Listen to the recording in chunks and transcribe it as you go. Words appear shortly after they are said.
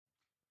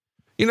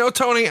You know,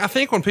 Tony, I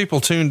think when people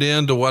tuned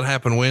in to What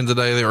Happened When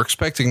today, they were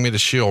expecting me to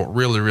shill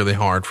really, really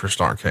hard for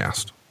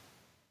StarCast.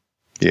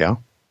 Yeah.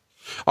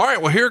 All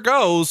right, well, here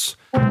goes.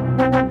 Now,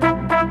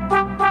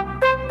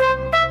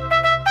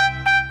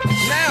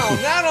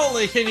 not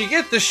only can you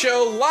get the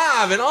show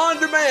live and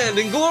on demand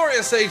in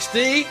glorious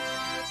HD,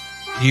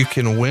 you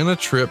can win a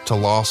trip to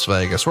Las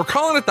Vegas. We're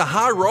calling it the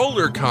High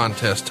Roller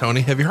Contest, Tony.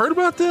 Have you heard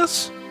about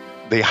this?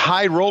 The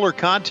High Roller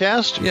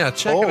Contest? Yeah,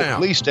 check it out.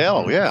 Please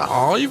tell, yeah.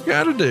 All you've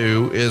got to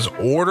do is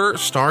order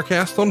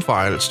StarCast on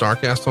Fight at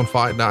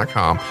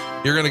StarCastOnFight.com.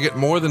 You're going to get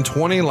more than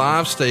 20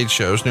 live stage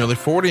shows, nearly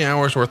 40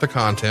 hours worth of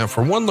content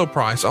for one low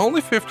price,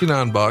 only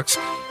 $59.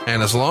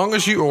 And as long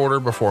as you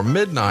order before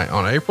midnight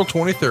on April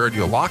 23rd,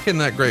 you'll lock in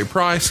that great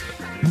price,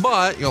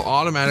 but you'll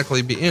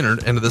automatically be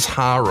entered into this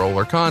High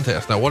Roller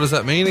Contest. Now, what does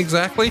that mean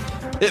exactly?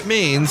 It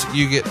means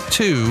you get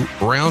 2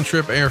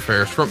 round-trip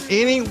airfares from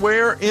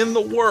anywhere in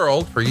the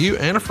world for you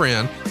and a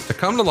friend to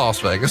come to Las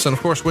Vegas. And,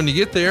 of course, when you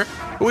get there,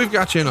 we've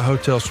got you in a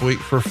hotel suite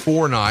for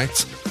 4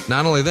 nights.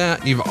 Not only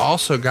that, you've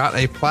also got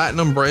a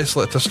platinum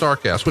bracelet to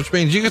StarCast, which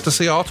means you get to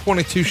see all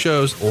 22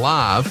 shows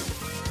live.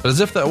 But as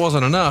if that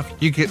wasn't enough,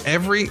 you get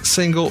every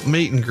single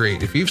meet and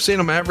greet. If you've seen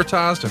them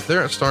advertised, if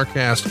they're at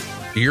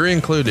StarCast, you're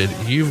included.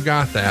 You've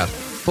got that.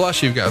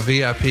 Plus, you've got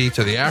VIP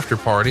to the after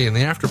party. And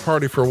the after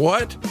party for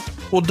what?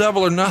 Well,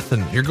 Double or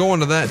Nothing. You're going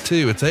to that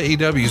too. It's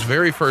AEW's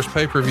very first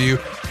pay-per-view,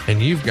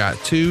 and you've got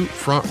 2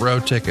 front row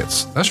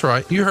tickets. That's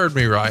right. You heard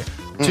me right.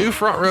 2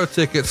 front row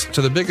tickets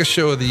to the biggest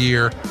show of the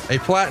year, a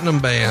platinum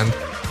band.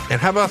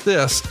 And how about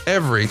this?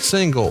 Every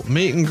single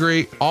meet and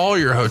greet, all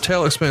your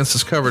hotel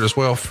expenses covered as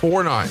well.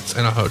 4 nights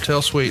in a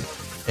hotel suite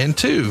and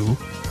 2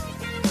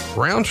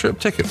 round trip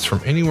tickets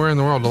from anywhere in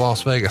the world to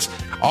Las Vegas.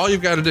 All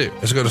you've got to do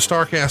is go to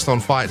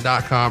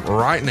StarCastOnFight.com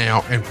right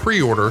now and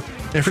pre-order.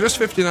 And for just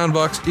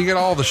 $59, you get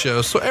all the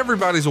shows. So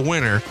everybody's a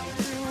winner.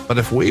 But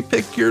if we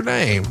pick your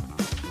name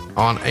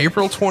on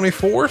April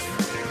 24th,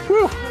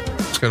 whew,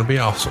 it's going to be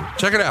awesome.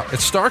 Check it out.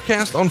 It's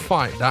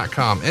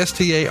StarCastOnFight.com.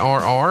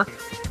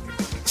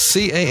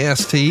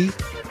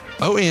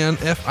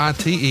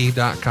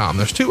 StarCastonFite.com.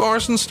 There's 2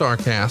 R's in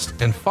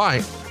StarCast, and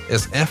Fight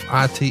is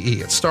FITE.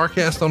 It's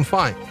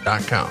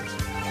StarCastonFight.com.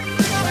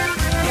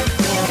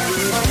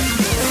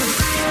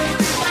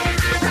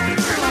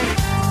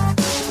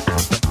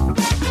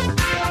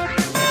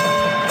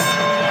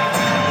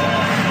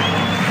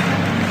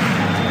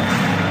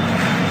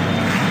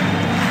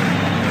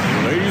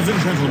 Ladies and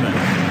gentlemen,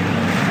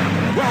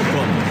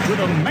 welcome to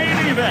the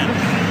main event.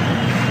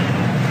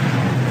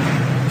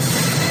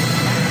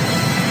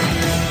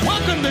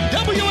 Welcome to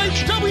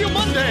WHW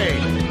Monday.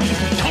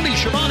 Tony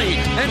Schiavone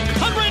and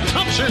Conrad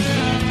Thompson.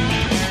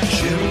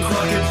 Jim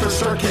Crockett for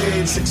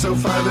Starcade,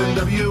 605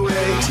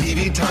 NWA.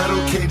 TV title,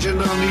 Cajun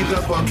Omni, the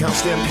Bunkhouse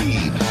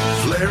Stampede.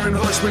 Flair and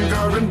Horseman,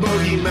 Garvin,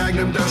 Bogey,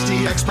 Magnum,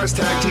 Dusty, Express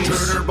Tag Team.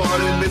 Turner,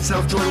 Barton,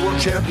 Mid-South Joy World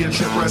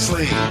Championship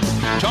Wrestling.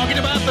 Talking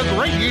about the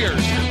great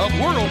years of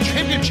World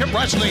Championship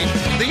Wrestling,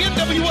 the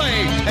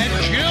NWA, and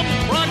Jim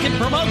Crockett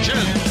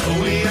Promotions.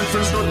 Tony and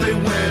Friends North, they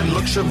win.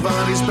 Look,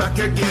 Schiavone's back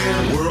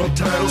again. World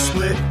title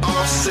split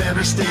off,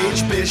 center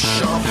stage,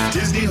 Bischoff.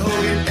 Disney,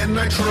 Hogan, and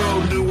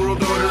Nitro. New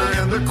World Order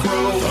and The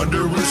Crow.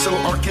 Thunder, Russo,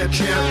 Arquette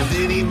Champ,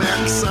 Vinnie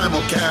Mac,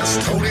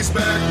 simulcast. Tony's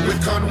back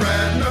with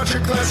Conrad, not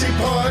your classy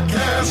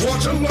podcast.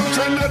 Watch along,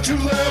 try not to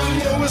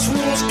laugh. Lowest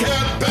rules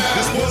can't pass.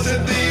 This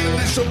wasn't the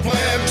initial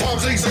plan. Tom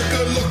Zigg's a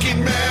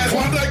good-looking man.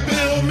 Klondike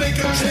Bill, make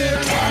him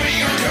chant. Tommy,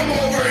 you come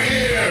over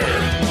here.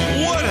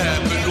 What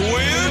happened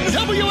when?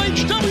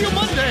 WHW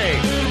Monday.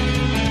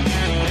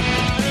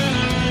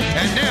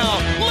 And now,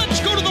 let's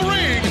go to the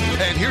ring.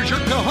 And here's your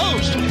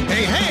co-host.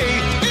 Hey,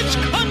 it's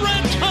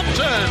Conrad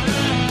Thompson.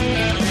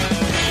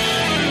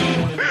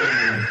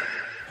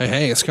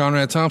 Hey, it's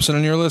Conrad Thompson,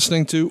 and you're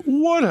listening to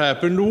What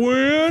Happened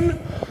When?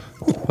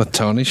 With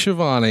Tony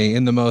Schiavone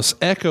in the most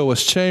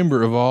echoous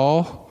chamber of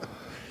all.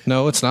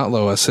 No, it's not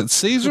Lois. It's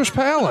Caesar's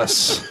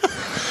Palace.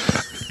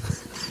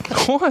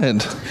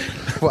 What?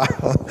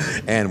 Wow.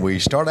 And we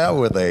start out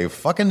with a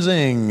fucking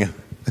zing.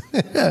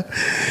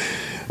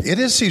 It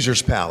is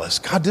Caesar's Palace.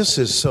 God, this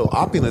is so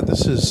opulent.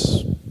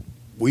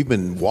 We've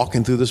been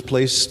walking through this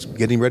place,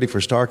 getting ready for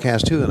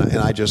StarCast 2, and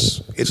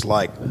it's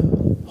like,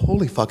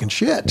 holy fucking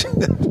shit.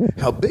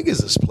 How big is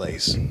this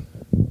place?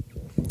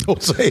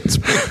 Don't say it's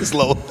big as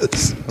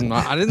Lois.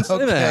 I didn't say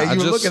Okay, that.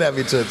 you were looking at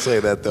me to say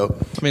that, though.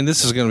 I mean,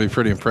 this is going to be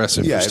pretty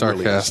impressive for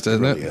StarCast,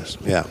 isn't it? Really is.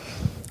 Yeah.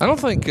 I don't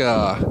think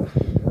a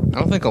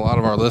lot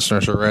of our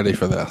listeners are ready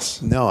for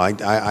this. No,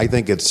 I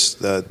think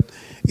it's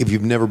if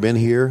you've never been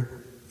here,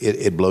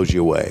 it blows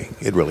you away.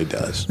 It really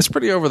does. It's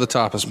pretty over the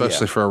top,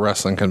 especially for a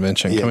wrestling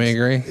convention. Can we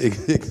agree?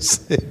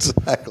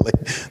 Exactly.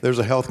 There's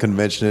a health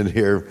convention in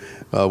here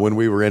when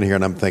we were in here,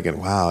 and I'm thinking,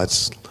 wow,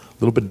 it's a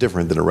little bit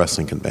different than a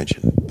wrestling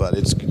convention. But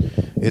it's.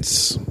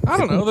 I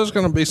don't know. There's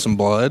going to be some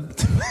blood.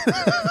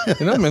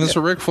 It's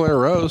a Ric Flair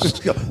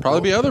roast. Probably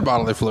be other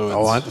bodily fluids.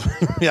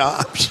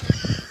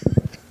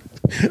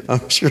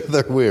 I'm sure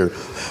they're weird.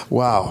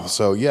 Wow.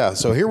 So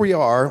here we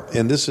are,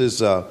 and this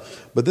is.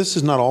 But this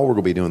is not all we're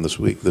going to be doing this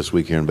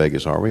week here in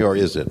Vegas, are we? Or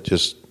is it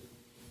just?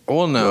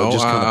 Well, no.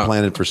 Just kind of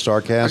planning for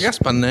StarCast? I guess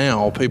by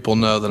now people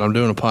know that I'm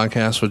doing a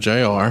podcast with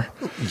JR.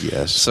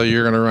 Yes. So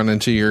you're going to run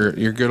into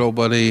your good old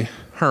buddy,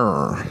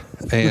 her.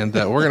 And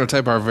we're going to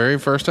tape our very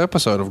first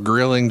episode of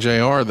Grilling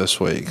JR this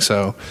week.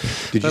 So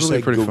Did you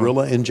say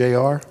Gorilla and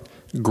JR?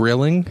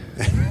 Grilling?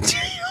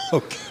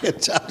 Okay.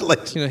 It sounded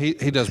like...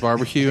 He does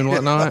barbecue and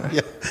whatnot.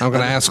 Yeah. I'm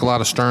going to ask a lot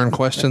of stern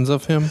questions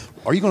of him.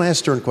 Are you going to ask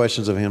stern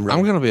questions of him? Really?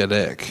 I'm going to be a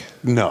dick.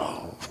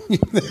 No.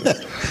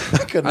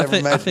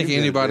 I think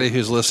anybody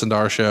who's listened to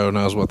our show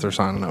knows what they're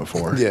signing up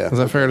for. Yeah. Is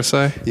that fair to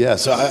say? Yeah.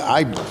 So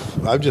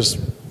I just...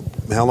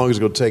 How long is it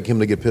going to take him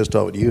to get pissed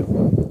off at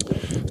you?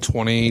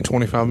 20,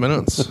 25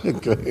 minutes.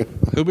 Okay.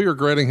 He'll be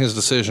regretting his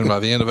decision by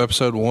the end of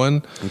episode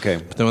 1.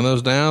 Okay. But then when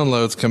those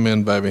downloads come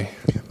in, baby.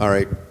 All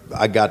right.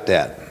 I got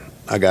that.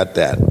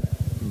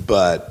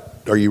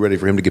 But are you ready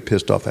for him to get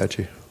pissed off at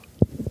you?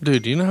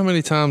 Dude, do you know how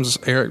many times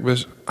Eric...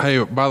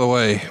 Hey, by the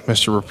way,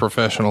 Mr.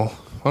 Professional,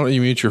 why don't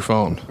you mute your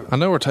phone? I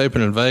know we're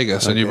taping in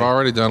Vegas, and you've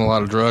already done a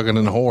lot of drugging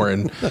and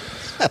whoring,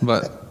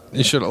 but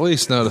you should at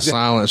least know to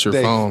silence your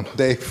phone.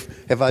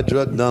 Dave, have I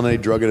done any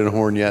drugging and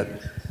whoring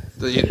yet?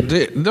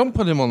 Don't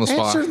put him on the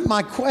spot. Answer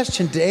my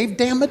question, Dave.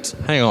 Damn it.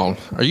 Hang on.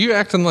 Are you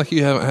acting like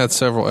you haven't had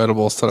several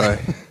edibles today?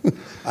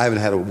 I haven't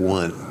had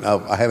one.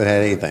 I haven't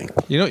had anything.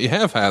 You know what you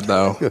have had,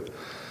 though?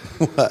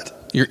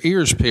 What? Your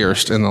ears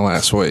pierced in the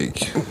last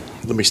week.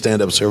 Let me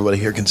stand up so everybody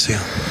here can see.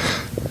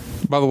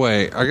 By the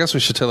way, I guess we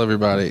should tell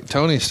everybody,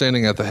 Tony's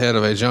standing at the head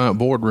of a giant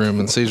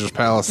boardroom in Caesar's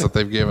Palace that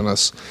they've given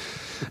us.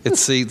 It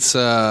seats,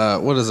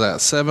 what is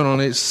that, 7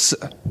 on each?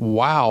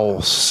 Wow,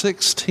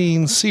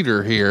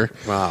 16-seater here.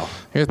 Wow.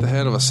 Here at the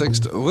head of a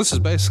this is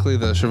basically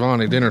the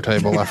Shivani dinner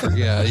table, I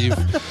forget. You've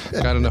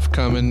got enough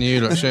cum in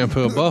you to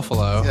shampoo a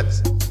buffalo.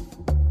 Yes.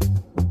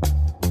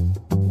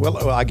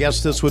 Well, I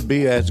guess this would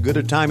be as good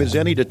a time as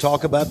any to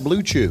talk about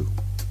Blue Chew.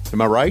 Am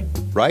I right?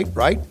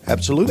 Right?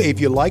 Absolutely. If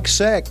you like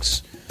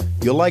sex,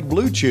 you'll like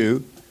Blue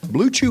Chew.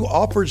 Blue Chew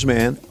offers,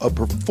 man, a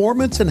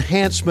performance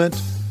enhancement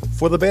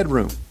for the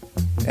bedroom.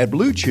 At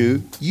Blue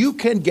Chew, you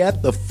can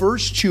get the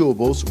first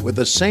chewables with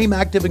the same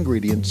active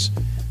ingredients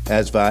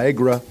as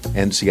Viagra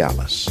and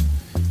Cialis.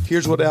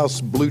 Here's what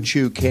else Blue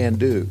Chew can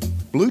do.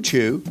 Blue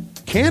Chew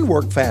can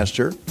work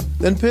faster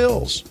than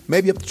pills,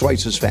 maybe up to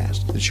twice as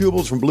fast. The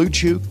chewables from Blue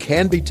Chew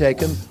can be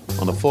taken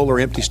on a full or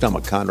empty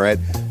stomach, Conrad.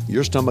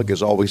 Your stomach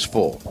is always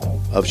full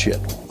of shit.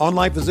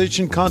 Online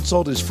physician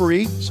consult is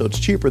free, so it's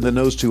cheaper than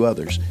those two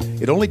others.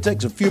 It only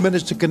takes a few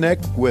minutes to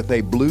connect with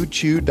a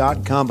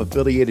BlueChew.com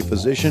affiliated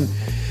physician.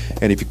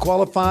 And if you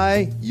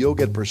qualify, you'll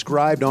get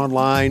prescribed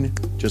online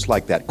just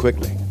like that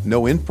quickly.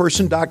 No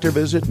in-person doctor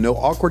visit, no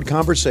awkward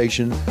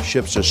conversation,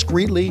 ships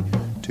discreetly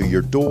to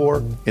your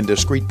door in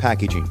discreet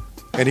packaging.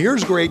 And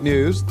here's great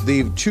news.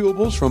 The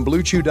chewables from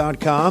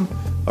BlueChew.com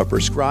are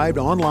prescribed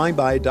online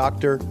by a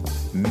doctor,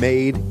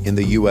 made in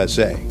the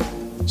USA.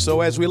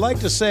 So as we like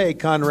to say,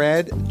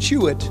 Conrad,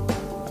 chew it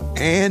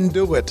and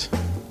do it.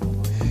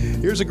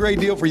 Here's a great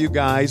deal for you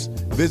guys.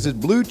 Visit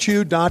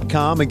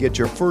BlueChew.com and get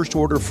your first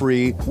order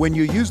free when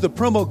you use the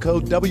promo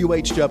code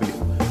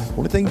WHW.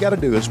 Only thing you got to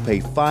do is pay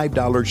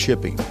 $5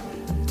 shipping.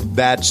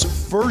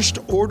 That's first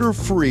order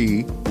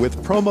free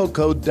with promo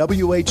code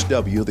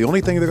WHW. The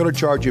only thing they're going to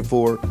charge you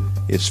for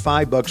is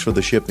 $5 for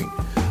the shipping.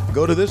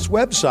 Go to this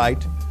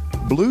website,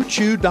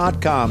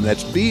 BlueChew.com.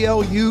 That's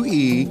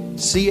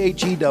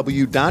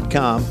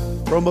BlueChew.com.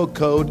 Promo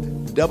code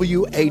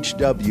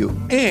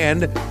WHW.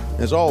 And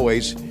as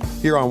always,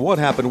 here on What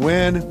Happened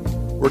When,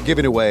 we're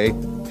giving away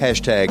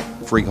hashtag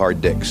Free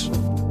Hard Dicks.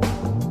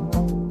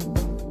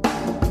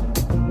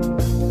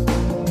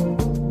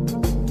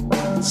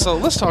 So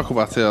let's talk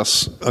about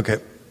this. Okay.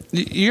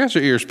 You got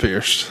your ears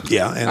pierced.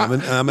 Yeah,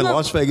 and I'm in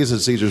Las Vegas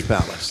at Caesar's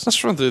Palace.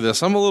 Let's run through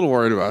this. I'm a little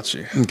worried about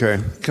you. Okay.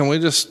 Can we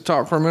just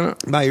talk for a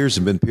minute? My ears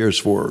have been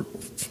pierced for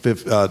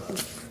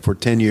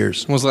 10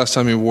 years. When was the last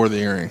time you wore the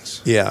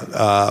earrings? Yeah,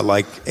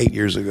 like 8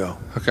 years ago.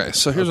 Okay,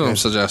 so here's what I'm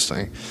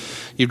suggesting.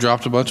 You've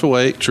dropped a bunch of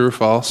weight, true or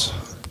false?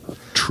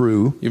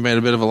 True. You made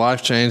a bit of a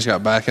life change,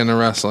 got back into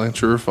wrestling,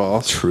 true or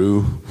false?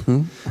 True.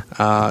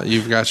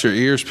 You've got your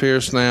ears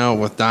pierced now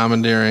with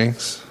diamond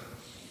earrings.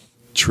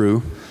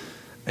 True.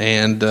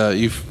 And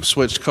you've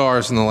switched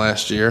cars in the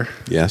last year.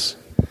 Yes.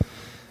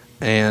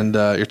 And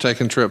you're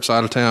taking trips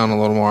out of town a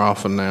little more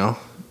often now.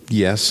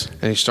 Yes.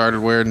 And you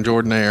started wearing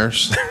Jordan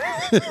Airs.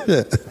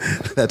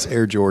 That's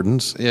Air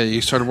Jordans. Yeah,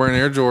 you started wearing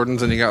Air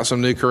Jordans, and you got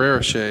some new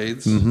Carrera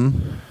shades.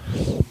 Mm-hmm.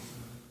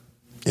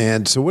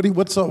 And so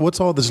what's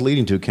all this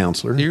leading to,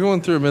 counselor? You're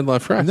going through a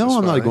midlife crisis. No,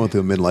 I'm not buddy. going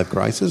through a midlife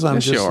crisis.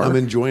 Yes, you are. I'm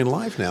enjoying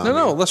life now.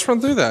 No, let's run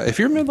through that. If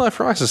your midlife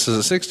crisis is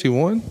at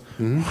 61,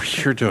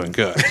 you're doing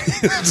good.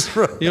 That's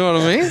right. You know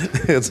what I mean?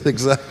 It's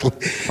exactly.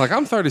 Like,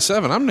 I'm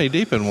 37. I'm knee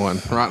deep in one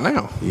right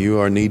now. You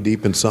are knee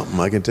deep in something,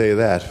 I can tell you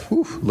that.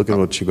 Whew, look at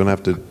what you're going to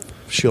have to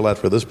shill out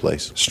for this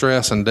place.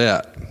 Stress and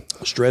debt.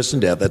 Stress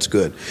and death, that's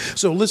good.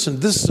 So listen,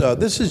 this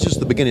is just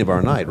the beginning of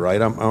our night,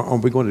 right? Are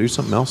we going to do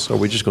something else? Are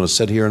we just going to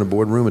sit here in a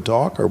boardroom and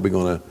talk? Or are we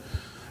going to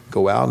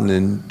go out and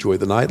enjoy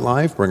the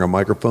nightlife, bring our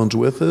microphones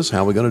with us? How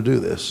are we going to do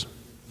this?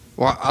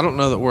 Well, I don't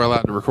know that we're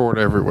allowed to record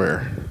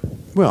everywhere.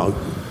 Well,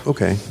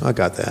 okay, I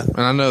got that.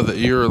 And I know that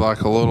you're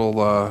like a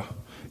little,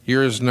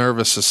 you're as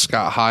nervous as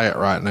Scott Hyatt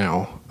right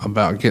now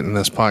about getting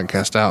this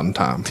podcast out in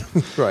time.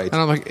 Right. And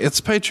I'm like,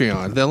 it's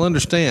Patreon. They'll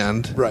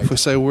understand Right. if we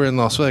say we're in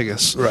Las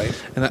Vegas. Right.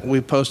 And that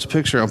we post a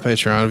picture on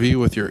Patreon of you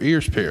with your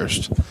ears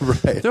pierced.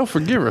 Right. They'll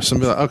forgive us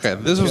and be like, okay,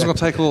 this was going to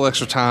take a little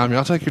extra time.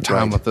 Y'all take your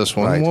time Right. with this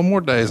one. Right. One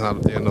more day is not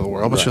at the end of the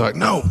world. But you're like,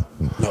 no,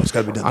 It's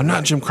got to be done. I'm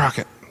not Jim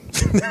Crockett.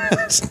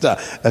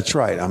 That's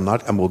right. I'm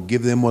not. I'm going to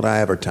give them what I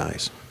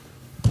advertise.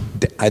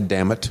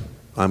 Damn it!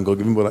 I'm going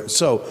to give them what I.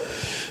 So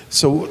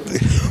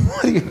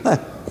what do you?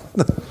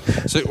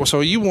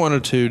 So you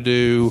wanted to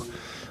do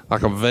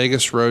like a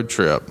Vegas road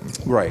trip.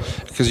 Right.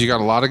 Because you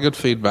got a lot of good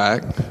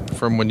feedback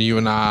from when you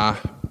and I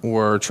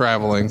were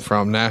traveling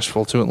from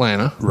Nashville to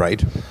Atlanta.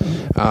 Right.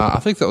 I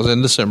think that was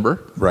in December.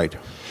 Right.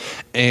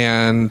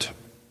 And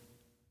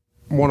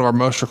one of our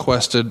most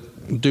requested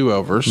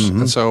do-overs.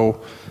 And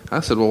so I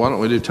said, well, why don't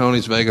we do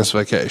Tony's Vegas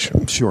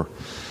vacation? Sure.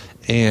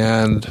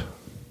 And,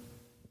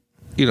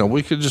 you know,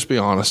 we could just be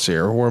honest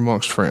here. We're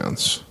amongst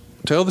friends.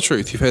 Tell the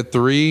truth. You've had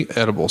 3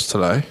 edibles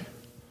today.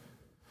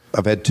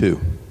 I've had 2.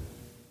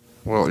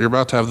 Well, you're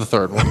about to have the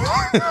 3rd one.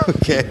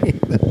 Okay.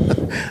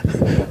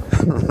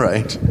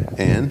 Right.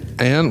 And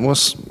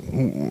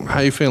how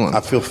you feeling?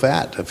 I feel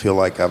fat. I feel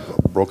like I've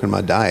broken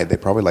my diet. They're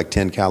probably like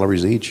 10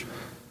 calories each.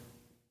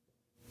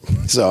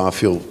 So I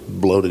feel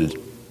bloated.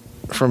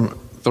 From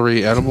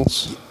 3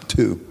 edibles?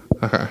 2.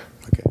 Okay.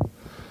 Okay.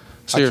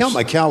 Seriously. I count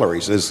my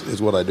calories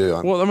is what I do.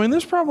 Well, I mean,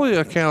 there's probably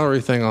a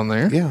calorie thing on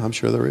there. Yeah, I'm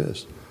sure there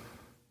is.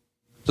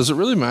 Does it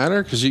really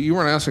matter? Because you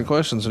weren't asking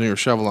questions and you were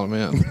shoveling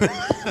them in.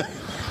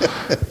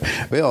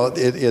 Well,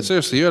 it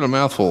Seriously, you had a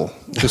mouthful.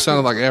 It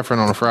sounded like Efren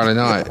on a Friday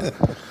night.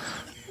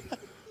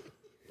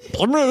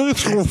 I mean,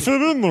 it's going to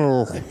fit in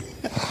there.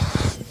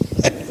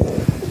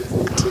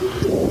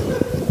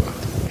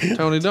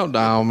 Tony, don't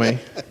die on me.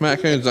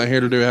 Matt Coon's not here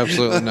to do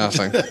absolutely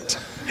nothing.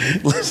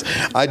 Listen,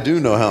 I do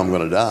know how I'm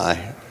going to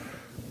die.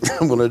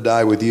 I'm going to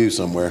die with you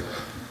somewhere.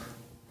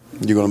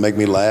 You're going to make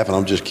me laugh, and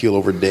I'm just keel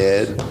over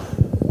dead.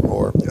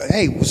 Or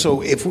hey,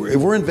 so if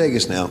we're in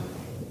Vegas now,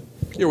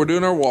 Yeah, we're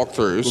doing our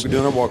walkthroughs. We'll be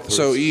doing our walkthroughs.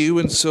 So you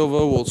and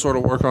Silva will sort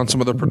of work on some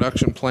of the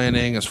production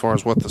planning as far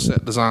as what the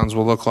set designs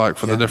will look like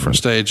for the different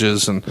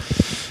stages, and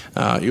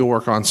you'll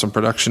work on some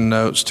production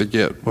notes to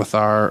get with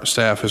our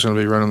staff who's going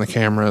to be running the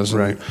cameras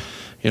and Right.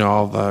 you know,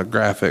 all the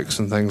graphics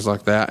and things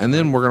like that. And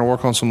then we're going to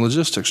work on some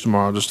logistics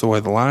tomorrow, just the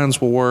way the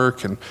lines will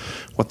work and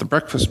what the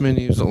breakfast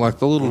menus look like,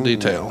 the little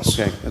details.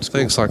 okay, that's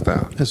things cool. like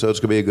that. So it's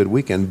going to be a good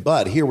weekend.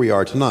 But here we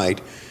are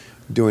tonight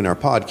doing our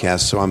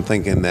podcast. So I'm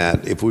thinking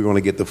that if we want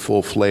to get the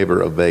full flavor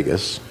of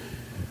Vegas,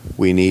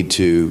 we need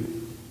to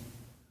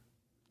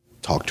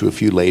talk to a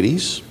few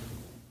ladies.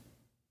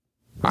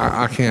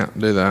 I can't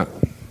do that.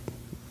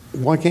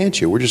 Why can't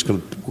you? We're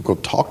going to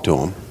talk to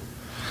them.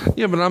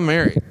 Yeah, but I'm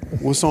married.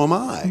 Well, so am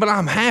I. But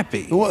I'm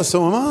happy. Well,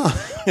 so am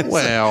I.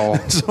 Well,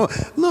 So,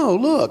 no,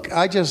 look,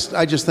 I just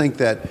think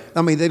that,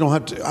 I mean, they don't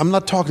have to, I'm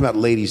not talking about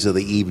ladies of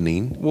the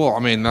evening. well, I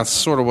mean, that's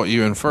sort of what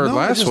you inferred No,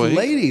 last just week.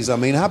 ladies. I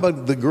mean, how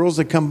about the girls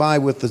that come by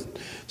with the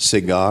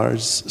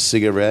cigars,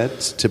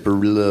 cigarettes,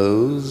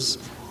 tipperillos?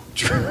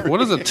 What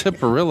is a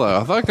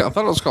tipperillo? I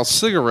thought it was called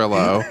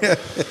cigarillo.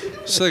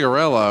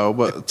 Cigarillo,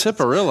 but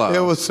tipperillo. It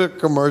was a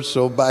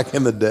commercial back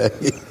in the day.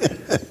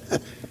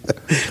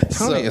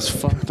 Tony is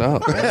fucked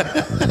up.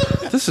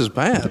 This is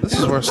bad. This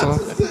is worse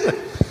than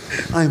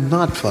I'm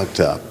not fucked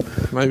up.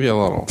 maybe a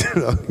little.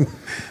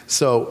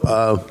 So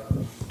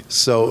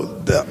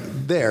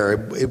there,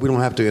 we don't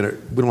have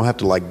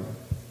to like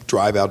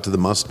drive out to the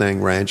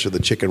Mustang Ranch or the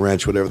Chicken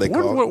Ranch, whatever they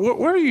call it.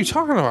 What are you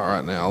talking about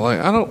right now? Like,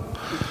 I don't.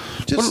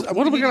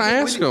 What are we going to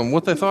ask them?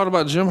 What they thought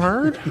about Jim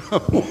Hurd?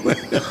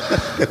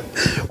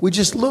 We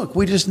just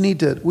need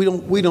to.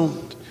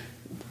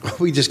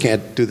 We just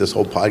can't do this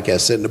whole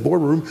podcast sit in the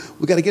boardroom.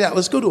 We got to get out.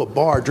 Let's go to a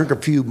bar, drink a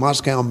few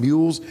Moscow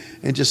Mules,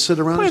 and just sit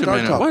around and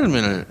start talking. Wait a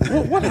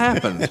minute. What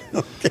happened?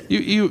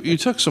 You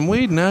took some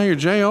weed and now you're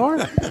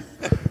JR?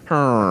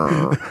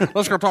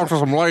 Let's go talk to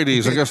some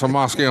ladies and get some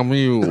Moscow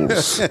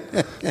Mules.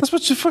 That's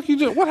what you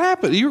do. What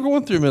happened? You were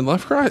going through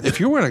midlife crisis. If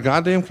you're wearing a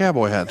goddamn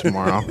cowboy hat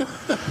tomorrow.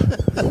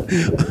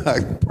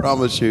 I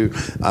promise you,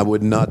 I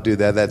would not do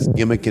that. That's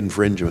gimmick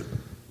infringement.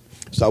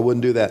 So I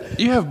wouldn't do that.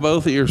 You have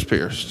both ears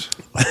pierced.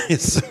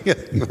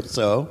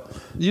 So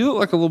You look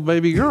like a little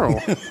baby girl.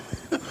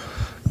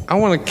 I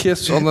want to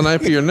kiss on the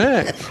nape of your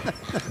neck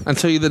and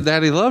tell you that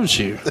Daddy loves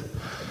you.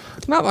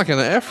 Not like in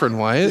an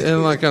Efren way,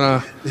 and like in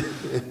a.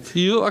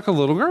 You look like a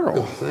little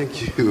girl.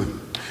 thank you.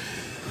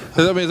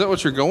 I mean, is that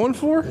what you're going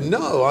for?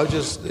 No,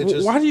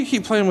 Why do you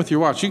keep playing with your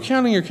watch? You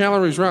counting your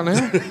calories right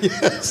now?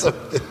 Yes,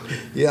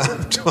 yeah.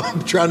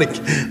 I'm trying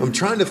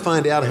to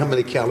find out how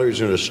many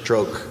calories are in a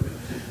stroke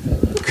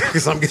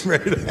because I'm getting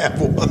ready to have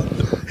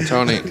one.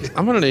 Tony,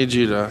 I'm gonna need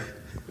you to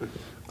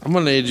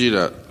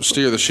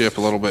steer the ship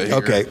a little bit here.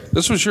 Okay.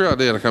 This was your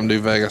idea to come do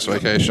Vegas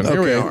vacation.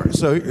 Here we are.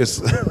 So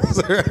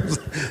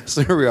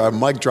here we are.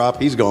 Mic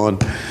drop. He's gone.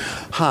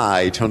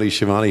 Hi, Tony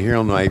Schiavone here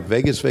on my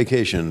Vegas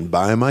vacation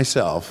by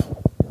myself.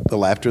 The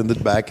laughter in the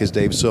back is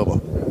Dave Silva.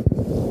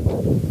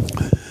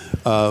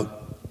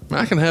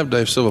 I can have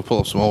Dave Silva pull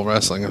up some old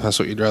wrestling if that's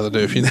what you'd rather do.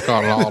 If you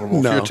call it an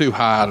audible, if you're too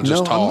high to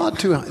just talk. I'm not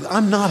too high.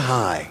 I'm not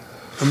high.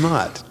 I'm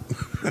not.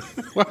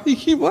 Why do you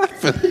keep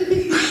laughing?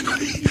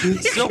 You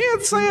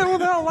can't say it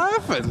without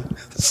laughing.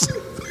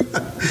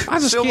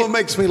 Silva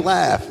makes me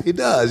laugh. He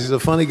does. He's a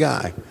funny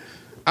guy.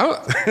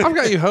 I've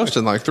got you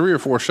hosting like 3 or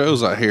 4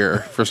 shows out here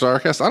for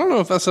StarCast. I don't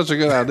know if that's such a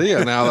good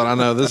idea now that I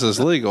know this is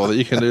legal, that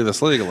you can do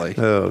this legally.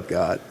 Oh,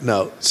 God.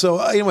 No. So,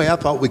 anyway, I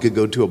thought we could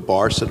go to a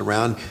bar, sit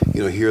around,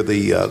 hear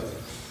the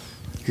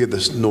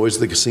noise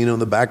of the casino in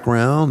the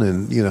background,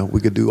 and, we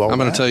could do all that. I'm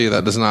going to tell you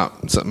that does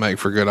not make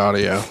for good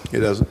audio. It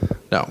doesn't?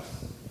 No.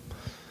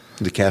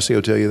 Did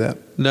Casio tell you that?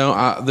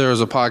 No, there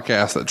was a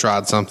podcast that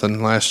tried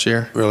something last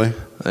year. Really?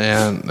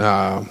 And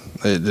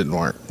it didn't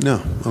work.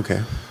 No.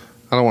 Okay.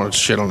 I don't want to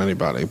shit on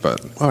anybody,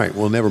 but... All right,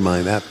 well, never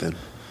mind that then.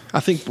 I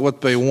think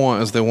what they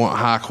want is they want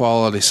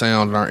high-quality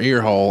sound in our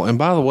ear hole. And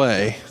by the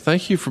way,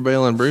 thank you for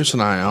bailing Bruce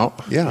and I out.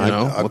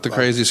 Yeah. With the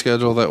crazy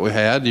schedule that we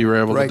had, you were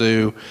able to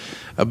do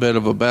a bit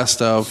of a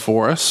best-of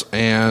for us.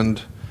 And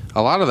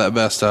a lot of that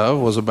best-of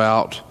was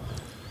about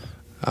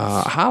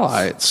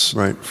highlights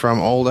from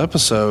old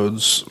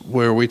episodes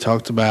where we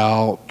talked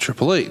about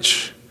Triple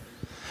H.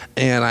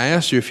 And I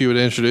asked you if you would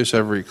introduce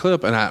every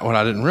clip, and what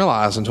I didn't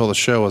realize until the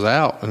show was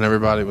out and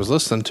everybody was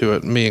listening to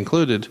it, me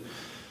included,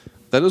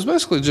 that it was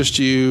basically just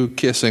you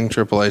kissing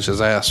Triple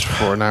H's ass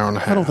for an hour and a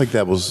half. I don't think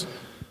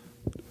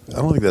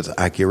that's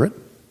accurate.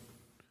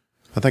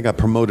 I think I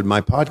promoted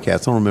my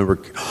podcast. I don't remember.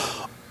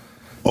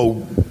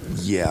 Oh,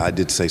 yeah, I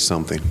did say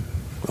something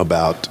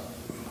about,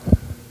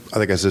 I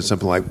think I said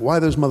something like, why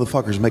are those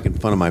motherfuckers making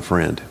fun of my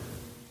friend?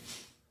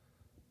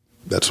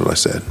 That's what I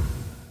said.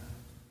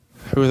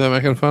 Who are they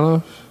making fun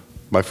of?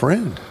 My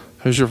friend.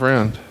 Who's your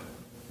friend?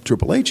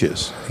 Triple H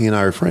is. He and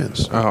I are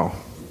friends. Oh,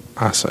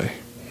 I see.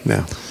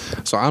 Yeah.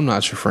 So I'm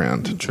not your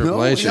friend.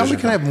 Triple H is. We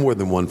can have more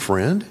than one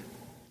friend.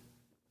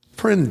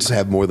 Friends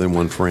have more than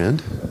one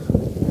friend.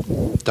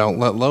 Don't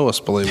let Lois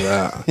believe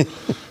that.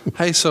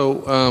 Hey,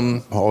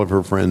 so all of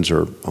her friends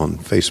are on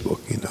Facebook.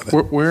 You know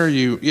that. Where are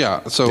you?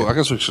 Yeah. So I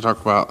guess we should talk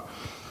about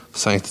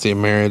sanctity of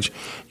marriage.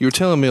 You were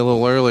telling me a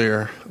little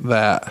earlier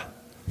that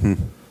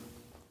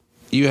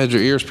you had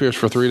your ears pierced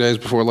for 3 days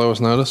before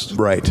Lois noticed.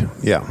 Right.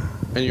 Yeah.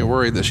 And you're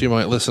worried that she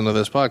might listen to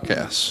this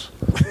podcast.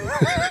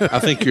 I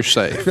think you're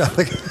safe.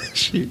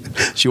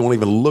 She won't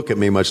even look at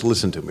me much.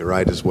 Listen to me.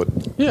 Right? Is what?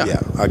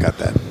 Yeah. I got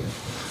that.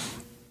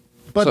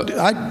 But so,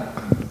 I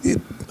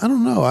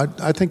don't know.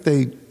 I think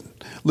they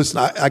listen.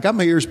 I got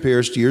my ears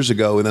pierced years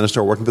ago, and then I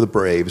started working for the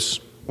Braves.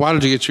 Why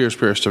did you get your ears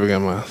pierced to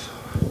begin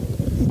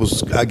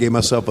with? I gave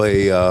myself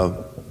a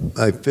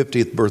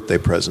 50th birthday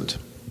present.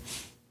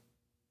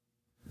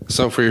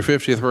 So for your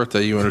 50th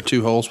birthday, you wanted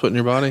 2 holes put in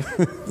your body?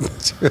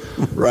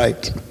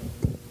 Right.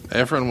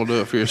 Efren will do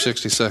it for your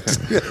 62nd.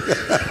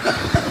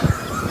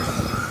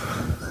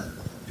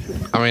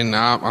 I mean,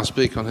 I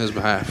speak on his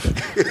behalf.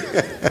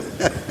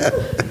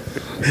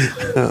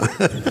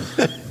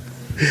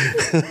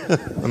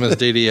 I'm his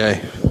DDA.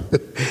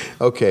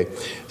 Okay.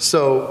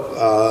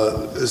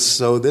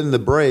 So then the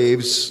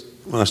Braves,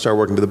 when I started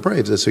working for the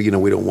Braves, they said,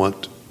 we don't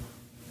want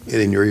it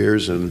in your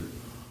ears. And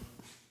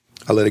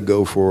I let it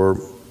go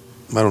for,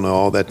 I don't know,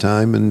 all that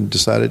time and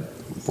decided,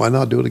 why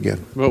not do it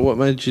again? But what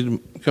made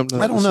you come to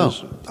that I don't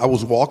decision? know. I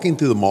was walking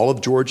through the Mall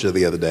of Georgia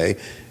the other day,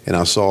 and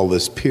I saw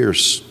this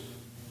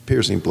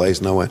piercing place,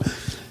 and I went,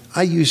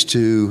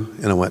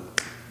 and I went,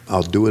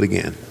 I'll do it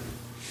again.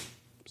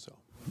 So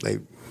they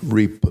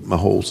re-put my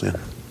holes in.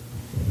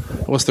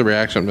 What's the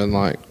reaction been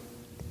like?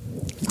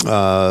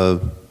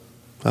 I've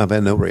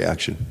had no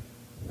reaction.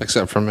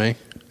 Except from me?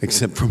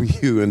 Except from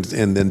you and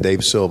then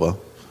Dave Silva.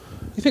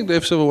 You think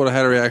Dave Silva would have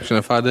had a reaction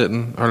if I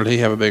didn't? Or did he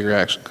have a big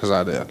reaction because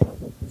I did?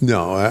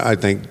 No, I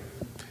think,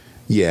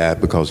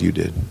 because you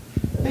did.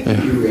 Thank you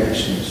for your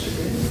reaction,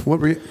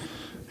 Mr. Dave.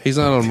 He's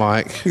not on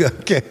mic.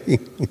 Okay.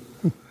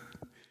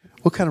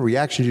 What kind of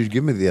reaction did you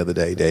give me the other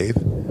day, Dave?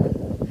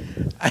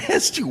 I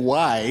asked you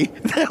why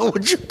the hell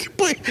would you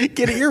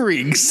get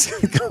earrings?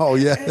 Oh,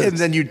 yeah. And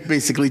then you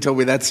basically told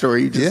me that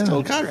story you just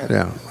told Conrad.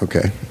 Yeah,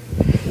 okay.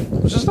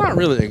 Which is not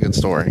really a good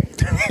story.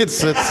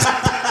 It's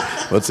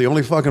the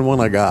only fucking one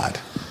I got.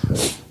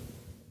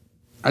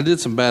 I did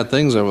some bad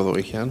things over the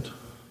weekend.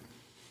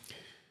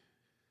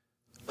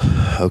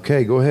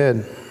 Okay, go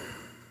ahead.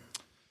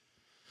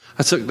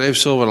 I took Dave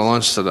Silva to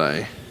lunch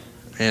today,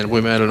 and we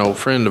met an old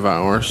friend of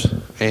ours.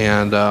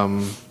 And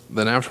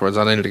then afterwards,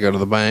 I needed to go to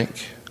the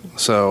bank.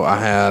 So I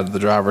had the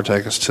driver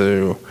take us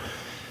to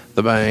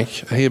the bank.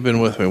 He had been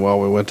with me while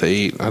we went to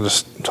eat. I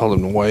just told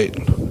him to wait.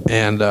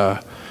 And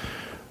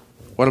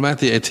when I'm at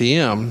the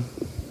ATM,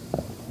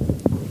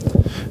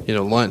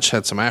 lunch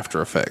had some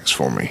after effects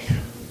for me.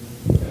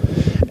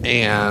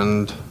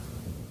 And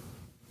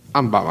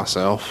I'm by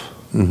myself.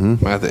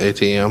 Mm-hmm. I'm at the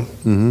ATM.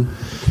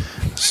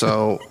 Mm-hmm.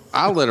 So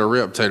I let her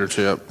rip, Tater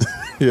Chip.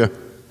 Yeah.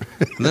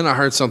 And then I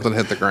heard something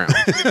hit the ground.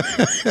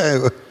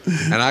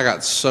 And I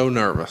got so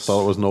nervous.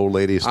 Thought it was an old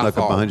lady snuck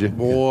up behind you?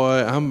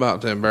 Boy, I'm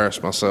about to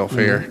embarrass myself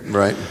here.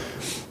 Right.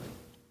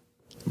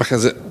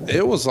 because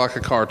it was like a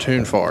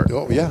cartoon fart.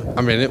 Oh, yeah.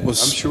 I mean, it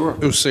was. I'm sure.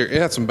 It was serious.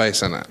 It had some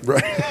bass in it.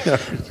 Right.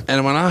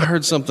 And when I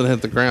heard something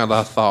hit the ground,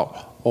 I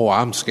thought, "Oh,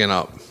 I'm skin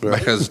up," Right.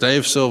 because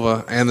Dave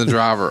Silva and the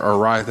driver are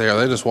right there.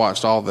 They just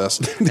watched all this,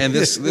 and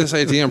this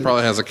ATM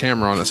probably has a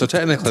camera on it. So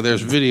technically,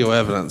 there's video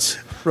evidence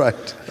Right.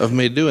 of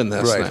me doing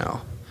this Right.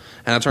 now.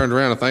 And I turned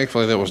around, and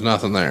thankfully, there was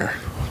nothing there.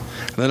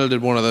 And then I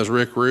did one of those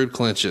Rick Rude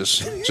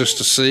clinches just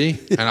to see,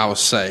 and I was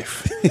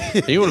safe.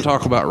 And you want to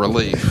talk about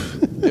relief?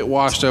 It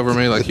washed over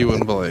me like you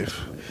wouldn't believe.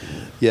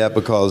 Yeah,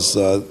 because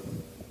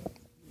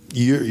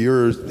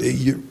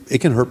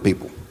it can hurt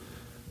people.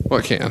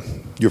 What can?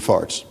 Your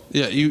farts.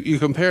 Yeah, you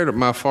compared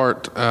my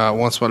fart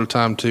once upon a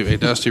time to a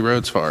Dusty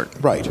Rhodes fart.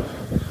 Right.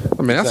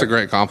 I mean, that's a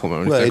great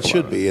compliment. when you Well, think it should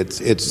about be.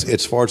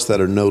 It's farts that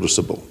are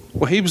noticeable.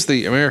 Well, he was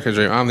the American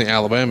dream. I'm the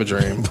Alabama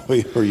dream.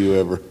 Boy, are you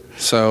ever?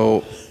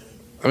 So,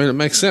 I mean, it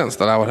makes sense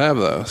that I would have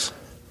those.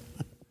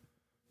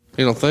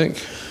 You don't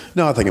think?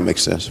 No, I think it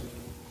makes sense.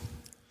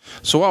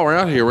 So while we're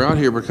out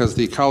here because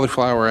the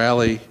Cauliflower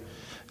Alley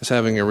is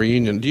having a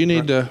reunion. Do you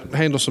need to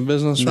handle some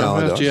business No, right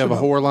I now? don't. Do you have a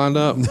whore lined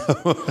up?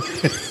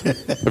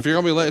 If you're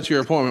going to be late to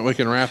your appointment, we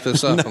can wrap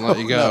this up and let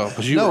you go.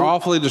 Because you were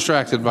awfully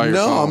distracted by your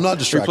No, phone. I'm not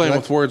distracted. You're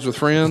playing with words with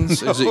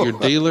friends? Is it your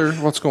dealer?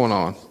 What's going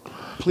on?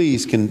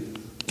 Please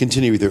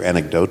continue with your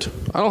anecdote.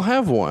 I don't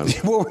have one.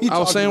 What were you I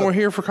was talking saying about? we're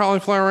here for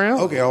Cauliflower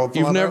Alley. Okay,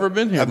 You've never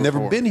been here I've never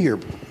before. been here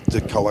to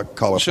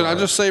Cauliflower. Should I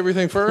just say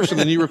everything first and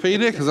then you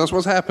repeat it? Because that's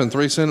what's happened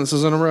 3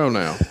 sentences in a row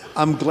now.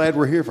 I'm glad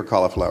we're here for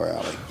Cauliflower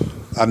Alley.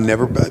 I've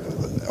never been.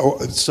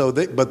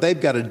 But they've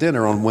got a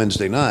dinner on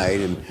Wednesday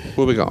night, and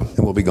We'll be gone.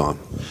 we'll be gone.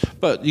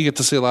 But you get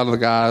to see a lot of the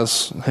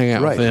guys, hang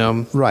out Right. with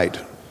them. Right.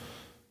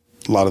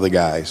 A lot of the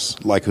guys.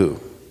 Like who?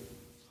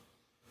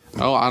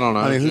 Oh, I don't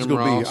know. I mean, who's Jim going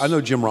to be Ross, here? I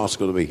know Jim Ross is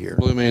going to be here.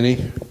 Blue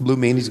Meanie, Blue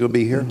Meanie's going to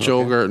be here.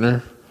 Joel Okay.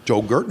 Gertner,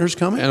 Joel Gertner's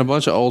coming. and a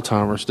bunch of old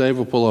timers. Dave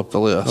will pull up the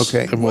list.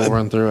 Okay. And we'll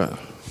run through it.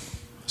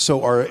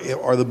 So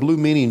are the Blue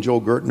Meanie and Joel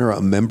Gertner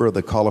a member of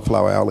the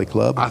Cauliflower Alley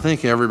Club? I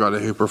think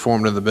everybody who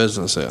performed in the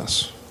business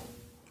is.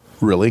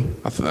 Really?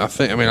 I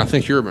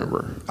think you're a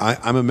member.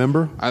 I'm a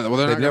member. Well,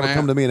 they're They've not never gonna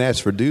come to me and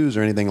asked for dues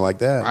or anything like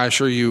that. I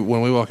assure you, when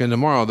we walk in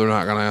tomorrow, they're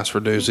not going to ask for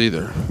dues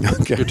either.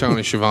 Okay. You're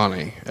Tony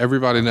Schiavone.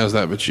 Everybody knows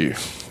that but you.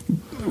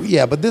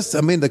 Yeah, but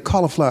the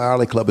Cauliflower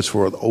Alley Club is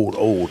for the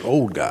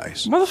old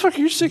guys. Motherfucker,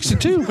 you're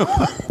 62.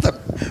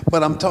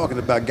 But I'm talking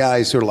about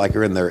guys who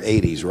are in their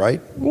 80s,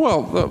 right?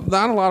 Well,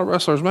 not a lot of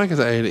wrestlers make it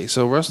to 80,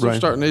 so wrestlers Right.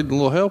 start needing a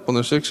little help when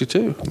they're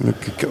 62.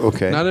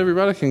 Okay. Not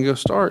everybody can go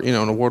start, an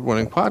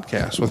award-winning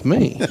podcast with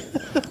me.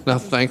 Now,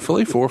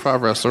 thankfully, 4 or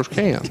 5 wrestlers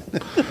can.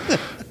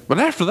 But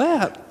after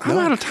that, I'm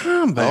out of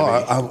time,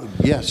 baby.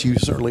 Yes, you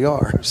certainly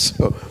are.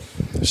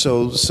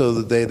 So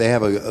they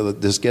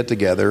have this get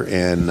together,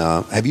 and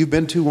have you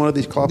been to one of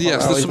these Cauliflower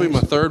Yes, Alley this will be my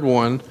things? third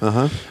one.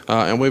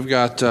 And we've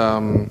got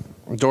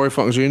Dory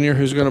Funk Jr.,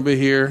 who's going to be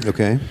here.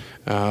 Okay.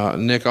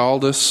 Nick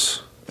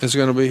Aldis is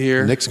going to be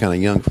here. Nick's kind of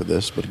young for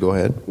this, but go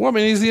ahead. Well, I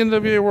mean, he's the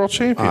NWA World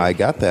Champion. I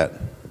got that.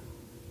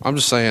 I'm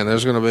just saying,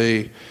 there's going to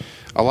be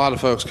a lot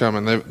of folks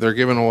coming. They're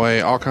giving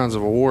away all kinds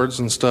of awards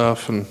and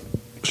stuff, and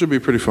it should be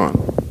pretty fun.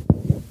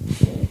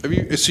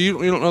 So you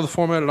don't know the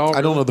format at all?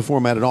 I don't know the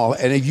format at all.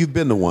 And you've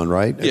been to one,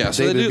 right? Yeah,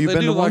 so David, they have you do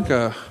been to one?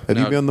 Have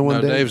you been to one,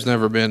 No, Dave? Dave's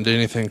never been to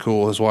anything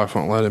cool. His wife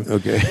won't let him.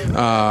 Okay.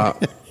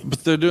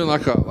 But they're doing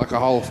like a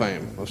Hall of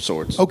Fame of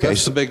sorts. Okay,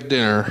 That's so- the big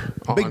dinner.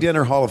 Big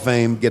dinner, Hall of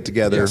Fame, get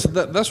together. Yeah, so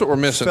that's what we're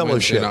missing.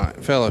 Fellowship. Wednesday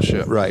night.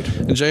 Fellowship. Right.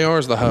 And JR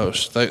is the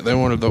host. They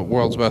wanted the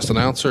world's best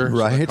announcer. so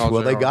Right. called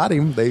Well, they JR. got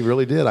him. They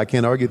really did. I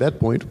can't argue that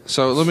point.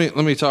 So let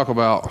me talk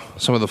about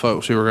some of the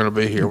folks who are going to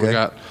be here. We Okay.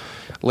 got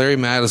Larry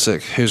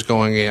Matizik, who's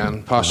going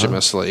in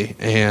posthumously,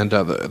 and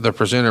the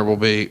presenter will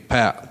be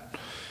Pat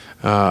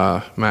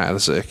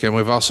Matizik. And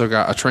we've also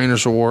got a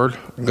Trainer's Award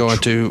going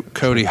to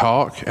Cody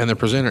Hawk, and the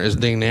presenter is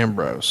Dean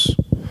Ambrose.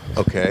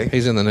 Okay.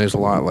 He's in the news a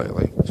lot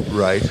lately.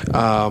 Right.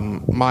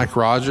 Mike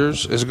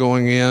Rogers is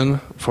going in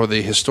for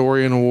the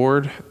Historian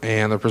Award,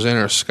 and the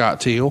presenter is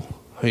Scott Teal,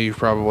 who you've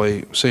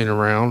probably seen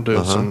around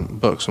doing some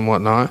books and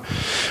whatnot.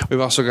 We've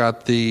also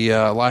got the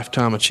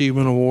Lifetime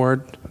Achievement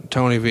Award.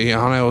 Tony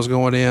Viano is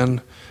going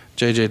in.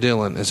 J.J.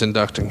 Dillon is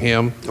inducting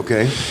him.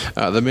 Okay.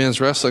 The Men's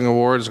Wrestling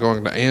Award is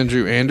going to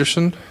Andrew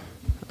Anderson.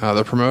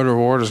 The Promoter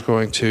Award is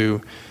going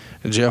to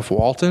Jeff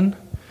Walton.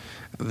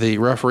 The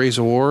Referees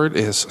Award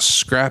is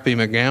Scrappy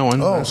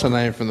McGowan. Oh. That's a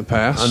name from the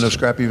past. I know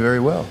Scrappy very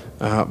well.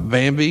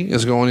 Bambi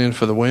is going in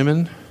for the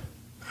women.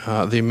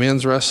 The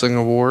Men's Wrestling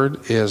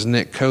Award is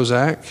Nick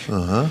Kozak.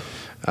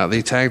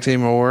 The Tag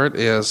Team Award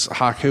is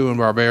Haku and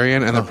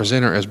Barbarian, and the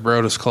presenter is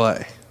Brodus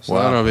Clay. So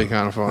Wow. that'll be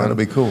kind of fun. That'll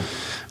be cool.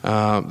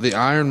 The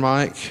Iron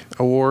Mike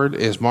Award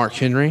is Mark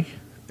Henry,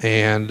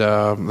 and they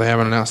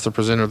haven't announced the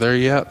presenter there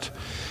yet.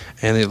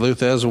 And the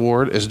Luthez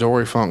Award is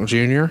Dory Funk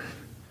Jr.,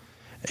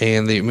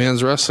 and the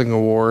Men's Wrestling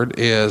Award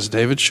is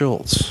David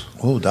Schultz.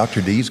 Oh,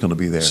 Dr. D's going to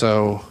be there.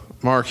 So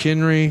Mark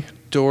Henry,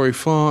 Dory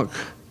Funk,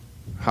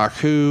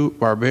 Haku,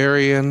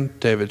 Barbarian,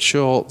 David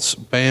Schultz,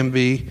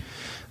 Bambi,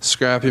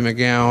 Scrappy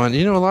McGowan.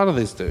 You know a lot of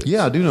these dudes.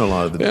 Yeah, I do know a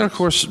lot of the And dudes. of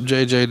course,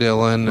 J.J.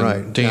 Dillon and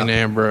Right, Dean yeah.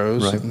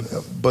 Ambrose. Right. and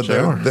But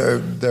Sure.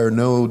 there are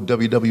no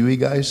WWE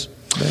guys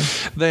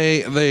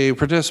there? They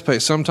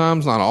participate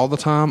sometimes, not all the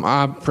time.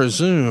 I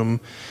presume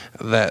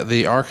that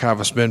the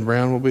archivist Ben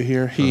Brown will be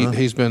here.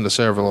 He's been to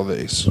several of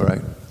these, All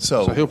right.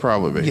 So so he'll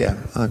probably be. yeah.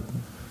 I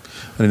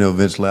don't know if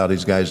Vince allowed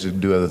these guys to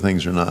do other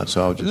things or not,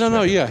 so I'll just...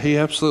 No, yeah, he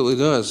absolutely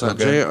does.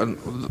 Okay.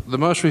 The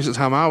most recent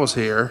time I was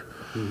here,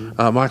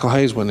 Michael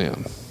Hayes went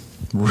in.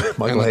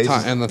 Michael Hayes.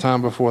 And the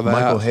time before that,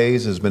 Michael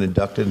Hayes has been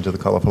inducted into the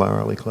Cauliflower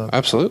Alley Club.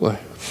 absolutely.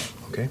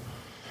 Okay.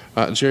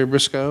 Jerry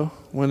Briscoe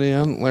went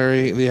in.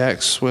 Larry the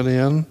Axe went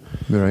in.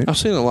 Right. I've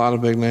seen a lot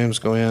of big names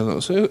go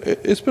in. So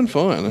it's been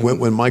fun.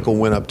 When Michael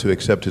went up to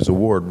accept his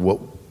award, what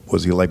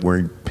was he like,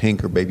 wearing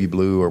pink or baby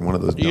blue or one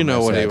of those? You know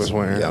dumbass what he hats? was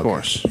wearing, Yeah, of okay.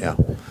 course. Yeah.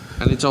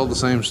 And he told the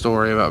same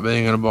story about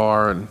being in a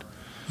bar and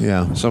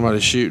Yeah.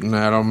 somebody shooting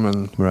at him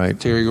and Right.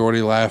 Terry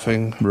Gordy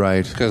laughing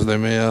Right. because they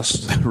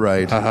missed.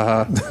 Right. Ha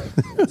ha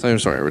ha. Same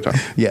story every time.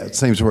 Yeah.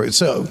 Same story.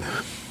 So,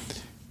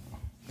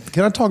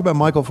 can I talk about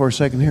Michael for a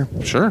second here?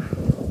 Sure.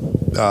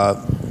 Now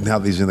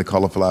that he's in the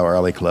Cauliflower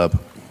Alley Club.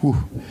 Whew.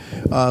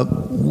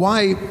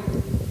 Why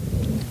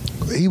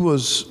he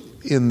was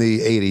in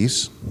the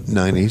 80s,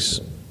 90s,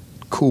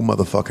 cool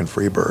motherfucking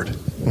Freebird.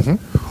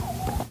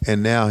 Mm-hmm.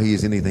 And now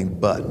he's anything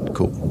but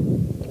cool.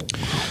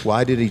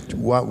 Why did he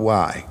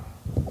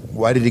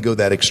go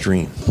that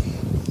extreme?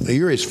 Now,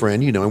 you're his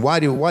friend, you know. And why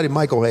did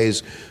Michael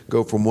Hayes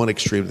go from one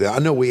extreme to the other? I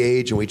know we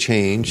age and we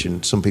change,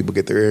 and some people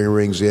get their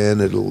earrings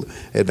in at an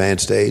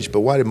advanced age,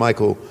 but why did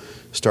Michael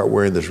start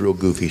wearing this real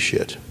goofy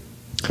shit?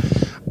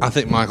 I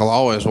think Michael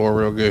always wore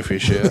real goofy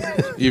shit.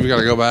 You've got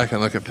to go back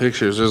and look at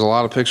pictures. There's a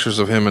lot of pictures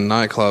of him in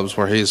nightclubs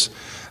where he's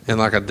in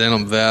like a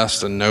denim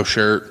vest and no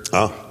shirt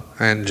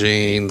and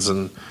jeans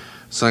and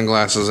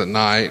sunglasses at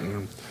night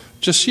and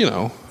just,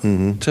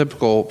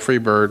 typical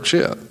Freebird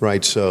shit.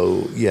 Right.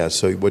 So, yeah.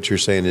 So what you're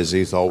saying is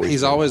he's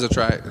always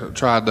tried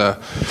to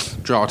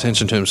draw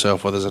attention to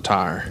himself with his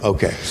attire.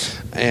 Okay.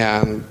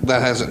 And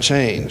that hasn't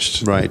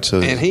changed. Right.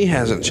 So, And he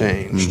hasn't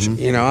changed.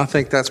 I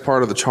think that's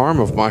part of the charm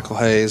of Michael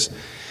Hayes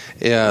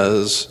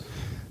is,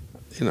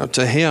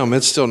 to him,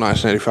 it's still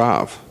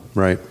 1985.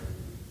 right.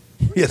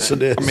 Yes,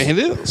 it is. I mean, it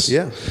is.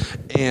 Yeah.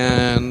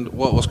 And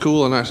what was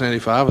cool in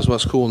 1985 is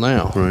what's cool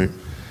now. Right.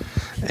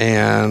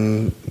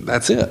 And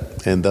that's it.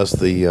 And thus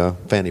the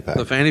fanny pack.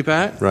 The fanny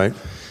pack. Right.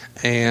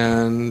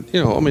 And,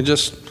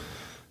 just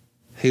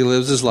he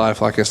lives his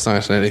life like it's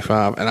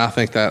 1985. And I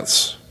think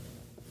that's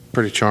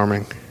pretty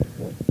charming.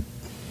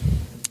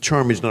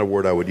 Charming is not a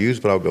word I would use,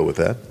 but I'll go with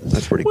that.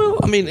 That's pretty cool. Well,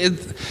 I mean,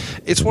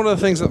 it's one of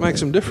the things that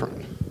makes him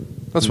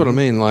different. That's what I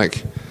mean.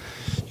 Like,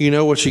 you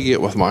know what you get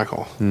with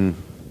Michael.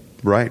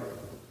 Right.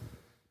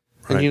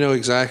 And you know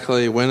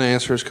exactly when to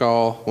answer his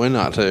call, when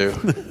not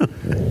to,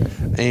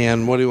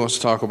 and what he wants to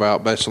talk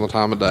about based on the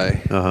time of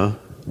day.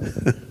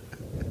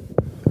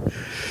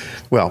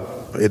 Well,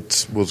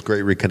 it was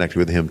great reconnecting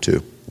with him,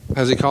 too.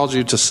 Has he called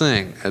you to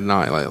sing at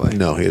night lately?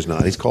 No, he has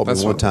not. He's called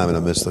That's me one what- time and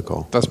I missed the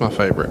call. That's my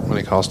favorite, when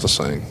he calls to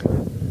sing.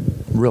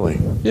 Really?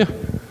 Yeah.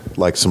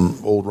 Like some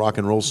old rock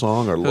and roll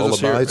song or He'll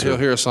lullabies? he'll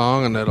hear a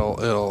song and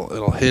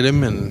it'll hit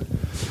him, and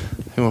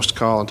he wants to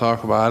call and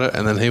talk about it,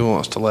 and then he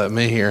wants to let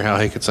me hear how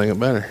he could sing it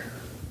better.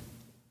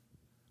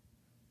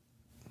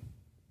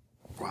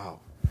 Wow.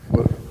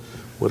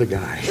 What a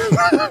guy.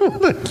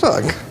 What a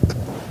fuck.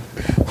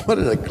 What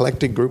an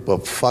eclectic group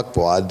of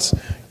fuckwads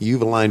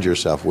you've aligned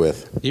yourself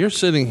with. You're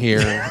sitting here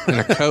in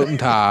a coat and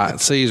tie at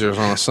Caesars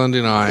on a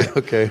Sunday night,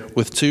 Okay.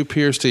 with two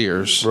pierced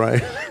ears,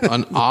 Right.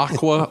 an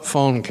aqua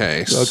phone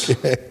case.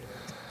 Okay.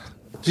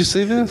 Did you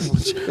see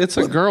this? It's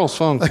a girl's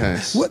phone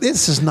case. What?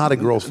 This is not a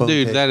girl's phone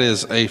Dude, case. that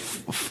is a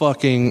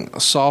fucking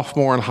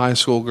sophomore in high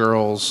school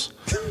girl's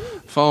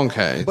phone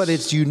case. But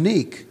it's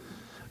unique.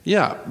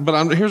 Yeah,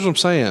 but here's what I'm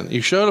saying.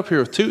 You showed up here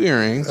with two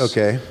earrings.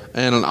 Okay.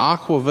 And an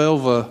aqua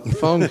velva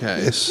phone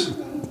case.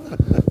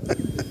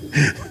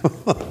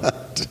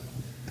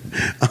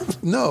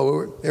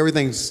 No,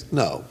 everything's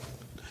no.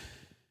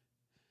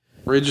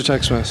 Read your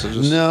text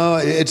messages. No,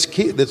 it's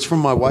key. That's from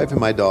my wife and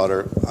my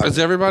daughter. Is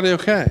everybody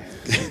okay?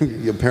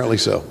 Apparently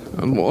so.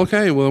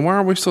 Okay, well, then why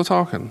are we still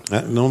talking?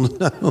 No.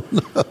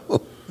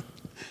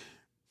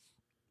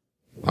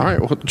 All right,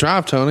 well,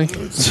 drive, Tony.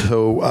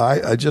 So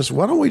I just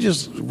why don't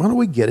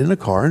we get in a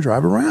car and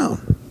drive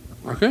around?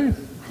 Okay,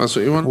 that's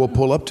what you want. We'll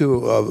pull up to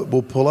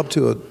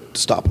a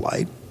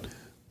stoplight.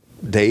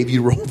 Dave,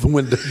 you roll the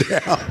window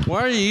down.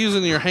 Why are you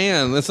using your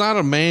hand? It's not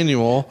a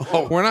manual.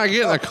 We're not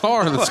getting a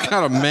car that's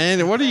got a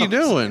manual. What are you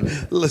doing?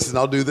 Listen,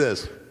 I'll do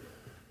this.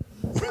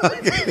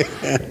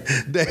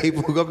 Dave,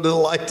 we'll go up to the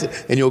light,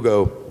 and you'll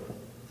go,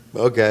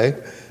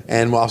 okay.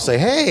 And I'll say,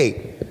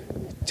 hey,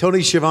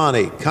 Tony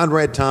Schiavone,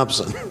 Conrad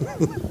Thompson.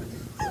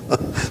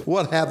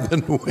 What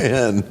happened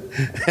when?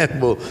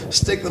 And we'll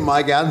stick the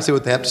mic out and see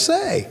what they have to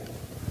say.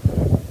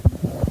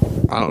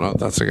 I don't know if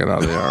that's a good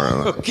idea.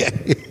 Really.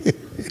 Okay.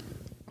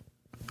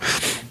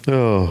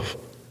 Oh.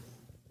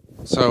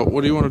 So,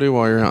 what do you want to do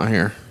while you're out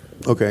here?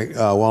 Okay.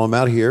 While I'm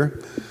out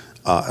here,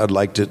 I'd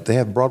like to. They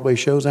have Broadway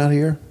shows out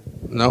here.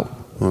 Nope.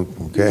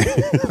 Okay.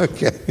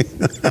 Okay.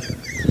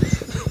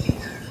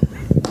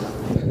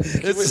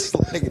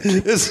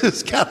 This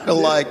is kind of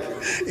like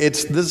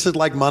this is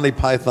like Monty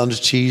Python's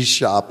cheese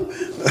shop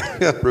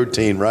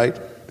routine, right?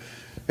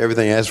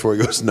 Everything he asks for,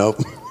 he goes, nope.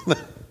 Do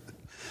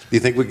you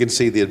think we can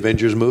see the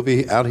Avengers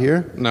movie out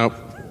here? Nope.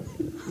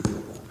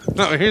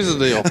 No, here's the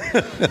deal.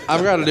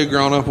 I've got to do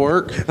grown-up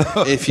work.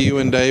 If you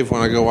and Dave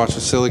want to go watch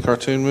a silly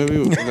cartoon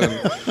movie,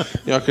 then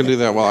y'all can do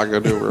that while I go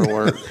do real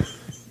work.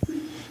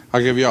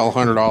 I'll give y'all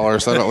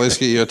 $100. That'll at least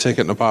get you a ticket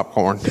and a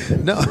popcorn.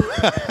 No.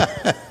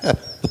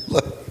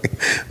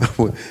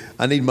 Look,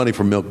 I need money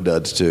for Milk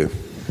Duds, too.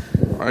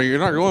 You're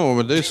not going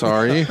with Medusa,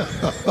 are you?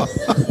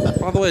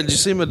 By the way, did you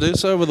see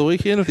Medusa over the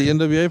weekend at the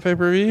NWA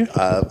pay-per-view?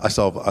 I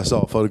saw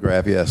a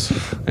photograph, yes.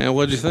 And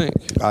what'd you think?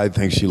 I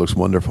think she looks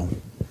wonderful.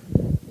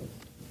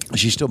 Is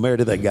she still married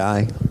to that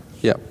guy?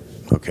 Yep.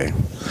 Okay.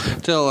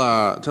 Tell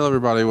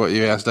everybody what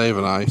you asked Dave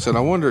and I. You said, I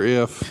wonder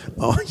if...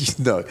 Oh,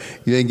 no,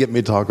 you didn't get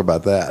me to talk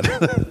about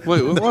that.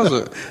 Wait, what was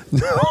it?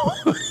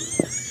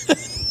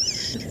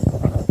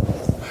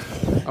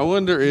 I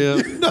wonder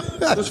if...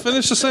 Just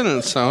finish the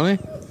sentence, Tony.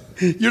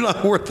 You're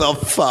not worth a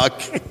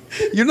fuck.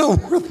 You're not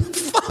worth a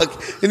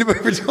fuck. Anybody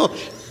ever told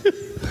you?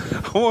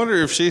 I wonder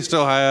if she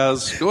still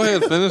has... Go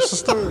ahead, finish the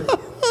story.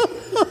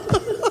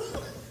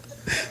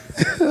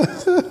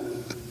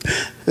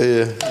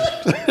 Yeah.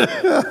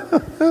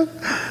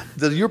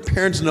 Do your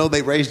parents know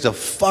they raised a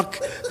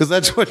fuck? Because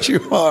that's what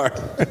you are.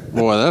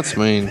 Boy, that's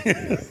mean.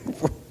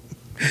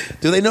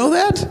 Do they know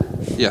that?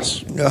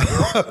 Yes.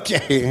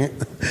 Okay.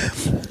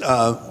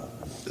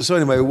 So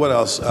anyway, what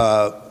else?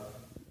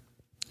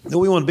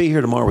 We want to be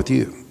here tomorrow with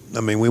you. I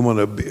mean, we want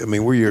to be. I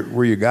mean, we're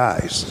your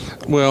guys.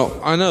 Well,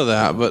 I know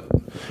that, but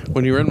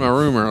when you were in my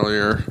room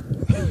earlier,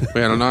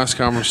 we had a nice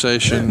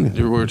conversation.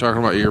 We were talking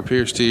about your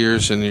Pierce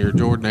tears and your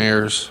Jordan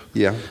Airs.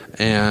 Yeah.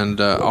 And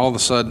all of a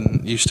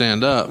sudden, you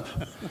stand up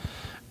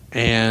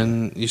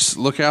and you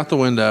look out the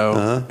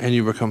window and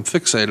you become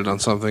fixated on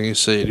something you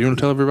see. Do you want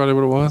to tell everybody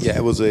what it was? Yeah,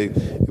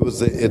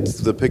 it's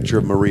the picture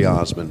of Marie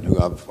Osmond, who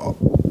I've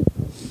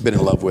been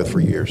in love with for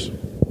years,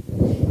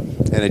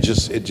 and it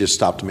just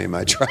stopped me in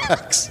my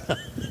tracks.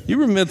 You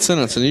were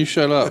mid-sentence and you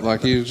shut up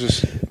like you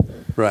just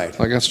right,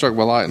 like got struck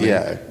by lightning.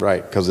 Yeah,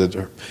 right. Because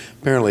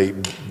apparently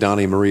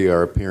Donnie and Marie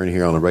are appearing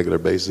here on a regular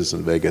basis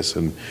in Vegas,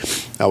 and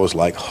I was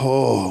like,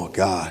 oh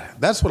God,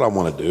 that's what I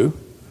want to do.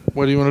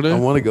 What do you want to do? I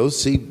want to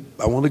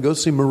go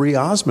see Marie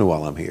Osmond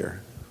while I'm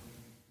here.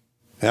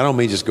 I don't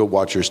mean just go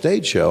watch her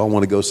stage show. I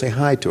want to go say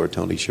hi to her.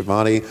 Tony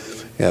Schiavone.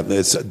 Yeah,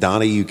 it's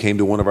Donnie. You came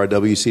to one of our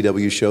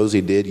WCW shows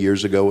he did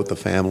years ago with the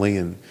family,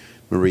 and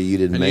Marie, you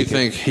didn't make it.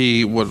 And you think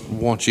he would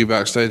want you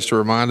backstage to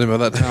remind him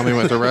of that time he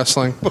went to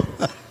wrestling?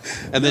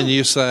 And then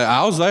you say,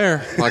 I was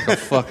there, like a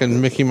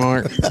fucking Mickey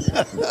Mark.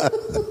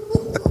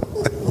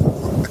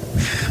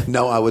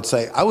 No, I would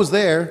say, I was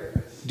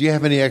there. Do you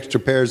have any extra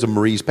pairs of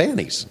Marie's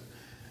panties?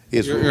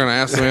 You're going to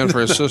ask the man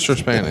for his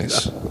sister's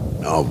panties.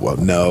 Oh, well,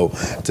 no.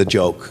 It's a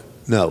joke.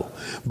 No.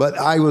 But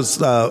I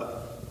was,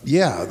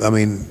 yeah, I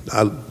mean,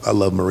 I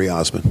love Marie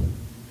Osmond.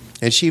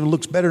 And she even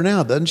looks better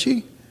now, doesn't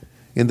she?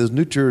 In those I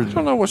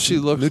don't know what she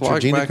looks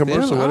like back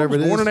commercial, then. whatever I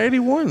was it is. born in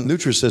 81.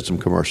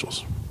 Nutrisystem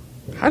commercials.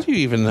 How do you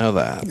even know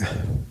that?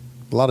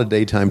 A lot of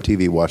daytime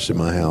TV watched at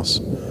my house.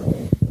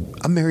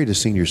 I'm married to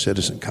senior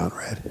citizen,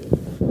 Conrad.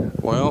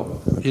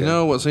 Well, you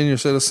know what senior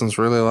citizens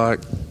really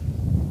like?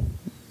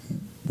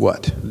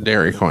 What?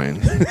 Dairy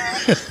Queen.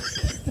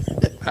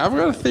 I've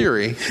got a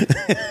theory.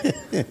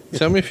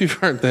 Tell me if you've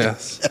heard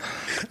this.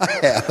 I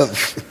have.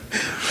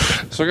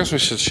 So I guess we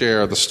should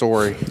share the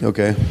story.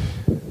 Okay.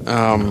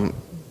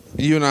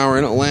 You and I were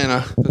in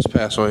Atlanta this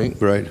past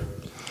week. Right.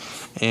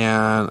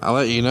 And I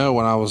let you know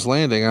when I was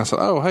landing. I said,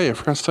 oh, hey, I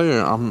forgot to tell you,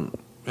 I'm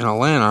in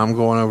Atlanta. I'm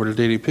going over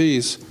to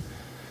DDP's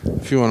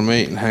if you want to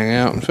meet and hang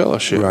out and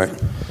fellowship. Right.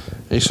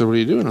 And he said, what are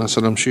you doing? I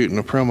said, I'm shooting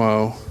a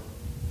promo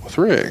with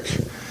Rick.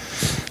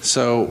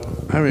 So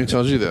I haven't even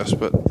told you this,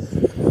 but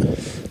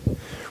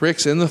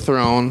Rick's in the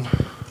throne,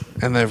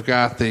 and they've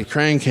got the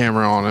crane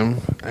camera on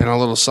him and a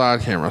little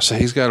side camera. So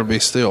he's got to be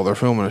still. They're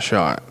filming a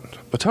shot.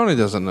 But Tony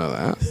doesn't know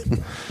that.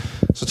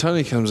 So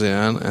Tony comes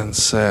in and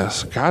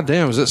says, God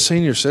damn, is it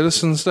Senior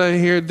Citizens Day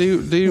here at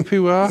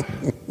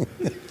DDPY?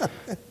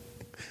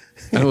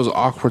 And it was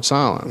awkward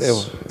silence.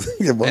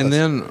 It was. And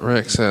then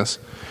Rick says,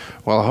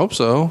 well, I hope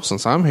so,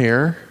 since I'm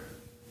here,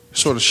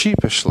 sort of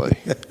sheepishly.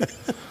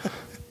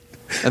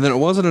 And then it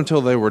wasn't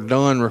until they were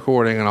done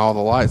recording and all the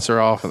lights are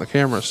off and the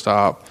camera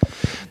stopped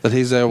that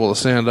he's able to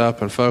stand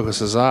up and focus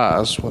his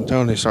eyes when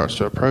Tony starts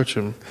to approach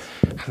him.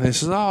 And he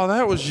says, oh,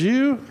 that was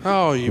you?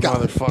 Oh, you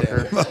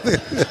motherfucker.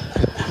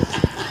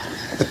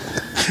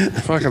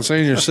 Fucking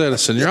senior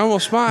citizen. You're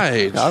almost my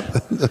age. I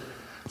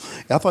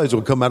thought he was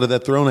going to come out of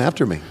that throne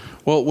after me.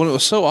 Well, when it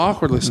was so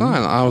awkwardly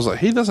silent, I was like,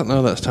 he doesn't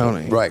know that's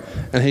Tony. Right.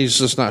 And he's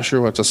just not sure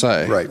what to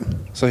say. Right.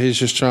 So he's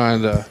just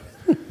trying to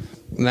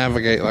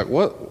navigate, like,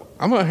 what?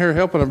 I'm out here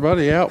helping a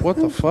buddy out. What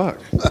the fuck?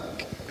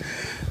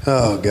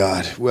 Oh,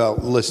 God. Well,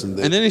 listen.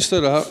 And then he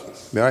stood up.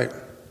 Right.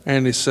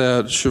 And he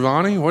said,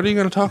 Shivani, what are you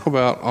going to talk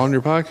about on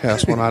your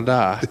podcast when I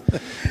die?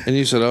 And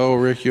you said, oh,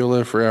 Rick, you'll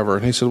live forever.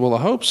 And he said, well,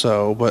 I hope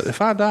so, but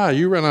if I die,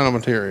 you run out of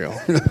material.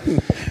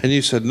 And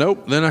you said,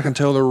 nope, then I can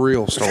tell the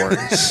real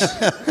stories.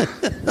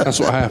 That's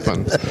what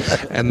happened.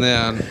 And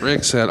then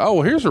Rick said, oh,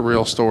 well, here's a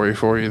real story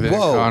for you then,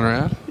 Whoa.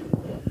 Conrad.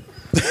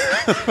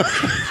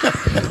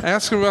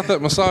 Ask him about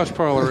that massage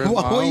parlor in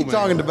What are you Wyoming.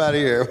 talking about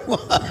here?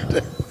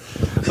 What?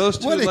 Those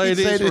two What did he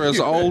ladies say to were as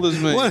you? old as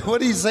me. What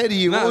did he say to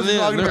you? Not What was he then,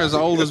 talking they're about? as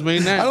old as me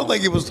now. I don't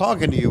think he was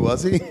talking to you,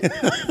 was he?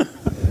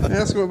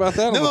 Ask him about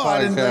that on the No, podcast.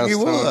 I didn't think he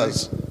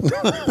was.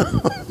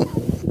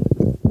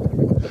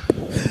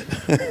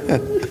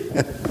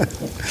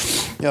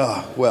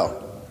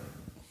 Well.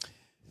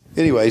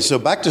 Anyway, so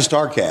back to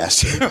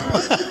StarCast.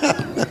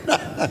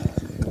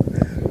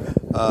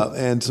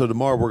 And so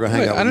tomorrow we're going to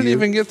hang out with I didn't you.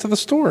 even get to the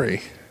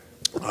story.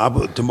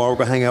 Tomorrow we're going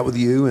to hang out with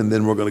you, and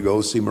then we're going to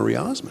go see Marie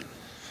Osmond.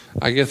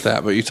 I get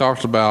that, but you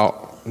talked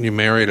about you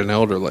married an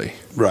elderly.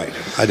 Right,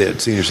 I did,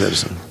 senior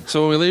citizen.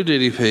 So when we leave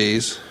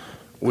DDP's,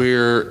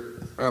 we're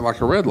at like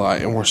a red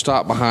light, and we're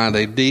stopped behind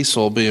a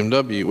diesel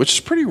BMW, which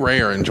is pretty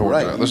rare in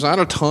Georgia. Right. There's not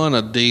a ton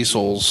of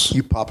diesels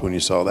You popped when you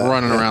saw that.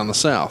 running around the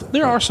South.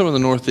 There are some in the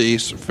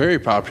Northeast, very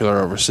popular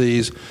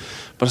overseas,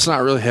 but it's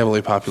not really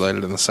heavily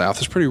populated in the South.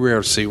 It's pretty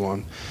rare to see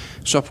one.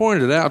 So I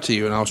pointed it out to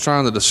you, and I was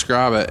trying to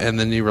describe it, and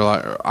then you were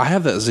like, I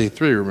have that Z3,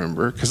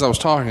 remember? Because I was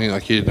talking to you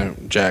like you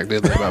didn't know Jack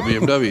diddly about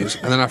BMWs,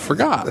 and then I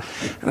forgot.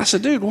 And I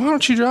said, dude, why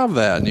don't you drive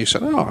that? And you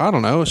said, oh, I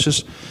don't know. It's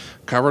just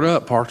covered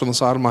up, parked on the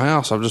side of my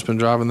house. I've just been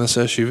driving this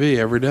SUV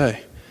every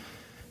day.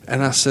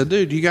 And I said,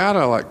 dude, you got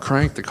to like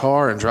crank the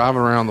car and drive it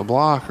around the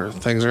block or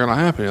things are going to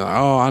happen. You're like,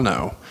 oh, I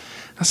know.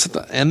 I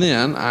said, and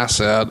then I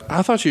said,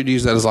 I thought you'd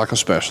use that as like a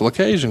special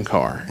occasion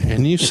car.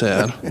 And you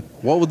said,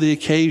 what would the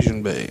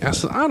occasion be? I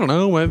said, I don't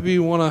know. Maybe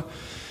you want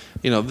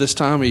to, this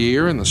time of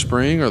year in the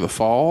spring or the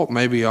fall,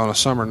 maybe on a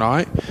summer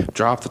night,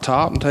 drop the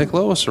top and take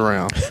Lois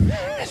around.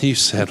 And you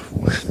said,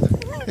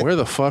 where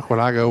the fuck would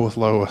I go with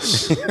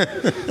Lois?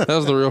 That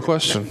was the real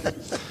question.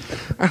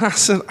 And I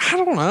said, I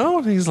don't know.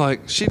 And he's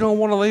like, she don't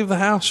want to leave the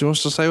house. She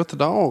wants to stay with the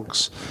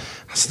dogs.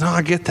 I said, no,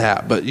 I get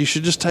that, but you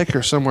should just take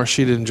her somewhere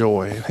she'd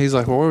enjoy. And he's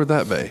like, well, where would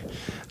that be?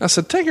 I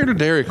said, take her to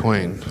Dairy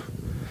Queen.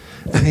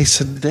 And he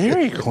said,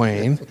 Dairy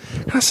Queen?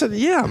 And I said,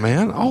 yeah,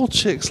 man, old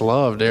chicks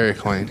love Dairy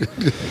Queen.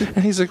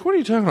 And he's like, what are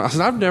you talking about? I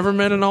said, I've never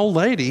met an old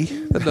lady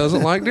that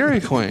doesn't like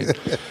Dairy Queen.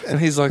 And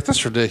he's like,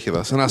 that's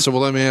ridiculous. And I said,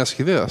 well, let me ask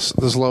you this.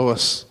 Does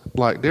Lois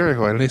like Dairy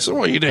Queen? And he said,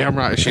 well, you damn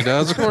right she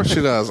does. Of course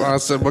she does. I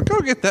said, well, go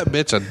get that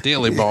bitch a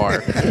dilly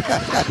bar.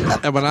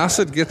 And when I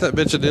said get that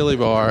bitch a dilly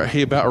bar,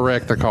 he about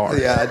wrecked the car.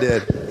 Yeah, I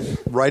did.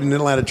 Right in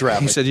Atlanta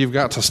traffic. He said, you've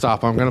got to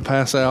stop. I'm going to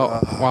pass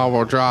out while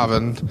we're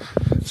driving.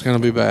 It's going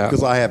to be bad.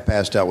 Because I have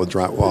passed out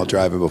while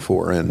driving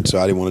before, and so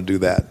I didn't want to do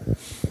that.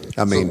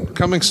 I mean,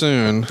 Coming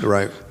soon.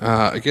 right.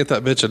 Get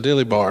that bitch a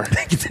dilly bar.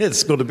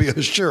 It's going to be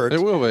a shirt.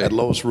 It will be. At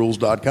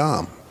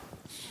LoisRules.com.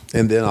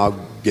 And then I'll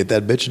get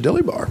that bitch a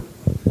dilly bar.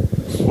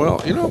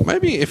 Well,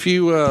 maybe if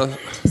you,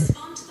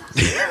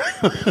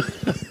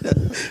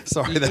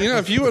 Sorry. That,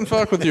 if you wouldn't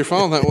fuck with your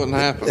phone, that wouldn't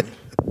happen.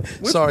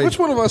 Sorry. Which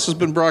one of us has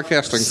been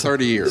broadcasting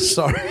 30 years?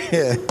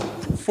 Sorry.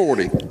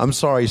 40. I'm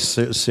sorry,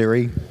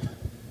 Siri.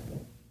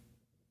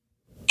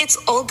 It's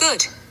all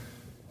good.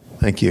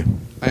 Thank you.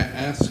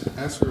 Ask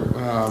her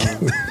her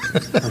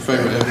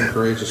favorite Evan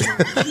Courageous one.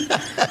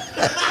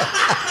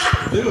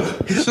 Do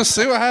it. Just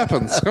see what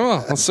happens. Come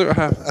on, let's see what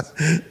happens.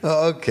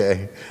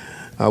 Okay.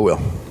 I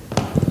will.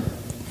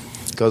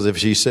 Because if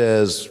she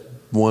says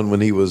one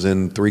when he was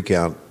in 3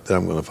 count, then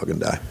I'm going to fucking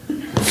die.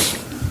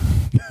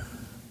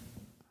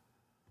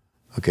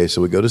 Okay,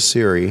 so we go to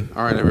Siri.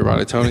 All right,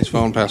 everybody. Tony's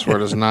phone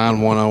password is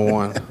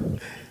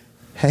 9101.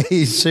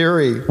 Hey,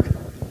 Siri.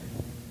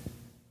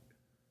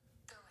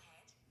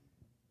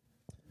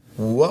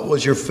 What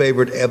was your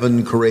favorite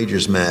Evan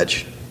Courageous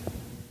match?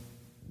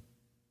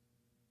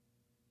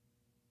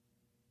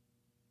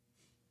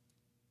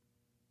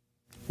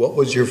 What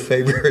was your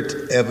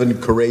favorite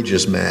Evan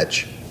Courageous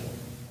match?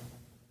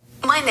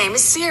 My name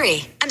is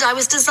Siri, and I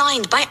was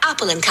designed by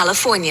Apple in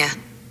California.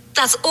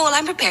 That's all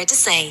I'm prepared to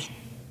say.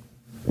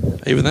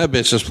 Even that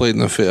bitch is pleading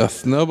the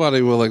fifth.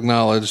 Nobody will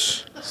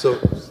acknowledge.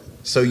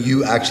 So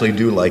you actually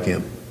do like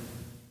him?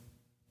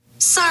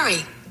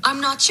 Sorry,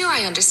 I'm not sure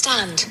I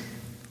understand.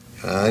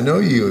 I know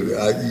you.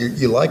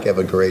 You like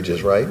Evan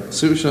Courageous, right?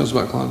 See what she knows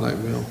about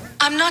Klondike Bill.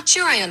 I'm not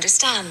sure I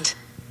understand.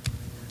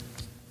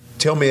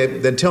 Tell me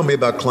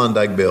about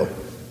Klondike Bill.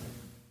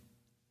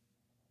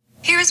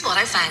 Here's what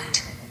I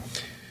found.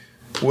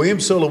 William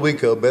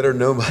Solowico, better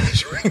known by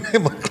his ring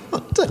name of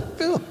Klondike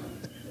Bill.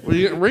 Well,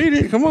 you read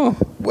it. Come on.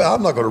 Well,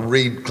 I'm not going to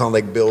read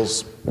Klondike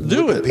Bill's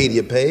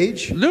Wikipedia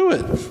page. Do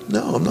it.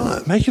 No, I'm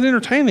not. Make it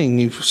entertaining,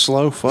 you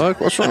slow fuck.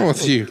 What's wrong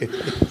with you?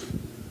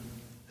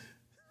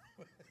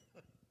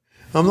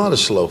 I'm not a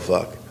slow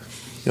fuck.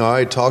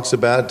 He talks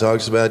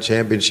about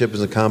championship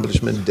as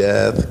accomplishment,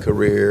 death,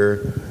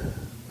 career.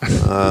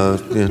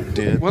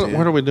 What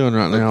are we doing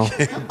right now?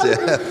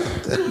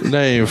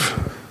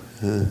 Dave.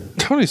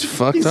 Tony's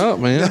fucked up,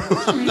 man.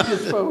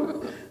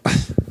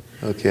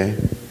 Okay.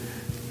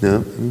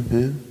 No.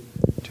 Yeah.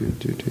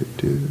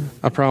 Two.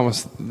 I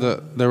promise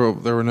that there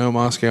were no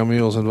Moscow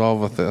mules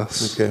involved with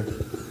this. Okay.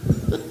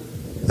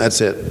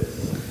 That's it.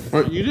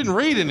 Well, you didn't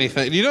read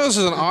anything. Do you know this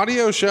is an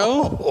audio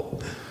show?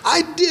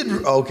 I did.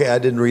 Okay, I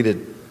didn't read it.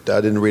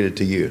 I didn't read it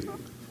to you.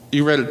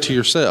 You read it to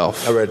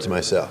yourself. I read it to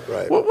myself.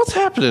 Right. What's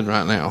happening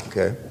right now?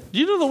 Okay. Do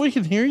you know that we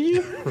can hear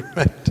you?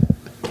 Right.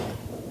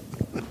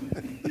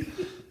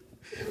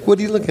 What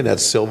are you looking at,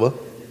 Silva?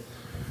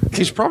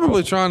 He's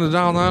probably trying to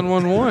dial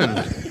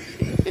 911.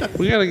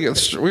 We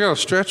gotta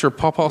stretch or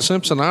Pawpaw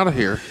Simpson out of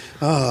here.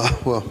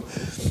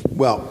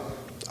 Well,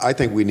 I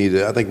think we need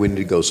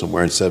to go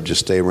somewhere instead of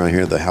just staying around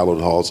here at the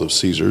hallowed halls of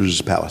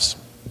Caesar's Palace.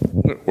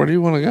 Where do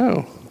you want to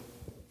go?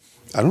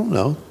 I don't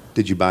know.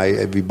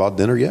 Have you bought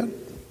dinner yet?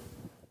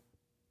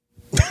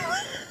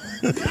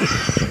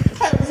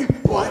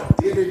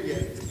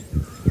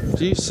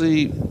 Do you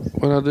see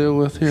what I deal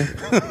with here?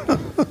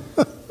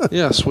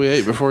 Yes, we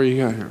ate before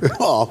you got here.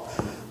 Oh,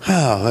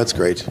 that's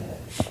great.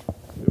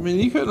 I mean,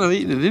 you couldn't have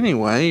eaten it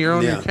anyway. You're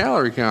on your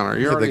calorie counter.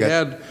 You already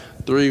had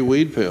 3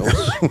 weed pills.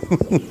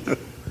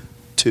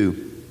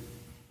 2.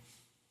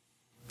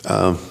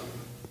 I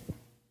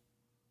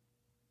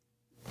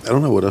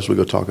don't know what else we're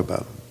going to talk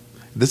about.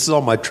 This is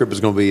all my trip is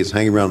going to be, is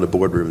hanging around the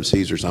boardroom at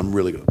Caesars. I'm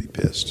really going to be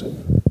pissed.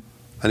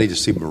 I need to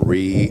see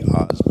Marie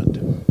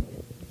Osmond.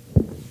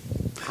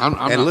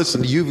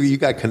 Listen, you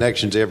got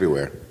connections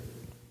everywhere.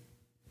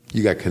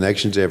 You got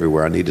connections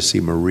everywhere. I need to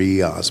see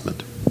Marie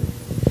Osmond.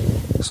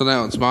 So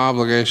now it's my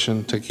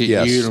obligation to keep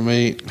you to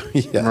meet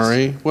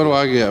Marie. What do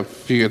I get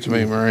if you get to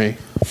meet Marie?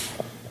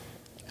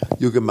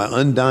 You'll get my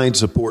undying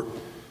support.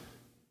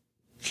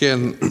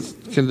 Can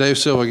Dave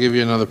Silva give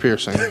you another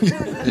piercing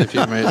if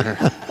you meet her?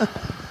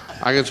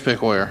 I get to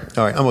pick where.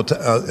 All right, I'm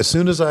gonna as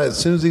soon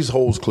as these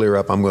holes clear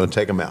up, I'm going to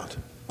take them out.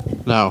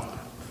 No.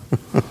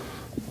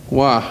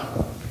 Why?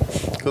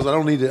 Because I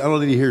don't need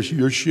to hear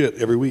your shit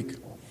every week.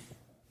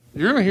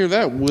 You're going to hear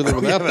that with or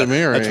without them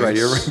earrings. That's right.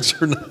 Earrings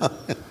are not.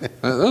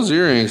 Those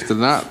earrings did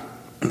not,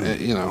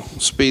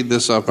 speed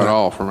this up at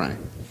all for me.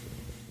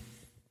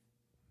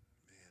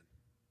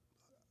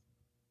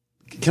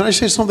 Can I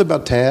say something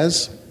about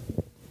Taz?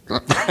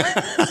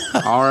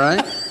 All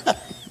right.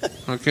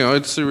 Okay,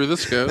 let's see where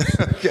this goes.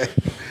 Okay.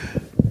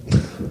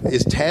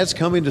 Is Taz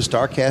coming to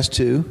StarCast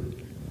 2?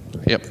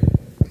 Yep.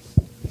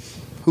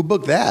 Who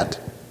booked that?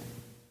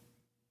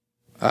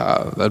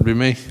 That'd be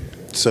me.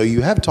 So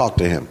you have talked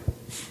to him?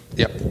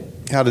 Yep.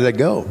 How did that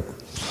go?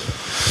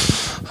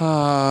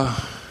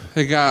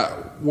 It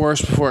got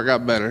worse before it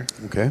got better.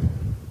 Okay.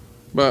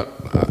 But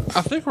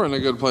I think we're in a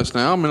good place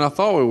now. I mean, I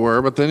thought we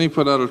were, but then he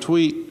put out a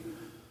tweet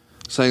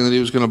saying that he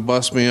was going to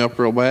bust me up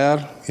real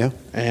bad. Yeah.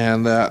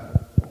 And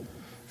that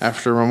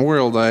after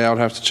Memorial Day, I would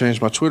have to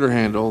change my Twitter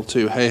handle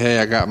to, hey,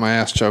 I got my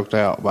ass choked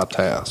out by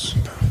Taz.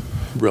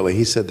 Really?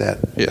 He said that?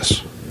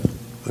 Yes.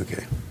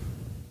 Okay.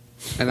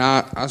 And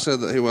I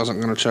said that he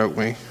wasn't going to choke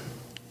me.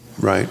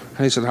 Right. And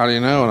he said, how do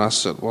you know? And I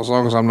said, well, as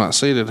long as I'm not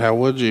seated, how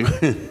would you?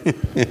 And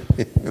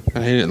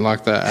he didn't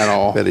like that at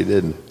all. Bet he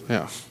didn't.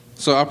 Yeah.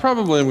 So I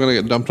probably am going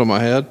to get dumped on my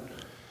head.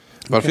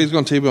 But if he's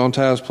going to T-bone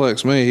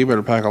Tazplex me, he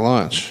better pack a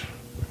lunch.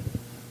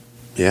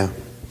 Yeah.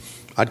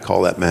 I'd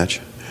call that match.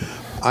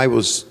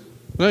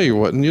 No, you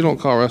wouldn't. You don't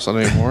call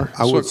wrestling anymore.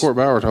 That's what Court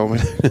Bauer told me.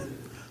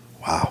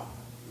 Wow.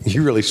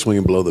 You're really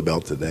swinging below the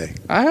belt today.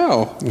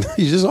 How?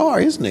 You just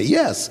are, isn't it?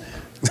 Yes.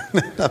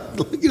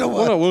 You know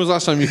what? When was the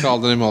last time you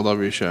called an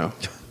MLW show?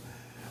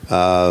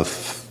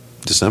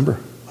 December,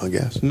 I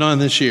guess. None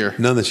this year.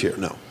 None this year,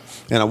 no.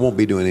 And I won't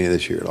be doing any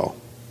this year at all.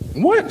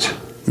 What?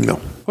 No.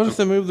 What if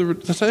they move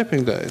the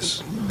taping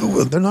days?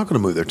 Well, they're not going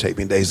to move their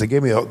taping days. They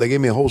gave me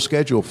a whole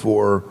schedule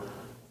for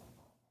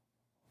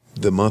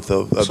the month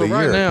of the year. So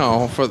right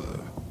now,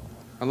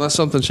 unless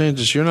something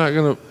changes, you're not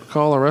going to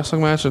call a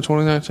wrestling match in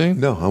 2019?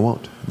 No, I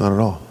won't. Not at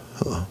all.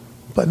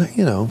 But,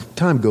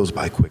 time goes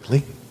by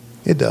quickly.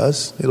 It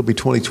does. It'll be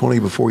 2020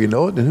 before you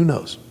know it, and who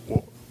knows?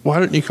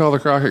 Why didn't you call the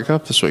Crockett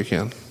Cup this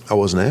weekend? I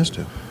wasn't asked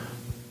to.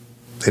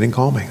 They didn't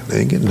call me. They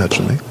didn't get in touch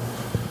with me.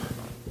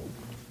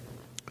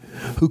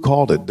 Who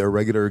called it? Their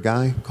regular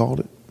guy called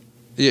it?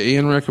 Yeah,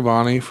 Ian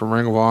Riccaboni from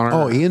Ring of Honor.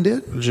 Oh, Ian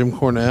did? Jim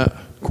Cornette.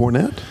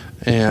 Cornette?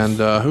 And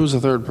who's the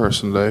third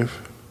person,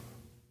 Dave?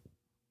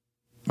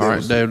 All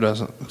right, Dave's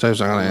not going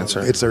to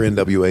answer. It's their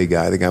NWA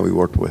guy, the guy we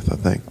worked with, I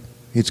think.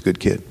 He's a good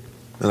kid.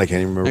 And I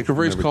can't even remember. And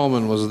Caprice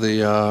Coleman was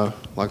the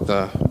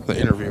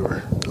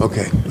interviewer.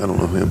 Okay, I don't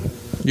know him.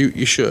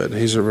 You should.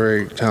 He's a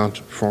very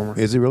talented performer.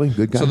 Is he really?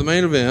 Good guy? So the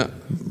main event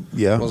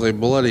was a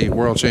bloody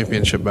world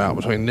championship bout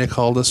between Nick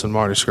Aldis and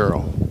Marty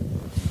Scurll.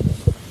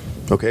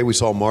 Okay, we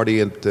saw Marty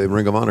at the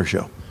Ring of Honor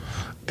show.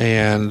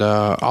 And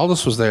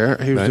Aldis was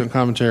there. He was doing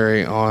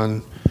commentary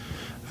on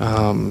the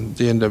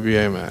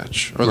NWA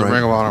match, or the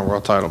Ring of Honor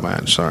world title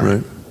match, sorry.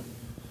 Right.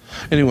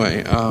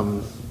 Anyway.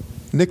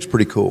 Nick's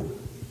pretty cool.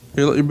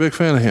 You're a big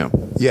fan of him?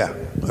 Yeah,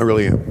 I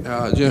really am.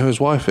 Do you know who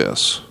his wife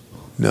is?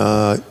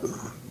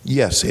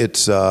 Yes,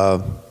 it's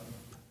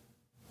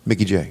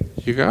Mickey J.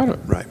 You got it.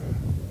 Right.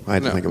 I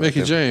had to think about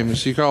Mickey that.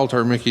 James. You called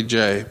her Mickey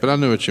J, but I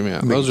knew what you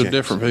meant. Mickey Those are James,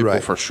 different people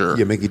right. for sure.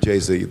 Yeah, Mickey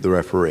J's the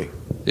referee.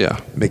 Yeah.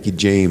 Mickey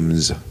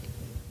James.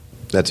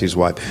 That's his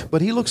wife.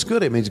 But he looks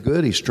good. I mean, he's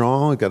good. He's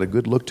strong. He's got a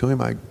good look to him.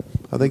 I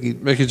think he.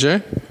 Mickey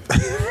J?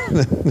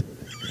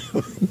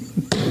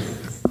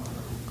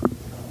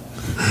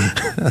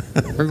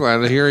 We're glad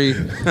to hear he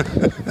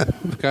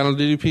kind of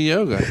DDP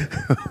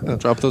yoga.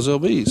 Drop those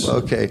LBs.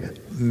 Okay.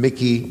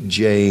 Mickey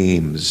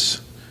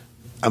James.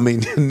 I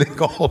mean, Nick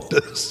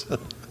Aldis.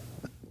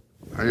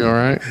 Are you all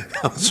right?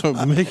 So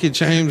Mickey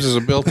James is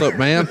a built-up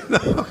man?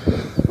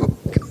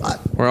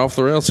 We're off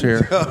the rails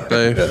here,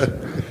 Dave.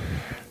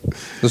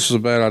 This was a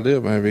bad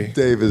idea, maybe.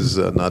 Dave is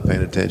not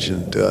paying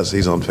attention to us.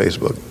 He's on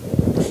Facebook.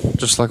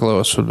 Just like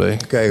Lois would be.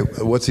 Okay,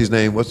 what's his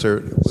name? What's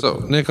their...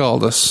 So, Nick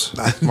Aldis,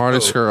 Marty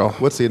Skrull.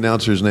 What's the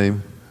announcer's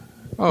name?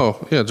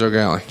 Oh, yeah, Joe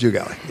Galley. Joe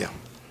Galley, yeah.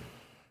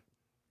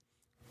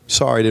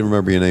 Sorry, I didn't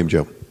remember your name,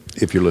 Joe,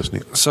 if you're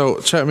listening. So,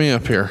 chat me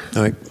up here.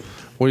 All right.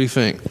 What do you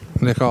think?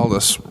 Nick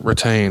Aldis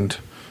retained.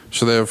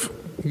 Should they have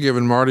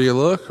given Marty a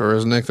look, or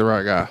is Nick the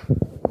right guy?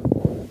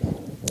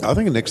 I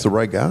think Nick's the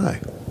right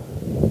guy.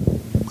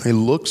 He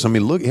looks,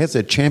 look, he has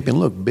that champion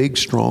look, big,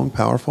 strong,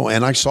 powerful.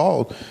 And I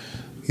saw,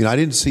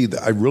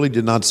 I really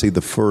did not see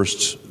the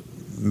first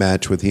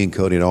match with he and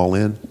Cody at All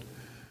In,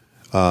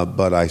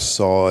 but I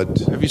saw it.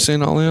 Have you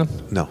seen All In?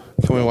 No.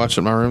 Can we watch it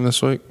in my room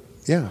this week?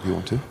 Yeah, if you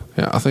want to.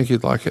 Yeah, I think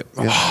you'd like it.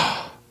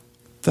 Yeah.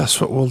 That's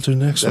what we'll do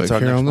next That's week our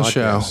here next on the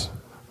podcast. show.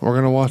 We're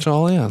going to watch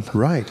All In.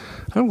 Right.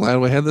 I'm glad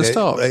we had this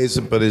talk. Is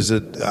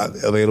it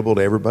available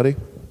to everybody?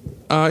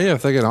 Yeah,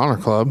 if they get Honor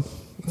Club.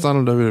 It's not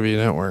on WWE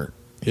Network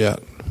yet.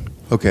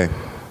 Okay.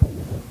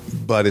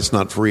 But it's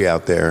not free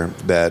out there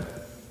that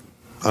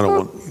I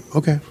don't want.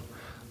 Okay.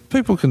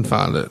 People can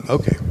find it.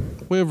 Okay.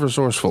 We have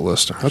resourceful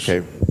listeners.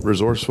 Okay.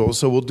 Resourceful.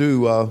 So we'll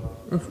do.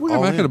 We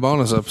can make it a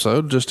bonus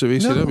episode just to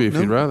ECW if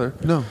you'd rather.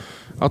 No.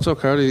 I'll tell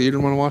Cody you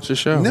didn't want to watch the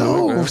show.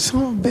 No,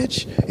 son of a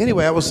bitch.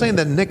 Anyway, I was saying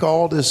that Nick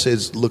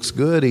Aldis looks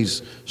good.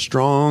 He's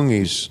strong.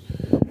 He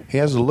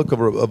has the look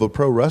of a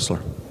pro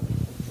wrestler.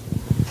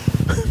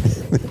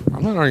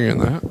 I'm not arguing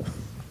that.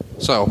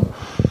 So,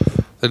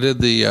 they did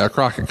the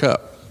Crockett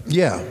Cup.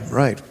 Yeah,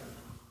 right.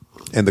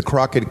 And the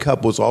Crockett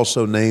Cup was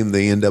also named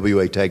the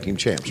NWA Tag Team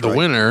Champs. The right?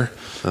 winner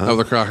of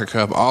the Crockett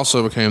Cup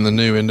also became the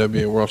new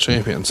NWA World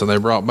Champion. So they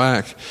brought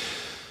back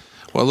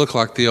what looked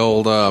like the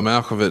old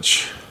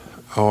Malkovich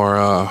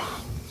or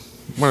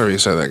whatever you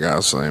say that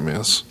guy's name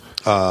is.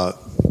 I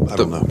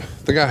don't know.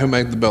 The guy who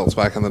made the belts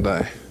back in the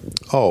day.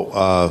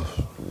 Oh,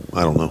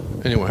 I don't know.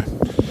 Anyway,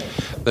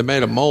 they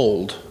made a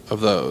mold of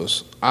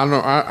those. I don't know.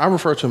 I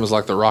refer to them as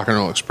like the Rock and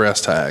Roll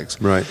Express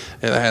tags. Right.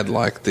 And they had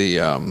like the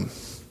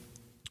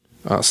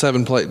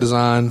 7-plate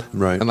design.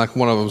 Right. And like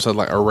one of them said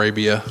like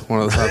Arabia,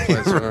 one of the side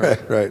plates.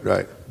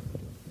 Right.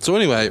 So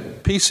anyway,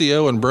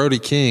 PCO and Brody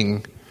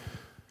King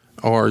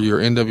are your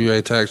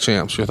NWA tag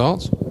champs. Your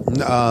thoughts?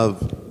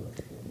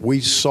 We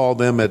saw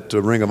them at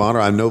Ring of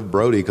Honor. I know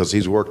Brody because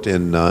he's worked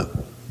in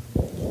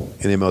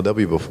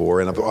MLW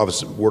before, and I've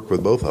obviously worked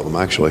with both of them,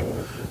 actually.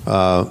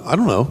 I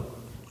don't know.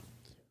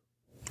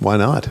 Why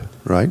not,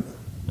 right?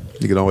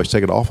 You can always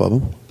take it off of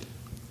them.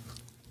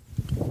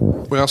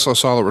 We also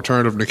saw the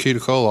return of Nikita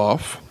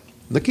Koloff.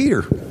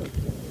 Nikita.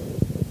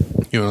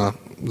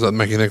 Does that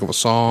make you think of a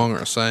song or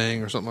a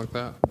saying or something like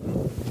that?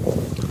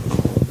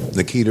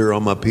 Nikita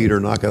on my Peter,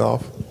 knock it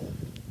off.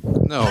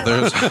 No,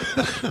 there's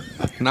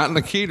not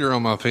Nikita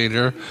on my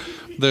Peter.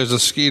 There's a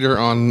Skeeter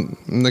on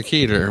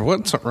Nikita.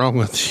 What's wrong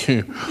with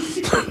you?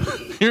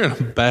 You're in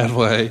a bad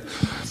way.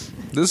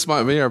 This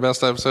might be our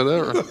best episode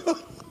ever.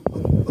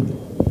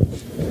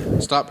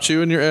 Stop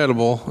chewing your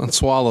edible and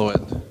swallow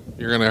it.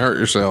 You're going to hurt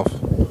yourself.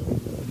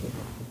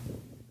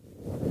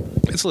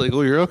 It's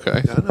legal. You're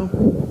okay. I know.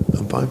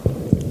 I'm fine.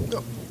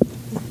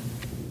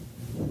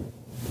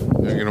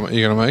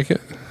 You're gonna make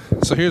it.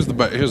 So here's the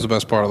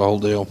best part of the whole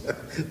deal.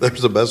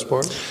 There's the best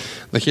part.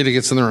 Nikita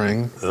gets in the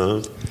ring.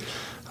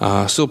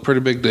 Still a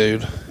pretty big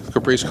dude.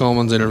 Caprice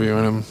Coleman's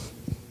interviewing him.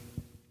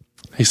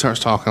 He starts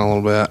talking a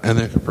little bit, and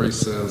then Caprice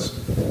says,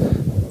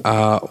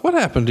 "What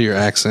happened to your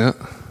accent?"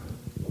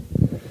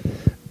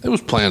 It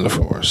was planned, of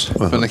course.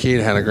 But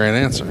Nikita had a great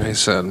answer. He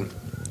said,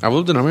 "I've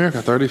lived in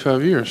America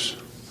 35 years."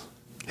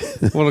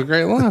 What a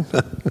great line.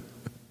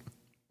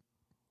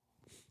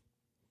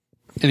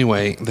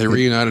 Anyway, they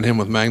reunited him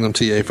with Magnum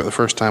TA for the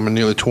first time in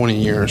nearly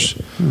 20 years.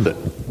 That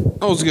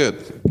was good.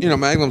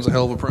 Magnum's a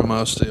hell of a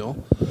promo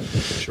still.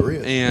 Sure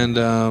is.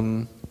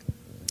 And,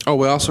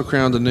 we also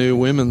crowned a new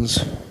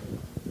women's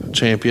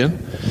champion.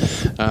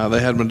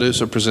 They had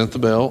Medusa present the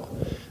belt,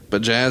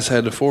 but Jazz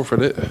had to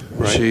forfeit it.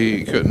 Right.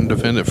 She couldn't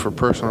defend it for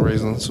personal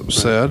reasons, it was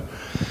said.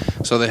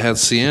 So they had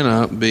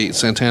Sienna beat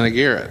Santana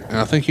Garrett. And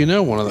I think you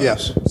know one of those. Yeah,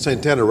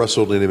 Santana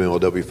wrestled in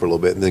MLW for a little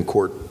bit, and then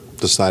Court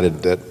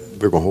decided that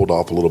we're going to hold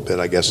off a little bit,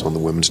 I guess, on the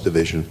women's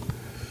division.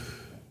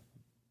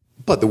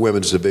 But the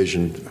women's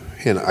division,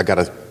 and I got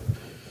to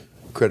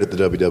credit the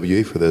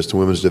WWE for this, the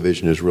women's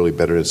division is really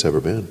better than it's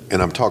ever been.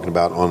 And I'm talking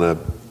about on an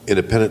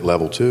independent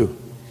level, too.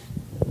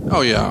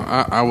 Oh,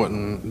 yeah, I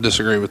wouldn't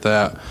disagree with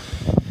that.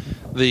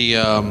 The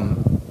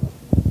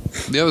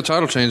other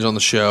title change on the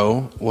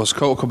show was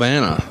Colt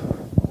Cabana,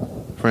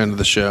 friend of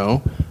the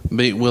show,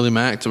 beat Willie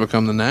Mack to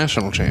become the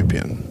national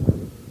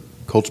champion.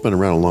 Colt's been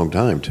around a long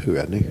time, too,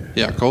 hasn't he?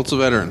 Yeah, Colt's a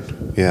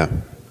veteran. Yeah.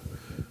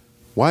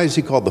 Why is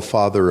he called the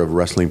father of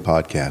wrestling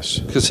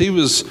podcasts? Because he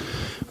was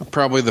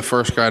probably the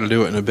first guy to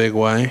do it in a big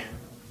way.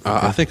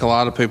 I think a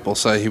lot of people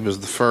say he was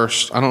the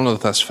first. I don't know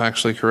if that's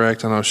factually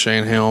correct. I know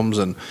Shane Helms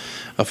and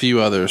a few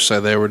others say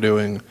they were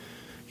doing,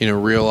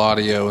 real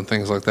audio and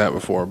things like that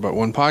before. But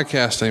when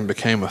podcasting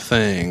became a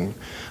thing,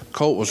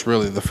 Colt was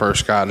really the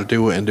first guy to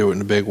do it and do it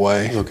in a big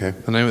way. Okay.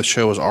 The name of the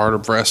show was Art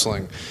of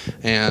Wrestling,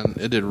 and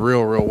it did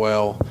real, real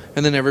well.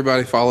 And then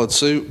everybody followed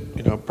suit.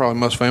 Probably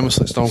most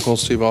famously Stone Cold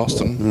Steve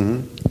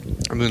Austin,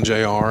 and then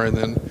JR, and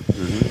then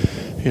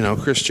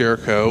Chris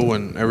Jericho,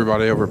 and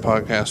everybody over at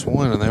Podcast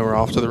One, and they were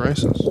off to the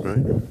races. Right.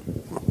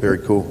 Very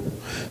cool.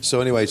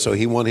 So anyway,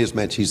 he won his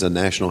match. He's a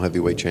national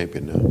heavyweight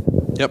champion now.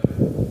 Yep.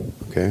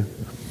 Okay.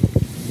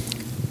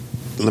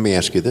 Let me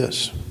ask you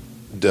this: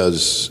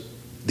 does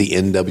the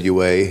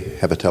NWA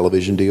have a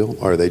television deal,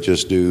 or they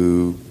just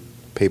do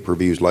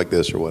pay-per-views like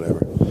this or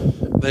whatever?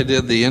 They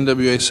did the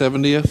NWA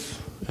 70th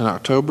in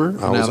October, and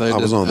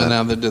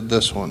now they did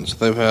this one. So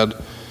they've had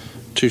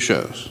 2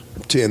 shows.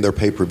 And they're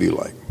pay-per-view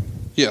like?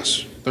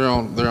 Yes, they're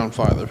on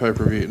Fight. They're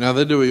pay-per-view. Now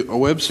they do a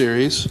web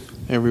series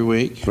every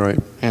week. Right.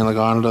 And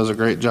Logano does a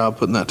great job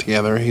putting that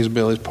together. He's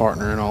Billy's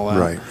partner and all that.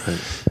 Right.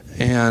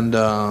 And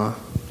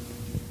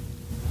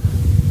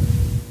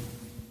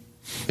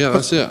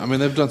that's it. I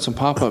mean, they've done some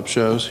pop-up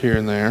shows here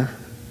and there,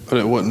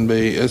 but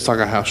it's like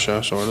a house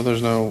show sort of.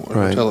 There's no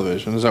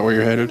television. Is that where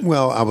you're headed?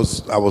 Well, I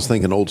was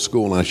thinking old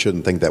school, and I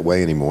shouldn't think that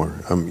way anymore.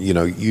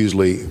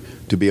 Usually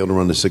to be able to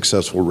run a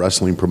successful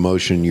wrestling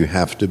promotion, you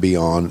have to be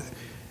on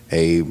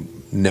a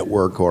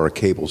network or a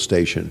cable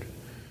station.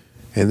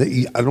 And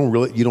you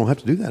don't have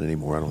to do that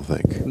anymore, I don't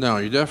think. No,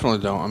 you definitely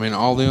don't. I mean,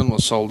 All In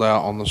was sold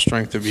out on the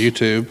strength of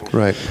YouTube.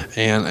 Right.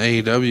 And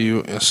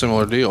AEW, a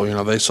similar deal.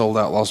 They sold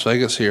out Las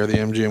Vegas here, the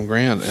MGM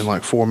Grand, in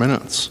like 4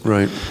 minutes.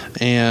 Right.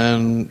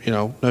 And,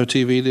 no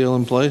TV deal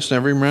in place,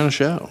 never even ran a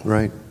show.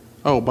 Right.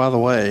 Oh, by the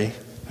way,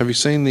 have you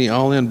seen the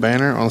All In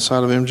banner on the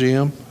side of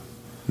MGM?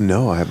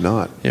 No, I have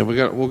not. Yeah,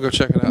 we'll go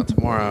check it out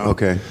tomorrow.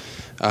 Okay.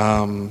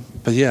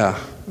 But yeah,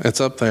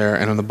 it's up there,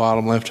 and in the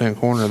bottom left-hand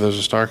corner,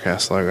 there's a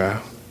StarCast logo,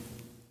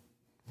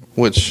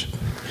 which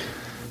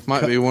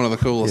might be one of the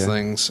coolest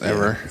things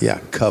ever. Yeah,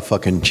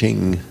 fucking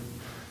ching.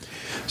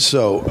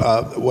 So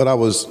what I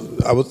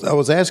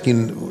was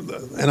asking,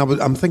 and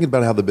I'm thinking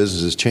about how the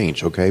business has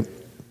changed. Okay,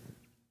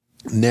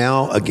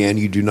 now again,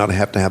 you do not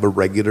have to have a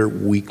regular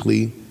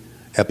weekly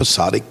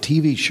episodic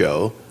TV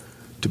show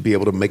to be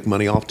able to make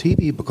money off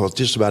TV, because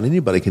just about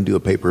anybody can do a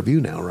pay-per-view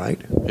now, right?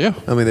 Yeah.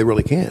 I mean, they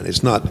really can.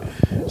 It's not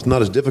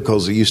as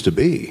difficult as it used to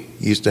be.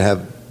 You used to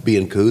have be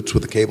in cahoots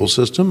with the cable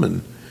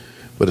system,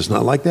 but it's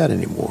not like that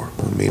anymore.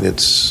 I mean,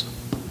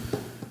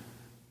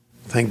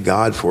 thank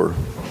God for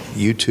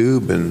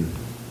YouTube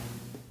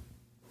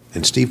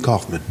and Steve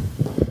Kaufman.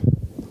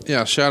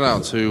 Yeah, shout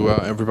out to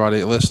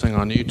everybody listening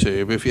on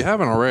YouTube. If you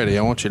haven't already,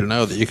 I want you to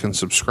know that you can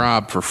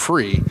subscribe for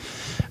free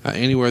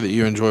anywhere that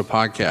you enjoy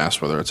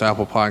podcasts, whether it's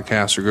Apple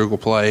Podcasts or Google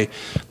Play.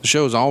 The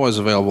show is always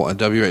available at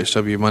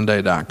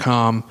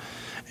WHWMonday.com.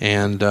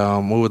 And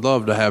we would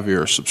love to have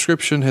your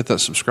subscription. Hit that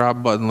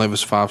subscribe button, leave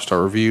us a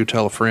 5-star review,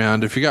 tell a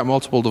friend. If you got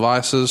multiple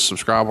devices,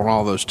 subscribe on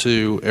all those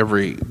too.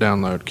 Every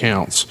download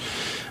counts.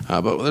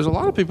 But there's a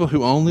lot of people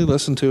who only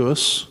listen to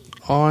us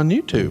on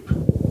YouTube.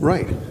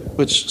 Right.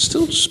 Which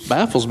still just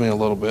baffles me a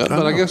little bit.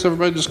 But I guess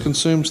everybody just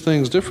consumes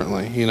things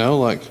differently.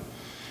 Like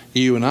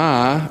you and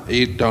I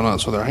eat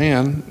donuts with our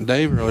hand.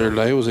 Dave earlier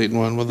today was eating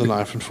one with a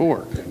knife and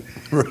fork.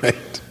 Right.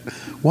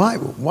 Why?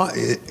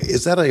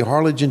 Is that a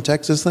Harlingen,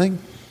 Texas thing?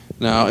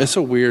 No, it's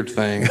a weird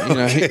thing.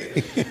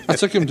 Okay. I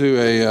took him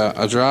to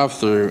a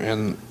drive-through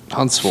in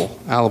Huntsville,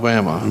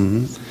 Alabama,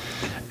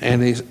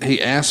 and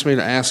he asked me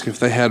to ask if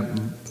they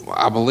had,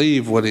 I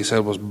believe what he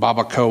said was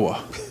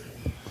Babacoa.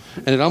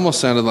 And it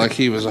almost sounded like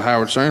he was a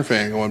Howard Stern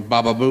fan going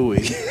Baba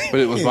Booey, but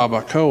it was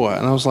Babacoa.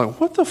 And I was like,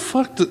 what the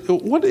fuck?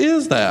 What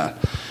is that?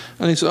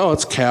 And he said, oh,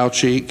 it's cow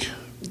cheek.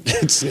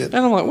 That's it.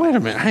 And I'm like, wait a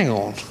minute, hang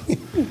on.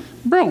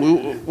 Bro,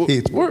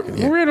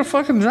 we're at a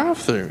fucking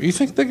drive-through. You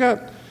think they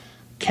got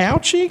cow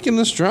cheek in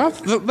this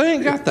drive-through? They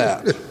ain't got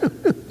that.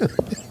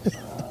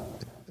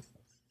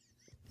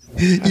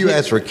 You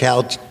asked for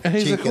cow cheek and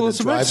he's like, well, it's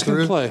a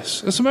Mexican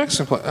place. It's a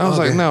Mexican place. I was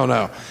like,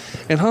 no.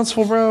 In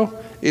Huntsville, bro,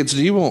 it's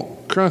do you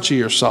want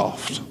crunchy or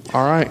soft?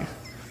 All right.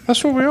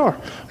 That's where we are.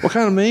 What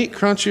kind of meat?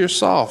 Crunchy or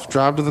soft?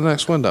 Drive to the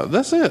next window.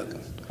 That's it.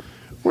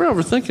 We're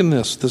overthinking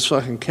this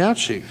fucking cow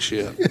cheek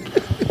shit.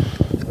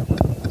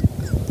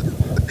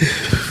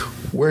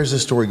 Where's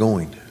this story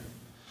going?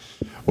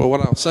 Well,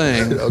 what I'm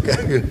saying.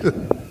 Okay.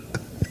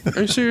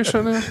 Are you serious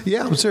right now?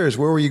 Yeah, I'm serious.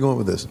 Where were you going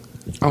with this?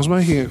 I was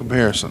making a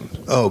comparison.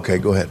 Oh, okay.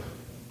 Go ahead.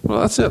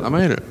 Well, that's it. I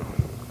made it.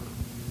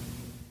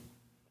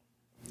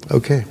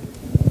 Okay.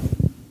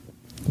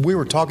 We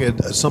were talking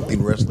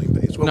something wrestling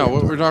based. what No, we're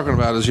what we're talking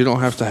about is you don't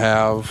have to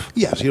have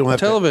Yes, you don't have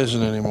to-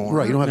 television anymore.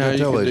 Right, you don't have to now have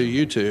television.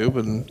 You can do YouTube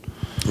and,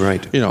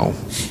 Right. you know,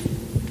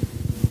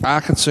 I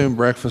consume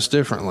breakfast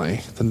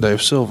differently than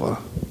Dave Silva.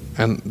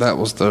 And that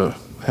was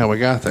how we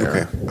got there.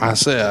 Okay. I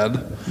said,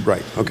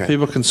 Right. Okay.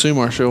 people consume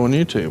our show on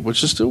YouTube,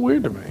 which is still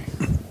weird to me.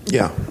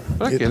 Yeah.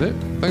 But I get it.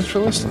 Thanks for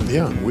listening.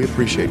 Yeah, we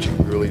appreciate you.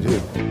 We really do.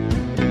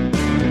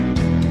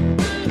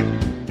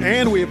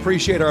 And we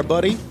appreciate our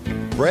buddy,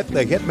 Brett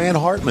the Hitman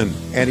Hartman,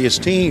 and his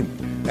team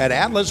at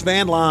Atlas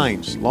Van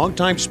Lines,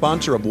 longtime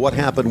sponsor of What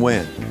Happened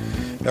When.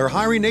 They're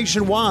hiring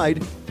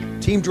nationwide.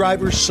 Team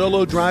drivers,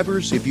 solo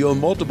drivers, if you own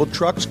multiple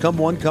trucks, come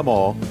one, come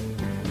all.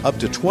 Up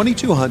to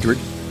 2,200,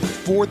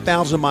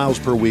 4,000 miles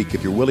per week.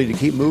 If you're willing to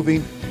keep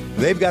moving,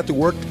 they've got the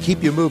work to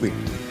keep you moving.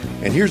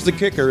 And here's the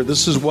kicker.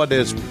 This is what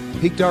has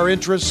piqued our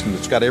interest, and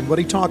it's got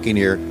everybody talking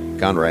here,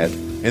 Conrad.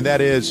 And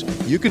that is,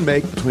 you can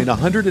make between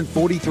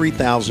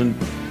 $143,000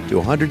 to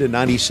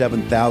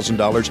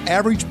 $197,000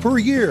 average per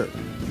year,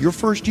 your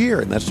first year.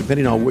 And that's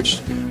depending on which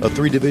of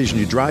three divisions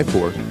you drive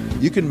for.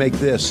 You can make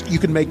this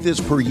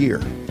per year.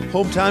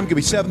 Home time can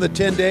be 7 to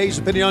 10 days,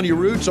 depending on your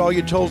routes. All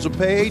your tolls are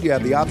paid. You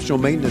have the optional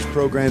maintenance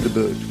program to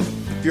boot.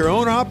 If you're an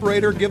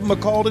owner-operator, give them a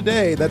call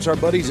today. That's our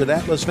buddies at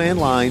Atlas Van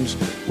Lines.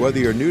 Whether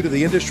you're new to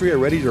the industry or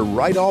ready to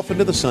ride off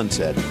into the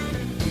sunset,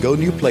 go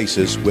new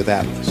places with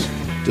Atlas.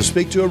 To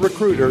speak to a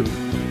recruiter,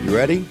 you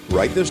ready?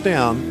 Write this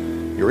down.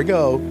 Here we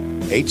go.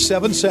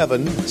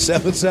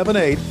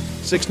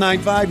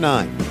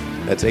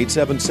 877-778-6959. That's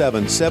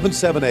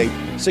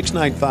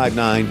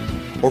 877-778-6959.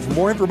 Or for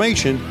more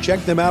information, check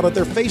them out at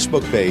their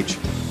Facebook page,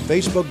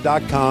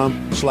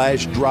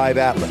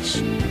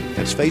 facebook.com/driveatlas.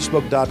 That's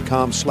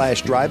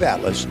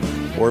facebook.com/driveatlas.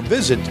 Or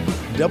visit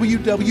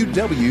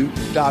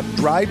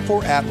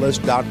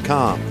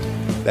www.drive4atlas.com.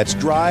 That's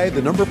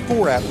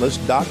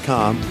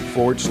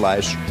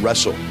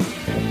drive4atlas.com/wrestle.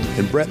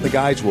 And Brett and the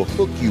guys will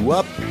hook you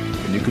up,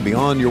 and you can be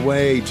on your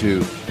way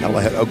to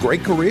a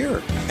great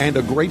career and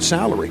a great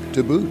salary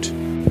to boot.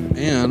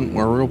 And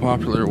we're real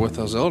popular with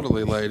those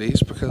elderly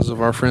ladies because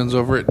of our friends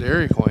over at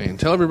Dairy Queen.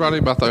 Tell everybody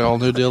about the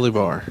all-new Dilly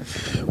Bar.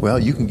 Well,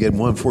 you can get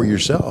one for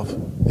yourself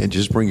and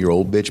just bring your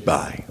old bitch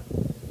by.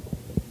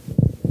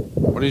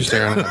 What are you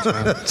staring at,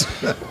 man?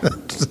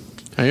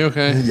 Are you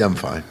okay? Yeah, I'm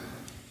fine.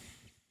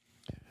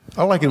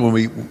 I like it when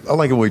we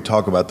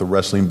talk about the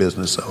wrestling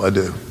business, though. I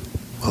do.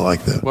 I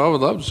like that. Well, I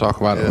would love to talk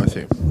about it with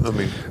you. I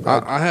mean,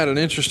 I had an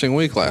interesting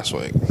week last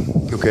week.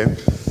 okay.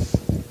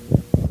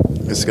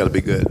 This has got to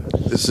be good.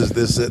 This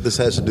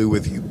has to do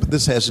with you.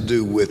 This has to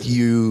do with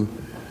you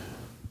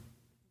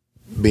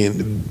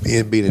being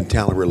in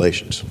talent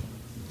relations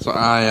So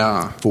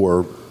I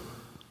for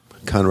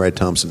Conrad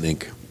Thompson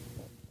Inc.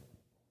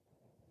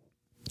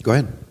 Go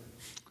ahead.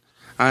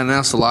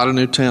 announced a lot of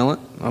new talent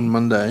on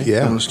Monday.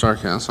 Yeah. On the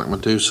StarCast, like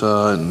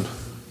Medusa and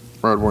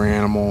Road Warrior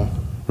Animal.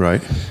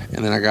 Right.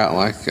 And then I got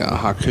like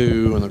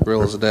Haku and the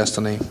Gorillas of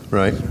Destiny.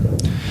 Right.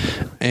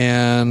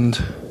 And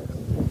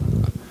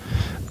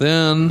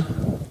then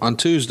on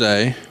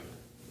Tuesday,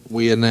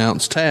 we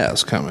announced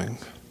Taz coming.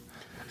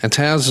 And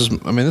Taz is,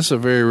 this is a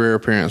very rare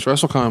appearance.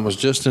 WrestleCon was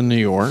just in New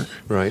York,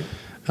 Right.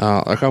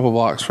 a couple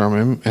blocks from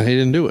him, and he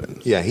didn't do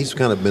it. Yeah, he's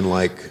kind of been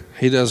like.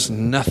 He does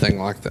nothing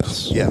like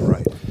this. Yeah.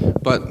 Right.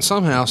 But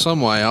somehow,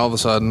 some way, all of a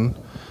sudden,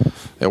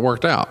 it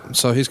worked out.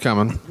 So he's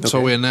coming. Okay.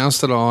 So we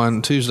announced it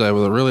on Tuesday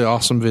with a really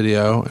awesome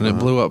video, and it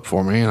blew up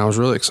for me, and I was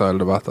really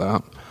excited about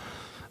that.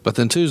 But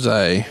then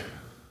Tuesday,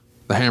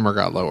 the hammer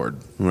got lowered.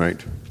 Right.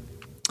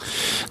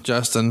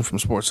 Justin from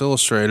Sports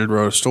Illustrated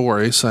wrote a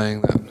story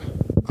saying that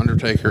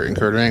Undertaker and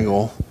Kurt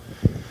Angle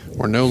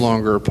were no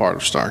longer a part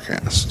of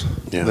StarCast.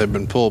 Yeah. They've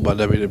been pulled by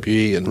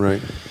WWE. And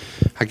Right.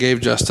 I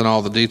gave Justin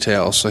all the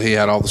details, so he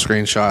had all the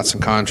screenshots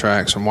and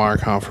contracts and wire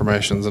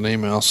confirmations and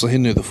emails, so he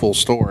knew the full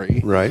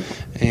story. Right.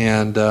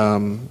 And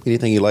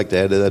Anything you'd like to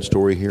add to that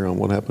story here on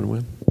what happened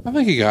when? I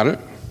think he got it.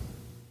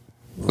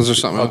 Was there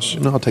something else?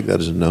 No, I'll take that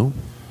as a no.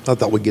 I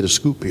thought we'd get a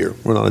scoop here.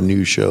 We're not a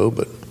news show,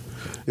 but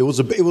it was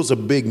a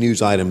big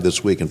news item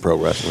this week in pro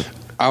wrestling.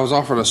 I was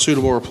offered a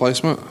suitable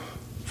replacement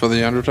for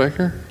The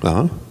Undertaker,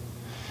 Uh huh.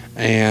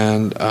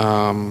 and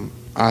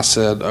I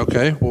said,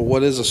 okay, well,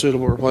 what is a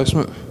suitable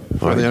replacement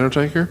for Right. The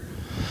Undertaker?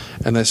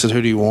 And they said,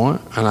 who do you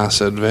want? And I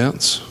said,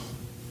 Vince.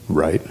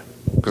 Right.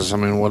 Because,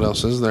 what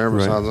else is there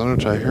besides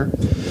Undertaker?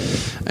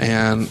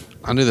 And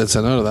I knew they'd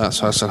say no to that,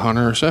 so I said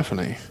Hunter or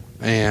Stephanie.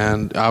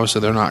 And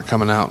obviously they're not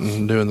coming out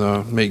and doing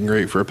the meet and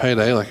greet for a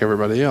payday like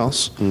everybody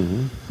else.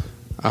 Mm-hmm.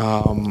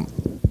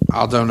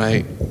 I'll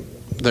donate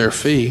their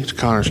fee to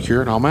Connor's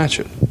Cure, and I'll match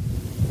it.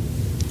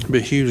 It'd be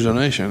a huge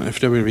donation. If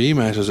WWE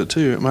matches it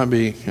too, it might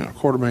be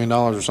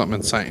 $250,000 or something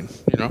insane.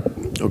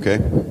 Okay.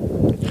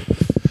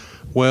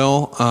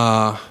 Well,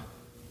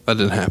 that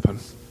didn't happen.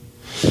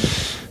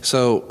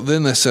 So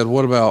then they said,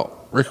 what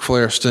about Ric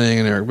Flair, Sting,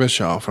 and Eric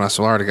Bischoff? And I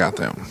said, well, I already got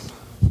them.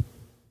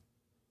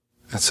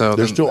 And so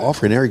They're still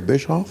offering Eric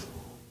Bischoff?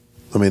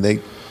 They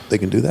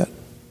can do that?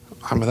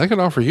 I mean, they could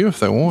offer you if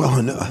they want.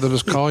 Oh, no. They'll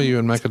just call you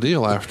and make a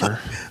deal after.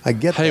 I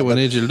get that. Hey, we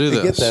need you to do this.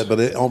 I get that, but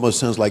it almost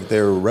sounds like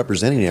they're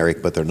representing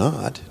Eric, but they're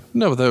not.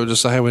 No, but they would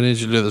just say, hey, we need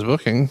you to do this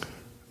booking.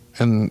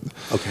 And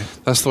Okay.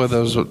 that's the way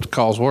those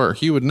calls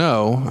work. You would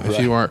know if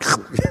you weren't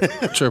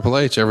Triple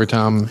H every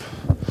time.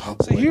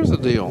 See, here's the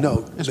deal.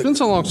 No, it's but- been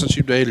so long since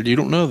you dated, you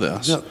don't know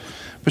this. No.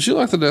 But you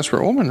like the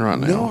desperate woman right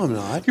now. No, I'm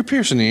not. You're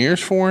piercing the ears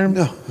for him.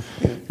 No.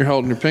 You're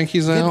holding your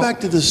pinkies Get out. back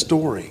to the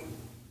story.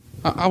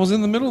 I was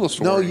in the middle of the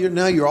story.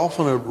 No, you're off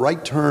on a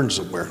right turn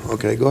somewhere.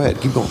 Okay, go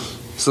ahead. Keep going.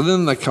 So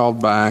then they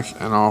called back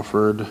and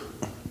offered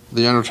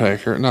the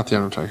Undertaker, not the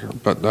Undertaker,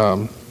 but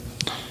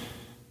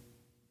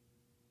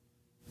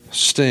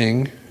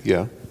Sting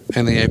Yeah.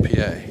 and the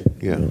APA.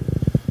 Yeah.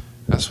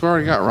 I've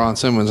already got Ron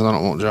Simmons and I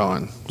don't want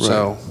John.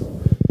 So,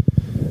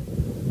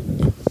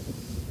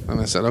 and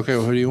they said, okay,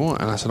 well, who do you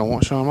want? And I said, I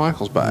want Shawn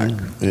Michaels back.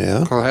 Yeah.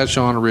 Because I had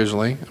Shawn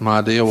originally, and my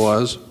idea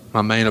was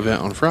my main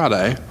event on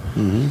Friday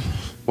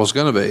was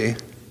going to be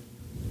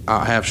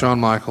have Shawn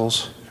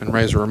Michaels and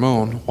Razor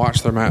Ramon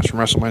watch their match from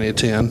WrestleMania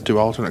 10, do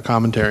alternate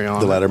commentary on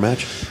The it, ladder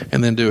match.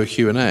 and then do a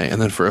Q&A.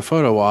 And then for a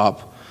photo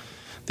op,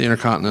 the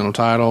Intercontinental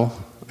title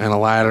and a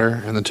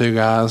ladder and the two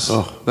guys.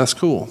 Oh. That's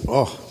cool.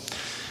 Oh.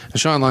 And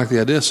Shawn liked the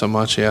idea so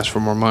much, he asked for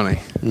more money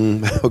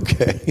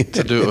Okay.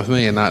 to do it with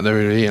me and not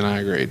WWE, and I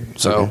agreed.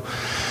 So,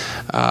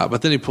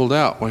 but then he pulled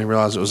out when he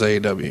realized it was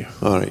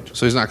AEW. All right.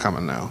 So he's not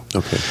coming now.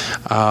 Okay.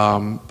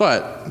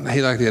 But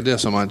he liked the idea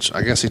so much,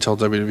 I guess he told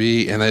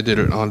WWE, and they did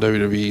it on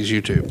WWE's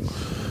YouTube.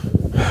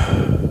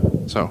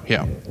 So,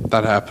 yeah,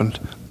 that happened.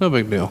 No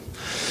big deal.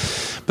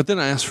 But then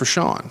I asked for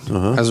Shawn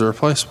as a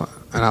replacement,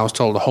 and I was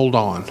told to hold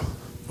on.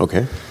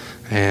 Okay.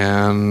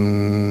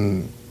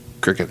 And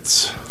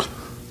crickets.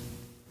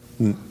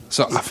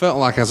 So I felt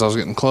like as I was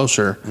getting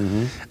closer,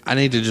 I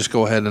need to just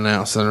go ahead and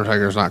announce the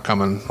Undertaker's not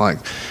coming. Like,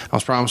 I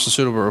was promised a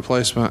suitable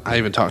replacement. I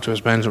even talked to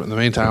his management in the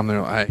meantime.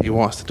 They're like, hey, he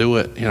wants to do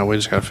it. You know, we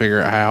just got to figure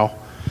out how.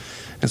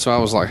 And so I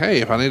was like,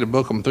 hey, if I need to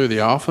book them through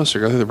the office or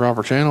go through the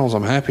proper channels,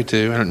 I'm happy to.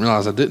 I didn't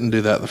realize I didn't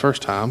do that the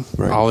first time.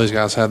 Right. All these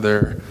guys had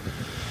their,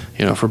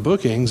 for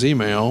bookings,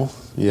 email,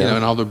 Yeah.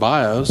 and all their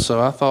bios. So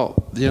I thought,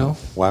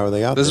 Why are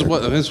they out this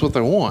there? is what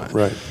they want.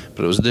 Right.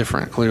 But it was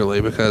different, clearly,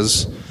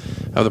 because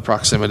of the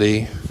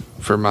proximity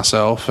for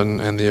myself and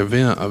the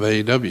event of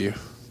AEW.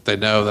 They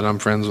know that I'm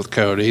friends with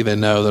Cody. They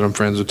know that I'm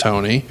friends with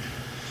Tony.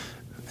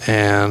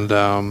 And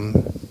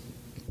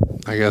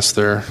I guess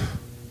they're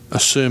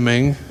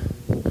assuming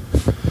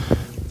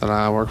that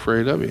I work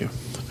for AEW.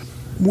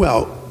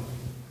 Well,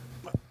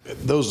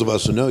 those of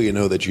us who know you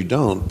know that you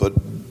don't, but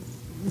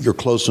your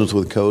closeness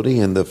with Cody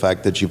and the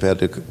fact that you've had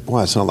to,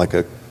 I sound like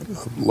a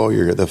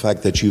lawyer here, the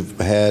fact that you've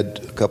had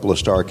a couple of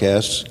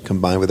StarCasts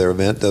combined with their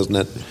event, doesn't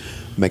that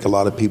make a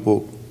lot of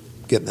people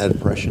get that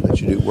impression that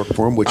you do work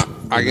for them? Which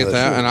I get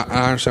that, and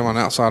I understand why an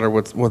outsider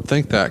would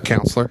think that,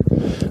 counselor.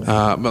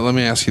 But let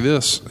me ask you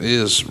this.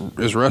 Is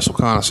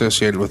WrestleCon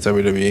associated with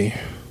WWE?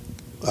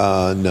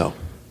 No.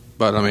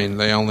 But, I mean,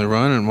 they only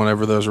run and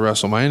whenever there's a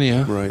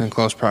WrestleMania Right. in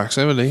close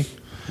proximity.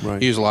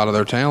 Right. Use a lot of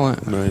their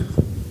talent. Right.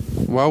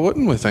 Why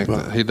wouldn't we think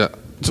that he does?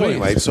 So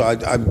anyway, so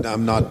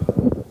I'm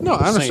not. No,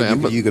 I understand,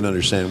 saying but you can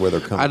understand where they're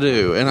coming. I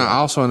do, and I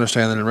also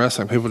understand that in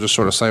wrestling, people just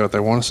sort of say what they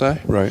want to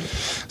say. Right.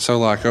 So,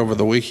 like over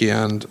the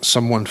weekend,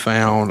 someone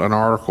found an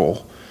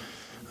article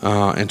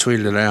and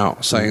tweeted it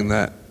out saying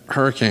that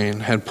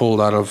Hurricane had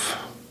pulled out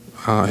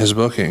of his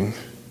booking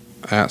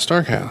at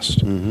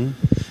StarCast.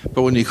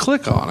 But when you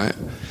click on it,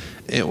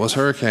 it was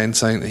Hurricane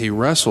saying that he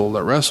wrestled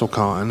at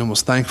WrestleCon and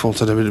was thankful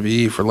to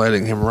WWE for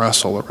letting him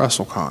wrestle at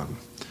WrestleCon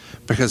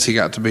because he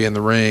got to be in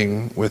the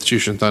ring with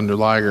Jushin Thunder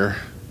Liger,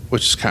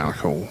 which is kind of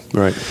cool.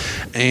 Right.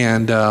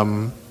 And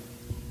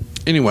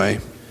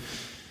anyway,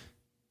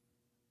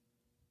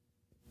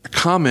 a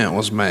comment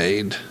was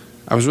made.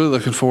 I was really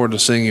looking forward to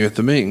seeing you at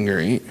the meet and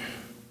greet.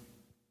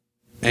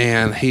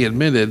 And he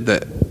admitted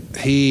that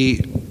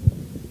he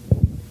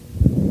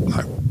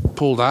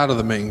pulled out of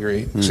the meet and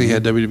greet because he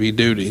had WWE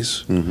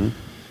duties.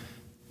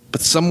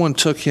 But someone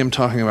took him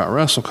talking about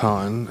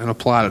WrestleCon and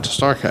applied it to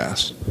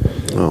StarCast.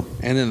 Oh.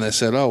 And then they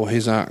said, oh,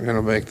 he's not going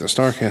to make the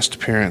StarCast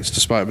appearance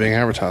despite being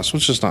advertised,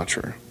 which is not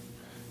true.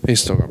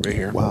 He's still going to be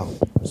here. Wow.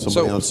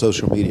 Somebody on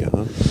social media,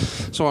 huh?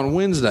 So on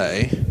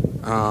Wednesday,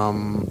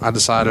 I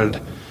decided,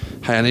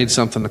 hey, I need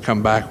something to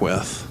come back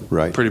with.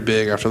 Right. Pretty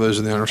big after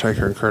losing The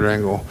Undertaker and Kurt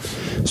Angle.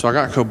 So I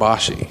got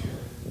Kobashi.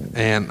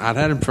 And I'd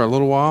had him for a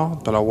little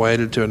while, but I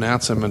waited to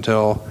announce him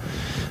until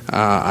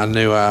I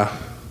knew I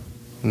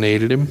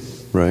needed him.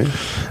 Right.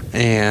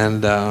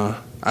 And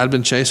I'd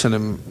been chasing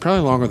him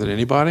probably longer than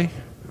anybody.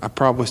 I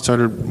probably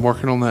started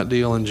working on that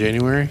deal in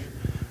January,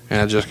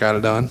 and I just got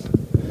it done.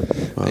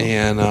 Wow.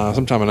 And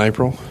sometime in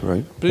April.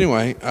 Right. But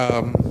anyway,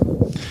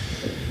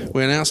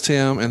 we announced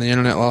him, and the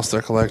internet lost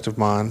their collective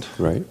mind.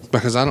 Right.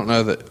 Because I don't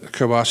know that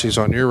Kobashi's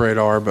on your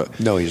radar, but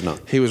No, he's not.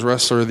 he was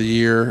Wrestler of the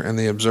Year in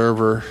The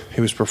Observer.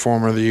 He was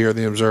Performer of the Year in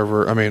The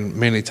Observer, I mean,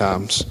 many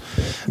times.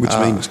 Which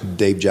means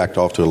Dave jacked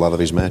off to a lot of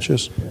his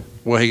matches.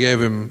 Well, he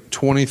gave him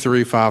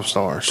 23 5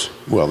 stars.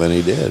 Well, then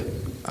he did.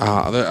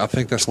 I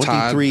think that's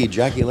tied. 23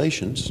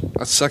 ejaculations.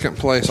 That's second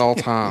place all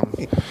time.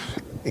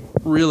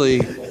 Really,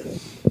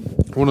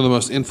 one of the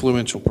most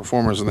influential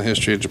performers in the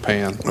history of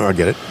Japan. Oh, I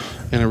get it.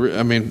 And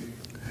I mean,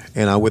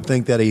 And I would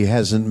think that he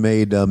hasn't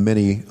made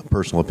many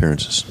personal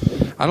appearances.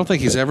 I don't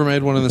think he's ever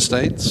made one in the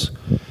States.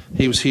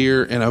 He was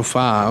here in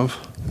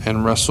 2005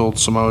 and wrestled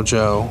Samoa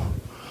Joe.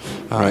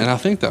 And I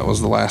think that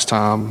was the last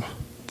time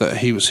that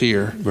he was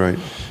here. Right.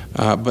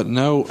 But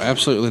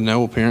absolutely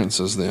no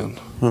appearances then.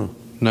 Huh.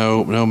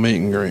 No meet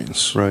and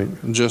greets. Right.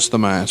 Just the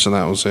match, and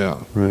that was it.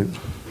 Right.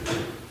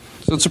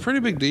 So it's a pretty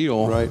big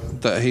deal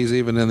that he's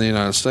even in the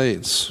United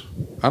States.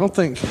 I don't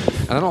think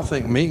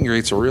meet and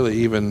greets are really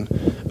even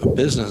a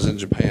business in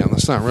Japan.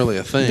 That's not really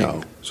a thing.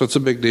 No. So it's a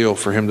big deal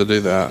for him to do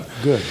that.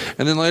 Good.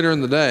 And then later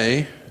in the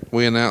day,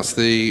 we announced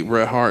the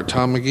Bret Hart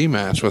Tom McGee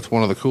match with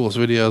one of the coolest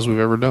videos we've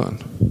ever done.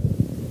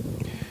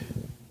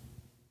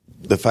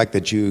 The fact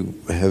that you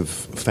have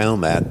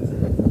found that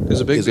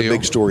is a big deal. a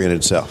big story in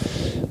itself.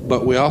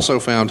 But we also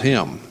found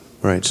him.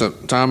 Right. So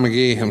Tom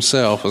McGee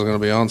himself is going to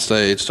be on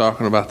stage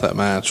talking about that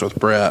match with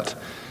Bret.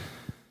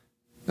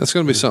 It's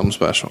going to be something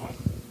special.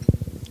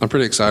 I'm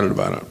pretty excited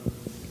about it.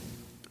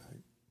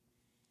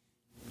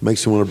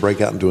 Makes you want to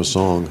break out into a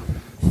song.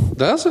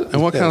 Does it?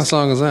 And what kind of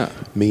song is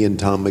that? Me and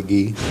Tom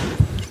McGee.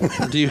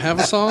 Do you have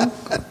a song?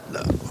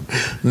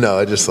 No,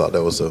 I just thought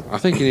that was a... I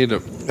think you need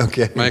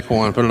to make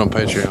one, put it on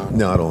Patreon.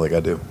 No, I don't think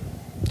I do.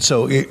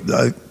 So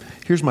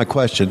here's my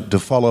question to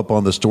follow up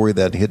on the story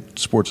that hit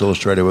Sports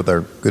Illustrated with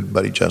our good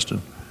buddy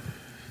Justin.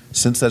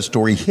 Since that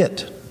story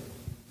hit,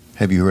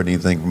 have you heard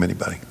anything from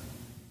anybody?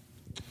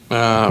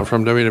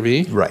 From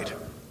WWE? Right.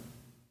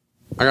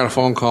 I got a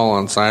phone call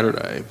on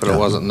Saturday, but it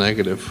wasn't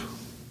negative.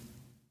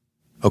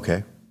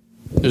 Okay.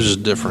 It was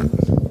just different.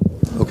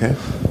 Okay.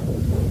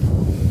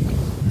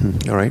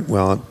 All right.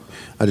 Well,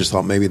 I just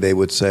thought maybe they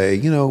would say,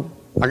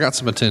 I got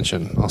some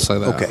attention. I'll say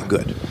that. Okay,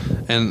 good.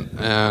 And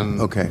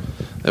okay.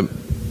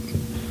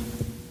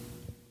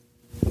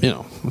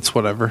 It's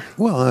whatever.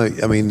 Well,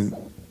 I mean,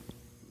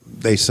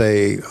 they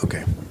say,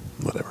 okay,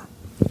 whatever.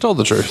 I told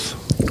the truth.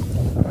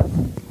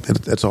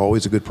 That's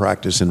always a good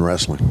practice in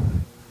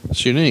wrestling.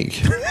 It's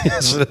unique.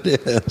 Yes, it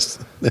is.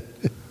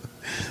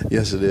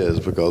 Yes, it is,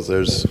 because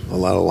there's a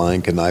lot of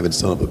lying, conniving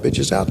son of a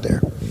bitches out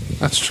there.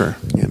 That's true.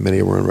 Yeah,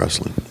 many were in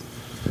wrestling.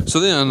 So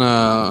then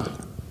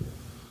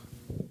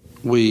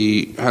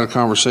we had a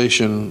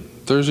conversation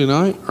Thursday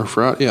night or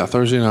Friday? Yeah,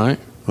 Thursday night.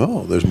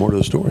 Oh, there's more to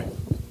the story.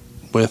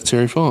 With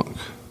Terry Funk.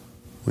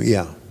 Well,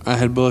 yeah. I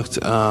had booked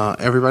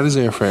everybody's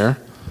airfare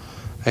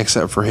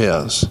except for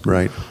his.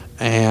 Right.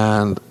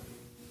 And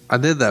I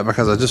did that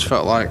because I just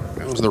felt like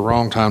it was the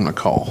wrong time to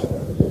call.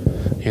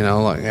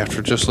 Like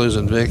after just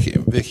losing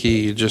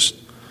Vicky just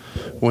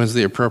when's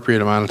the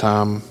appropriate amount of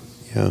time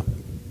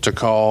to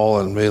call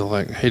and be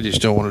like, hey, do you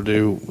still want to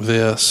do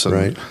this? And,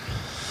 right.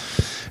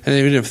 And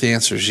even if the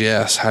answer is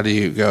yes, how do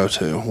you go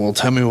to? Well,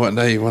 tell me what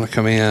day you want to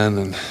come in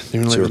and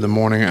you leave in the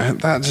morning.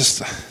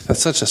 That's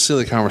such a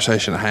silly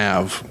conversation to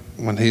have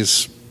when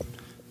he's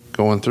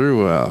going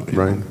through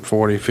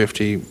 40,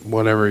 50,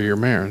 whatever year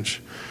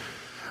marriage.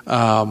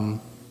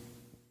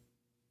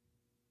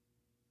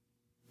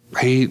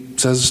 He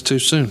says it's too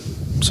soon,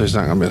 so he's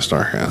not going to be a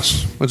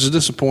StarCast, which is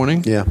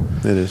disappointing. Yeah,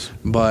 it is.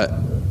 But,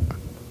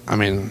 I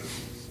mean,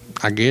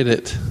 I get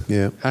it.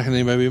 Yeah. How can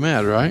anybody be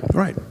mad, right?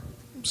 Right.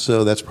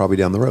 So that's probably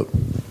down the road.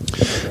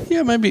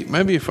 Yeah,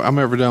 maybe if I'm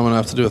ever dumb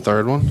enough to do a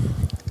third one.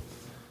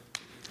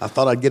 I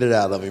thought I'd get it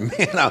out of him.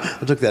 Man, I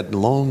took that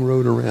long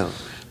road around.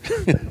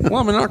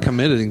 Well, I'm not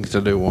committing to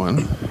do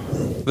one.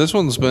 This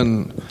one's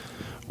been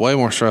way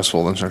more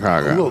stressful than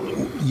Chicago.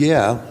 Well,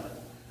 yeah.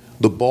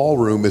 The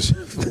ballroom is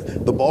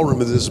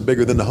this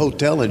bigger than the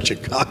hotel in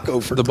Chicago.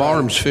 The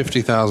ballroom's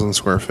 50,000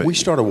 square feet. We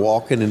started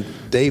walking, and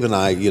Dave and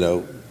I,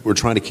 we're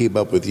trying to keep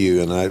up with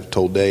you. And I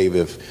told Dave,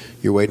 if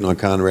you're waiting on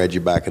Conrad,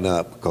 you're backing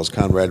up, because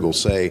Conrad will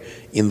say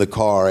in the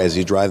car as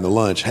he's driving to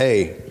lunch,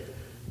 "Hey,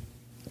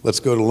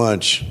 let's go to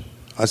lunch."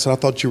 I said, I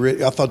thought you were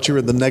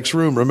in the next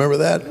room. Remember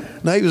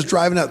that? No, he was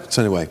driving out.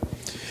 So anyway.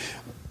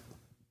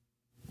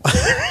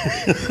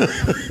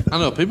 I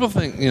know people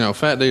think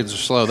fat dudes are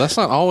slow. That's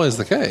not always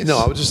the case. No,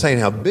 I was just saying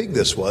how big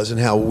this was and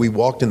how we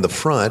walked in the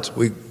front.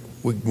 We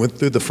went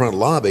through the front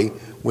lobby,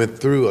 went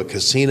through a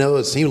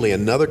casino, seemingly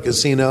another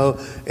casino,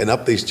 and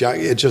up these.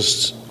 It's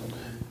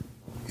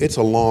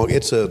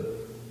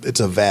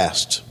a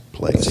vast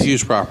place. It's a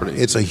huge property.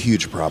 It's a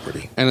huge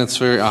property, and it's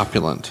very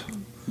opulent.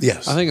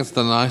 Yes, I think it's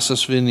the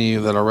nicest venue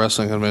that a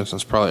wrestling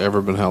convention's probably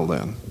ever been held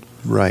in.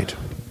 Right.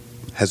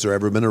 Has there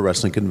ever been a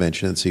wrestling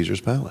convention in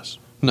Caesar's Palace?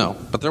 No,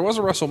 but there was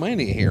a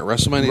WrestleMania here,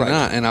 WrestleMania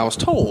 9, and I was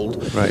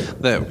told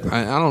that,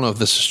 I don't know if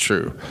this is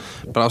true,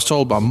 but I was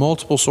told by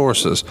multiple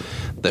sources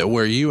that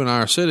where you and I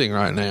are sitting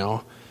right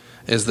now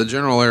is the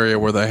general area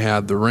where they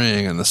had the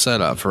ring and the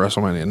setup for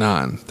WrestleMania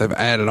 9. They've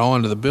added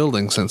on to the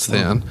building since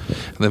then,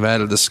 and they've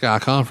added the Sky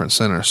Conference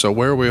Center. So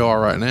where we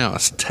are right now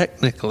is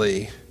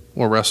technically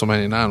where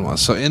WrestleMania 9 was.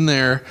 So in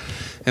there,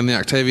 in the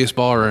Octavius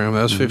Ballroom,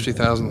 that was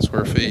 50,000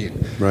 square feet.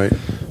 Right.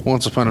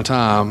 Once upon a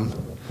time,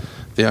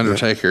 The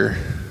Undertaker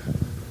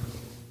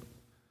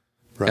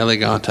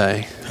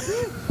Elegante,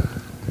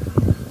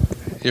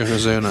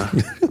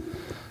 Yokozuna,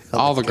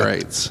 all the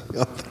greats.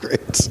 All the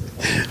greats.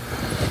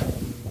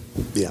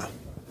 Yeah.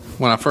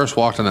 When I first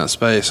walked in that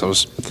space, I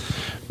was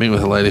meeting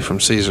with a lady from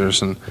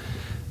Caesars,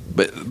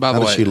 but by the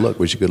How way, did she look?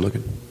 Was she good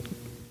looking?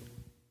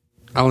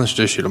 I'll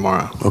introduce you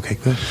tomorrow. Okay,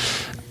 good.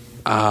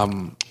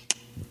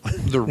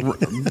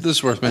 This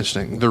is worth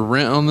mentioning. The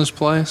rent on this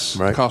place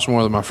cost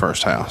more than my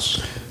first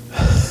house.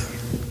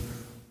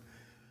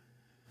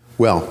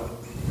 Well,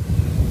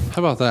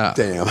 how about that?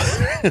 Damn.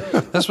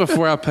 That's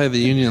before I pay the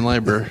union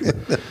labor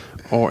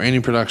or any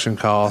production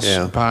costs,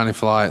 or buy any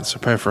flights, or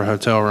pay for a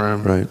hotel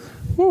room. Right.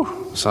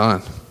 Woo,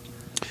 son.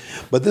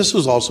 But this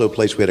was also a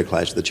place we had a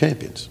Clash of the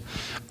Champions.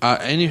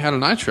 And you had a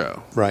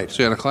Nitro. Right.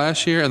 So you had a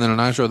Clash here and then a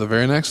Nitro the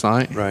very next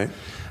night. Right.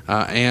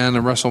 And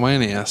a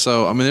WrestleMania.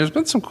 So, I mean, there's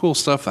been some cool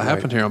stuff that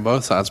happened here on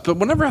both sides. But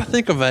whenever I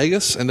think of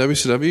Vegas and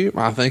WCW,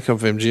 I think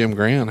of MGM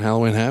Grand,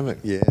 Halloween Havoc.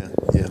 Yeah.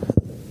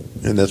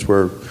 And that's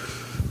where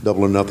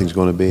Double or Nothing's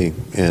going to be.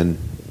 And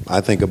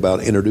I think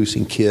about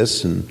introducing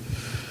Kiss and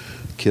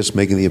Kiss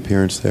making the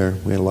appearance there.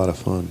 We had a lot of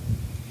fun.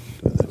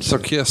 So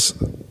Kiss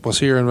was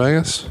here in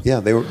Vegas?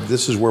 Yeah, they were.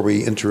 This is where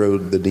we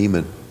introed the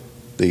Demon,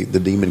 the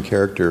Demon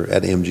character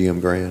at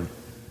MGM Grand.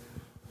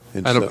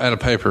 And at a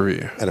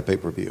pay-per-view? At a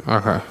pay-per-view.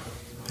 Okay.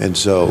 And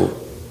so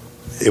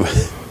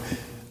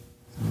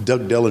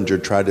Doug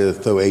Dillinger tried to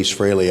throw Ace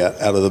Frehley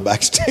out of the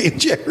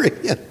backstage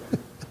area.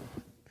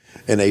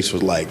 And Ace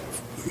was like,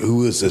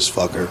 who is this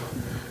fucker?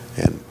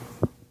 And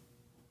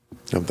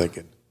I'm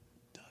thinking,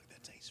 Doug,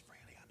 that's Ace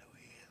Frehley. I know who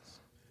he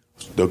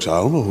is. Doug said,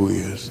 I don't know who he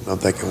is. And I'm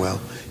thinking, well,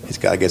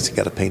 I guess he's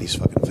got to paint his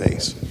fucking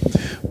face.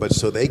 But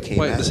so they came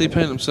Wait, does he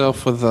paint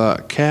himself with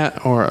a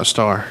cat or a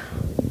star?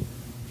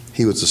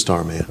 He was the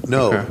star man.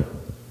 No, Okay.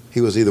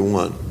 He was either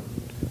one.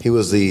 He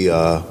was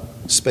the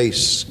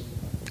space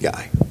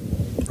guy.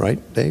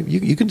 Right, Dave?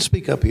 You can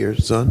speak up here,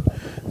 son.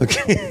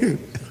 Okay.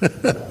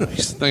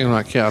 He's thinking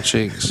about cow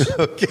cheeks.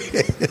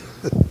 Okay.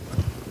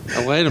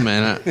 Oh, wait a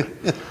minute.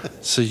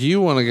 So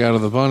you want to go to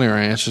the bunny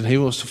ranch and he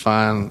wants to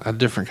find a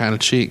different kind of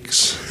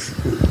cheeks.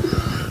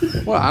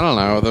 Well, I don't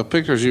know. The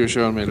pictures you were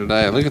showing me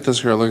today, look at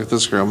this girl, look at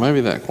this girl.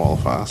 Maybe that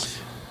qualifies.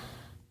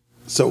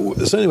 So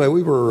anyway,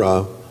 we were,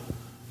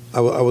 I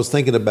was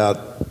thinking about,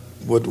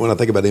 when I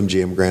think about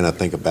MGM Grand, I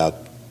think about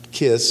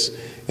Kiss,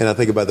 and I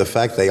think about the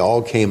fact they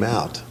all came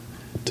out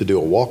to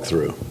do a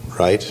walkthrough,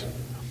 right?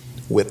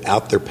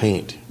 Without their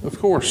paint. Of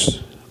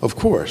course. Of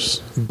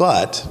course.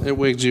 But it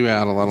wigged you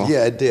out a little.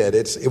 Yeah, it did.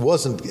 It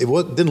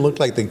didn't look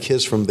like the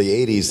Kiss from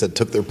the 80s that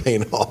took their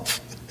paint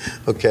off.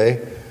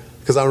 Okay?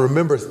 Because I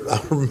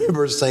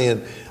remember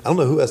saying, I don't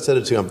know who I said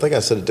it to. I think I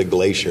said it to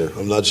Glacier.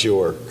 I'm not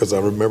sure. Because I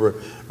remember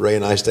Ray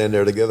and I standing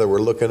there together. We're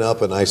looking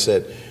up, and I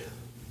said,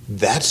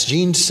 "That's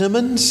Gene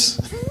Simmons?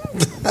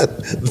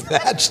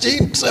 That's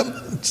Gene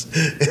Simmons?"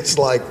 It's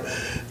like,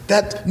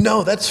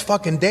 that's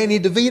fucking Danny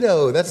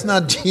DeVito. That's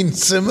not Gene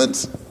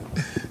Simmons.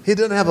 He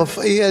didn't have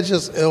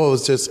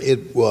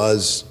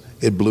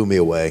it blew me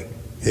away.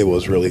 It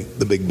was really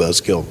the big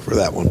buzzkill for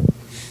that one.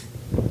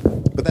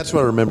 But that's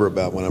what I remember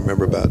about when I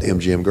remember about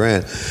MGM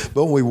Grand.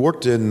 But when we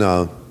worked in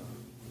at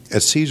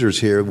Caesars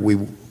here, we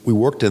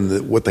worked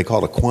in what they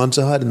called a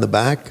Kwanzaa hut in the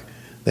back.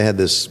 They had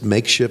this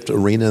makeshift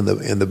arena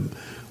in the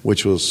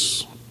which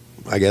was,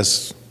 I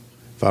guess,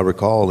 if I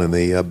recall, in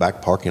the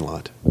back parking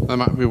lot. That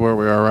might be where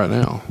we are right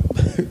now.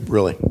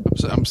 Really?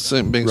 I'm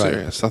being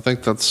serious. I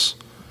think that's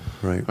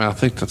right. I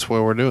think that's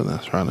where we're doing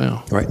this right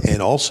now. Right,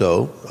 and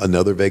also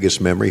another Vegas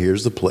memory.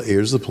 Here's the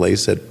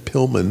place that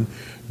Pillman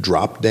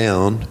dropped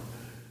down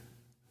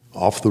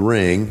off the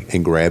ring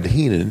and grabbed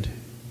Heenan,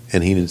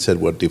 and Heenan said,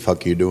 "What the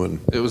fuck are you doing?"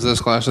 It was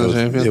this Clash of the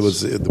Champions? It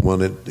was the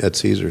one at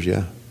Caesars,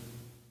 yeah.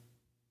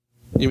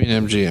 You mean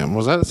MGM?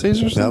 Was that at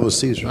Caesars? That was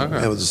Caesars.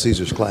 Okay. That was a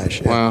Caesars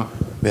Clash. Yeah. Wow.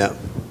 Yeah.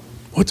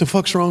 What the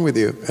fuck's wrong with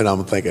you? And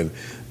I'm thinking,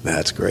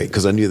 that's great,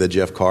 because I knew that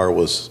Jeff Carr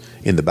was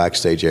in the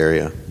backstage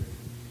area,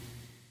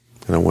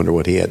 and I wonder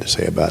what he had to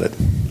say about it.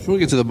 Can we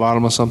get to the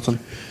bottom of something?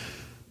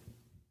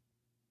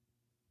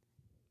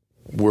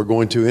 We're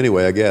going to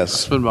anyway, I guess.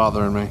 It's been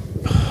bothering me.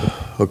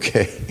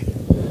 Okay.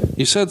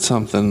 You said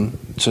something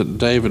to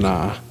Dave and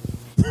I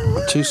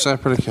on two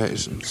separate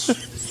occasions.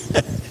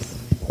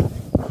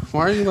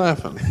 Why are you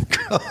laughing?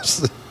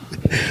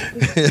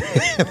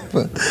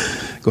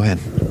 Go ahead.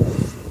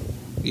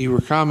 You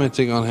were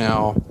commenting on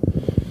how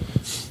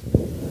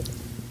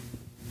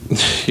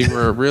you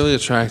were really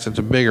attracted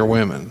to bigger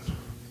women.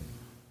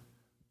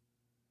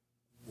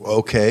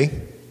 Okay.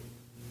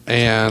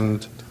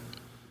 And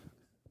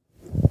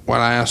when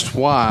I asked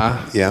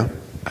why, yeah,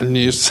 and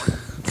you said,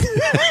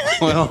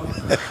 well,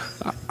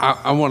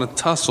 I want to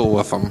tussle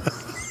with them.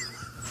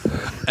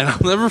 And I'll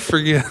never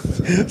forget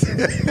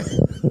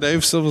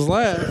Dave Silva's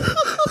laugh.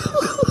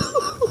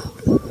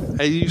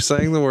 And you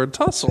sang the word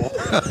tussle.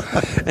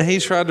 And he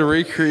tried to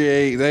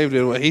recreate, Dave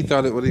did what he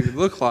thought it would even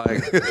look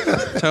like,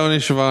 Tony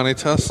Schiavone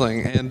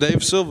tussling. And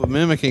Dave Silva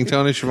mimicking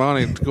Tony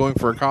Schiavone going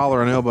for a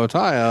collar and elbow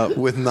tie-up.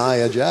 With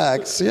Nia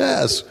Jax,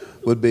 yes,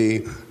 would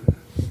be...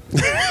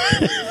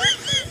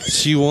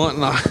 She want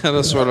not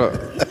to sort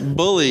of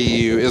bully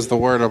you is the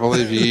word I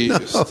believe you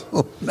used.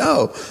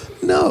 No,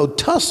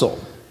 tussle.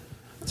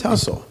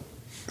 So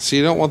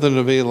you don't want them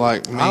to be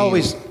like me. I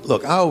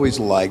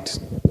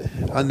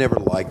never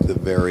liked the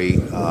very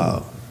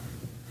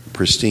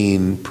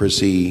pristine,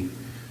 prissy,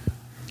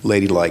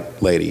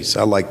 ladylike ladies.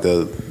 I like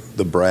the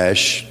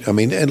brash. I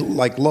mean, and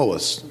like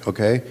Lois,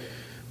 okay? I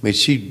mean,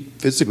 she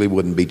physically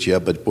wouldn't beat you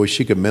up, but boy,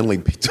 she could mentally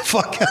beat the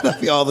fuck out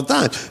of you all the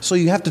time. So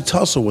you have to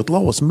tussle with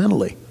Lois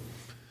mentally.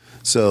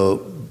 So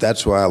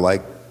that's why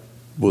I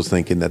was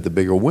thinking that the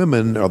bigger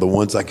women are the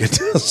ones I could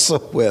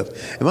tussle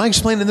with. Am I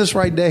explaining this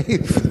right,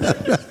 Dave?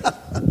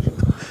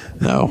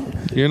 No,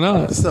 you're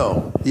not.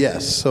 So,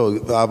 yes.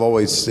 So I've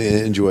always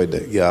enjoyed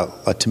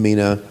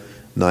Tamina,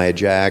 Nia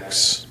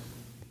Jax,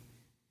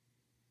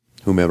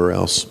 whomever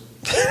else.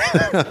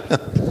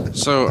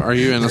 So are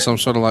you into some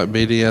sort of like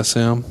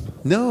BDSM?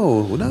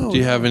 No. Do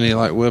you have any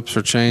like whips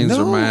or chains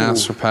or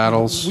masks or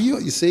paddles?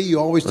 Well, you see, you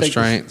always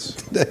restraints.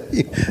 Well,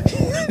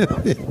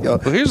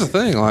 here's the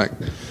thing: like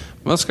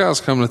most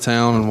guys come to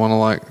town and want to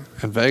like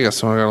in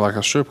Vegas want to go to like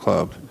a strip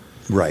club,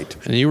 right?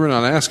 And you were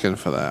not asking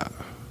for that.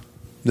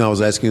 No, I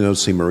was asking to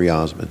see Marie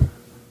Osmond.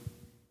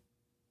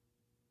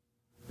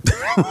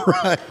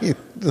 Right. It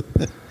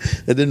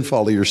didn't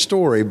follow your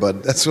story,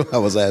 but that's what I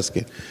was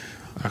asking.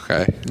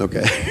 Okay.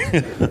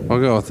 We'll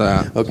go with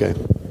that. Okay.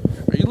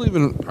 Are you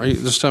leaving?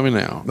 Just tell me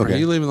now? Okay. Are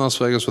you leaving Las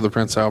Vegas with the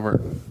Prince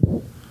Albert?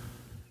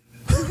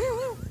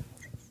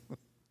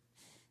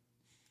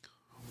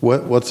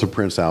 What's the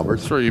Prince Albert?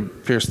 That's where you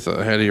pierce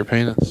the head of your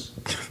penis.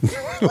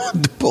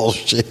 What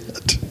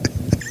bullshit?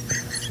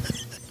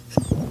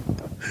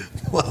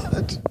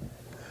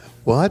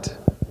 What?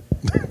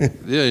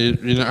 Yeah,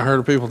 you not heard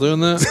of people doing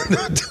that?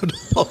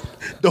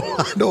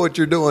 I know what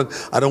you're doing.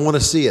 I don't want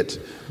to see it.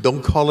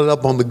 Don't call it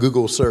up on the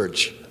Google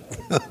search.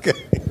 Okay.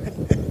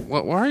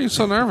 Why are you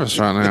so nervous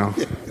right now?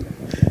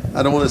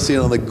 I don't want to see it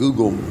on the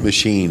Google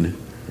machine.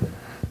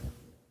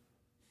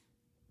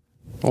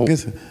 Oh.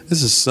 This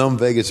is some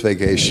Vegas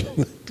vacation.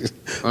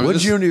 What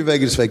did you do on your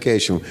Vegas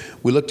vacation?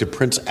 We looked at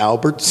Prince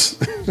Albert's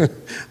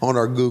on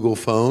our Google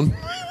phone.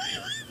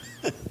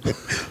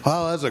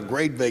 Oh, that's a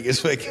great Vegas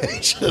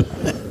vacation.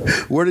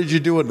 Where did you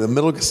do it? In the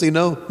middle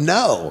casino?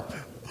 No.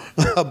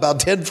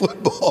 About 10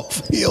 football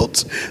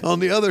fields on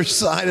the other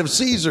side of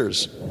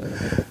Caesars.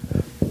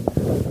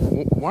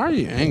 Why are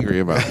you angry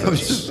about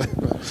this?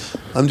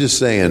 I'm just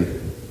saying,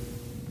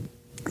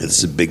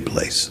 it's a big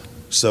place.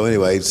 So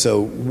anyway,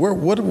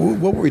 what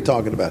were we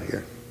talking about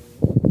here?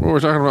 Well, we're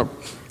talking about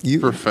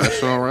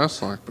professional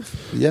wrestling.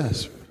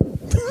 Yes.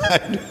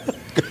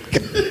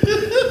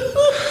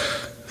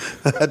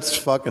 That's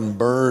fucking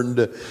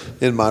burned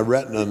in my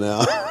retina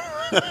now.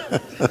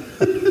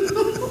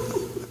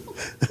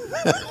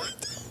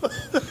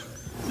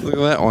 Look at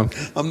that one.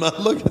 I'm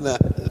not looking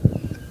at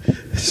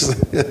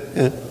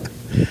it.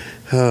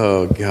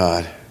 Oh,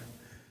 God.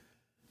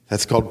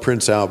 That's called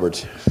Prince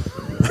Albert.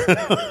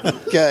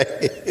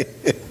 Okay.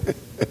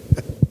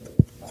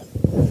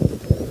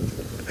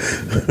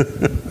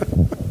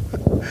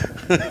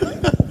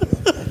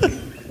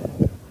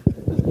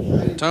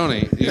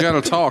 Tony, you got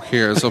to talk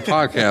here. It's a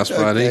podcast,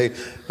 buddy. Okay.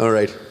 All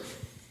right.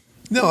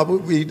 No,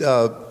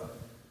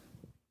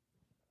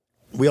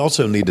 we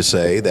also need to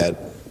say that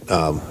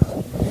I'm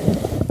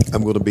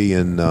going to be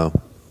at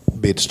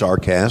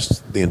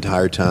StarCast the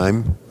entire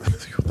time.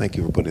 Thank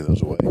you for putting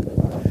those away.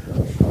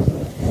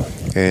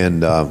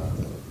 And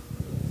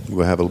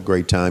we'll have a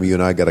great time. You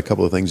and I got a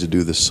couple of things to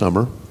do this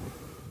summer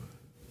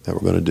that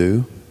we're going to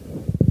do.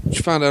 Did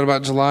you find out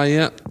about July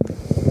yet?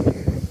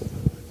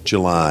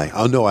 July.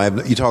 Oh, no, I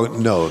haven't.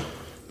 No,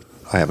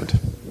 I haven't.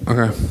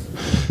 Okay.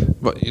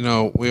 But,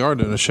 we are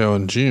doing a show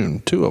in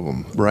June, 2 of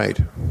them. Right.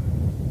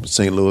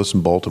 St. Louis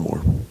and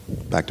Baltimore.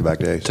 Back-to-back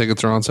days.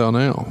 Tickets are on sale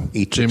now.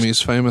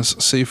 Jimmy's Famous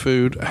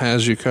Seafood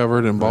has you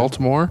covered in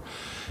Baltimore.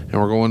 And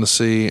we're going to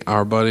see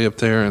our buddy up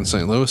there in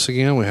St. Louis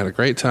again. We had a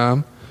great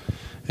time.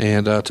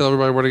 And tell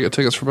everybody where to get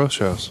tickets for both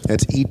shows.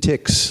 That's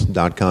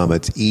etix.com.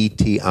 It's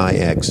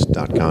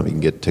etix.com. You can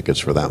get tickets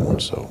for that one.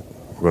 So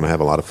we're going to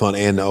have a lot of fun.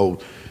 And,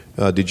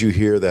 did you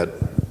hear that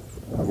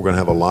we're going to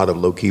have a lot of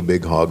low-key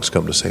big hogs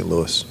come to St.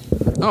 Louis?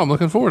 Oh, I'm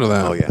looking forward to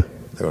that. Oh, yeah.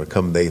 They're going to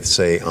come, they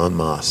say, en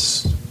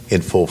masse,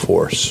 in full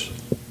force.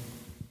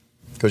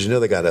 Because,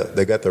 they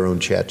got their own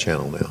chat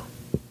channel now.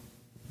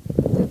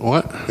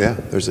 What? Yeah,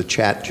 there's a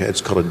chat.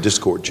 It's called a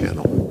Discord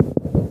channel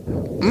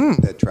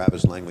that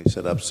Travis Langley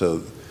set up.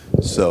 So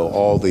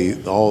all the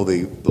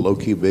low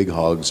key big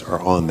hogs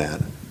are on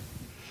that.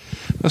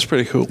 That's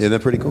pretty cool. Isn't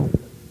that pretty cool?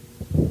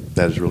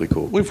 That is really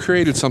cool. We've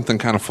created something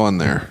kind of fun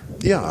there.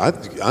 Yeah,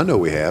 I know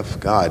we have.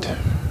 God,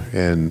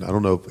 and I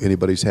don't know if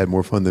anybody's had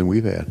more fun than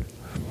we've had.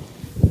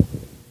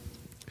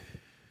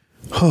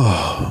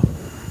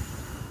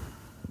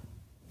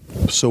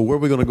 So where are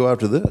we going to go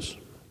after this?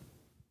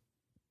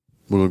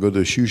 We're going to go to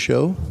the shoe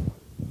show?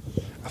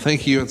 I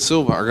think you and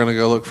Silva are going to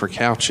go look for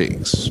cow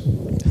cheeks.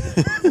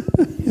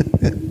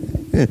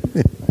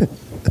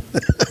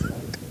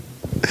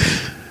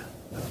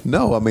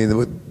 No, I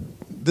mean,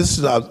 this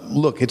is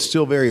look. It's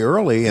still very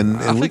early, and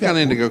I think I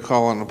need to go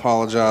call and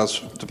apologize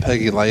to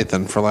Peggy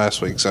Lathan for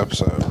last week's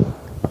episode.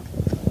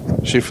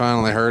 She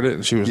finally heard it,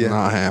 and she was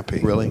not happy.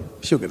 Really?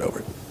 She'll get over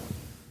it.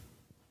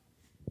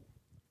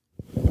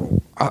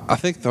 I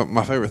think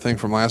my favorite thing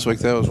from last week,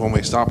 though, was when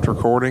we stopped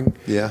recording.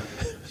 Yeah.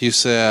 You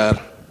said,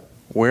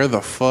 "Where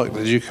the fuck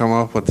did you come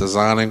up with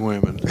designing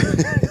women?"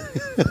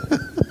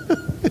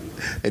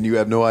 And you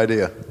have no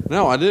idea.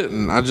 No, I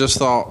didn't. I just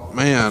thought,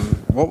 man,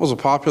 what was a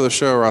popular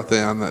show right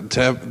then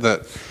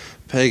that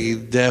Peggy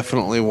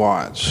definitely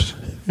watched?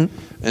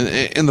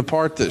 And the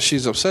part that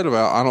she's upset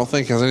about, I don't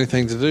think has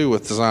anything to do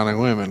with designing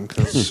women,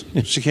 because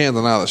she can't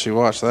deny that she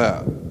watched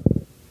that.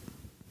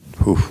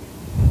 Whew.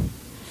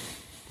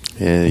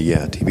 And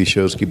yeah, TV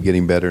shows keep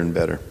getting better and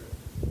better.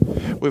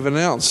 We've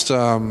announced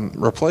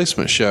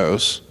replacement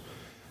shows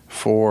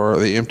for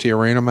the empty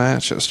arena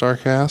match at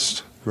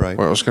StarCast. Right.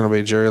 Where it was going to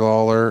be Jerry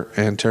Lawler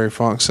and Terry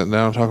Funk sitting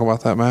down and talking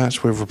about that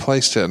match. We've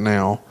replaced it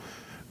now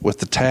with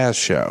the Taz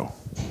show.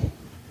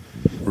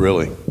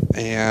 Really?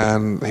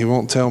 And he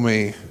won't tell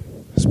me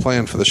his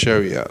plan for the show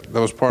yet.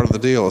 That was part of the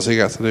deal, is he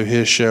got to do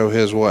his show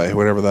his way,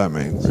 whatever that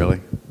means.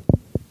 Really?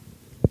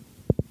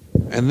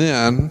 And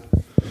then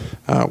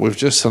we've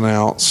just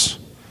announced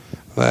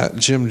that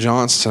Jim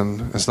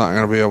Johnston is not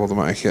going to be able to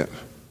make it.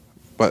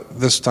 But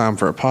this time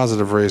for a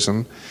positive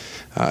reason.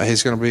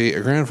 He's going to be a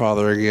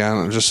grandfather again,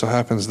 and it just so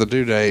happens the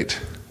due date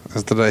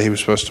is the day he was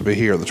supposed to be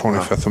here, the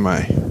 25th of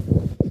May.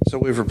 So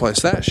we've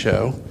replaced that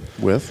show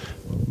with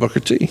Booker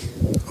T.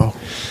 Oh,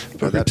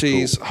 Booker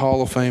T's cool.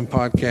 Hall of Fame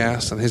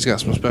podcast, and he's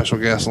got some special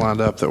guests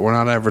lined up that we're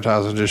not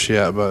advertising just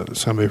yet, but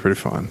it's going to be pretty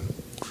fun.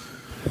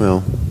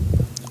 Well,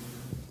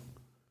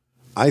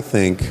 I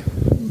think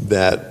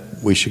that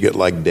we should get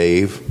like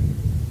Dave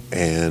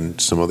and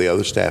some of the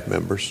other staff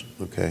members,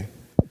 okay,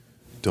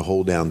 to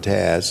hold down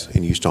Taz,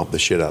 and you stomp the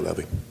shit out of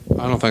him.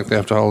 I don't think they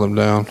have to hold him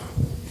down.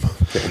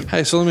 Okay.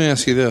 Hey, so let me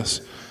ask you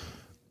this.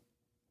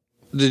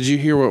 Did you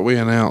hear what we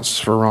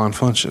announced for Ron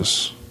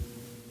Funches?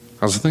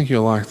 Because I think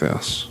you'll like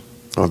this.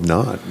 I've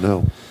not,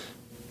 no.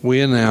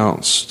 We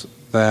announced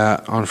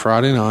that on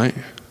Friday night,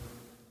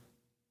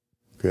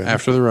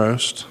 after the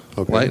roast,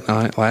 late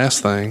night,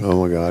 last thing.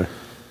 Oh, my God.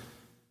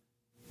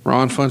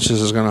 Ron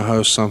Funches is going to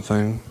host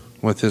something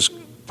with his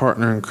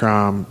partner in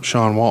crime,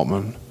 Sean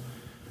Waltman,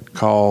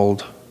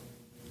 called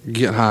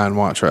Get High and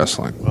Watch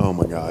Wrestling. Oh,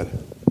 my God.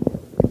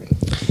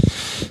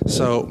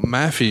 So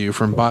Matthew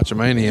from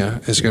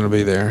Botchamania is going to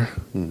be there.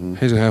 Mm-hmm.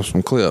 He's going to have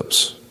some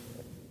clips.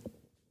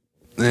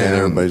 And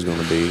everybody's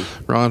going to be.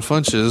 Ron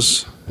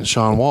Funches and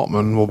Sean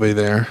Waltman will be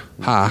there,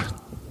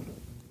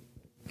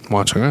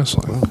 watching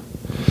wrestling.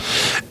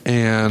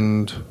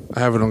 And I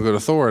have it on good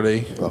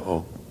authority.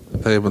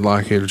 They would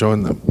like you to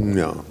join them.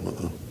 No.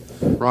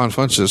 Ron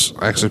Funches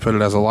actually put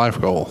it as a life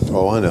goal.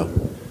 Oh, I know.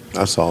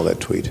 I saw that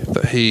tweet.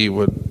 That he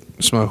would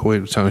smoke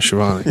weed with Tony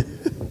Schiavone.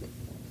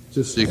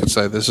 Just so you could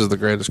say, this is the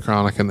greatest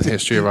chronic in the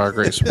history of our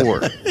great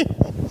sport.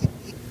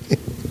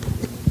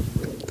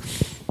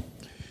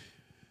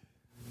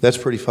 That's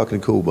pretty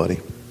fucking cool, buddy.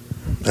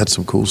 That's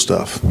some cool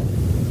stuff.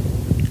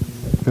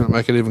 Gonna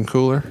make it even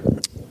cooler?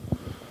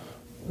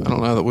 I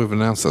don't know that we've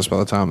announced this by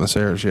the time this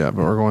airs yet,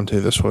 but we're going to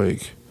this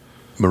week.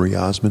 Marie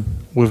Osmond?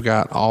 We've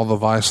got all the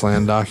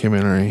Viceland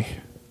documentary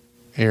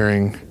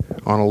airing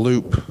on a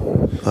loop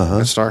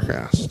at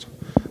StarCast.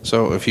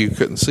 So if you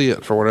couldn't see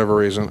it for whatever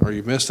reason, or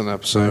you missed an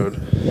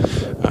episode,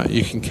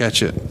 you can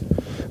catch it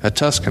at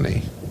Tuscany,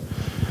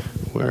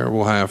 where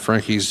we'll have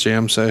Frankie's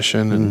Jam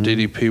Session and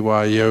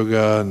DDPY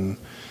Yoga and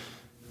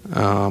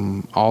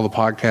all the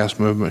podcast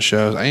movement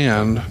shows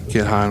and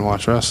Get High and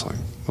Watch Wrestling.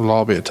 It'll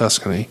all be at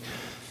Tuscany,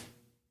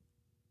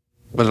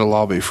 but it'll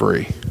all be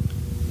free.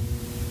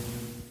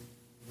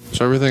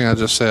 So everything I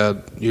just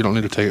said, you don't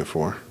need a ticket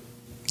for.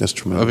 That's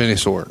tremendous. Of any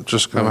sort.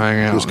 Just come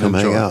hang out. Just come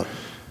hang out.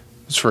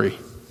 It's free.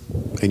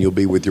 And you'll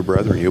be with your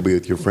brother, and you'll be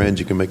with your friends.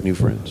 You can make new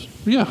friends.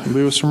 Yeah, you'll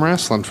be with some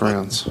wrestling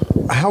friends.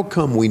 How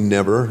come we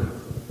never?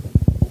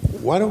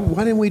 Why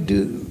didn't we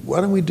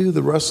do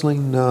the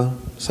wrestling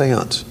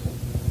seance?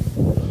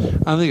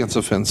 I think it's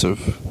offensive.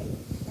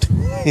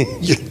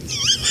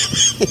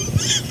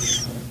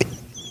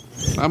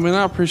 I mean,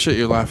 I appreciate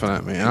you laughing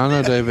at me, and I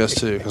know Dave is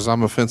too, because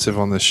I'm offensive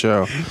on this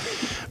show,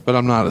 but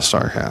I'm not at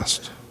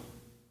StarCast.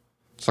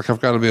 It's like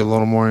I've got to be a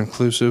little more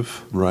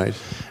inclusive, right?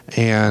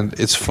 And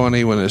it's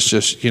funny when it's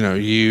just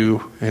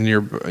you and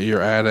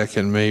your attic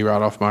and me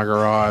right off my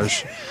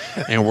garage,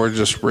 and we're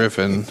just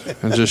riffing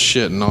and just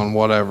shitting on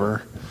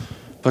whatever.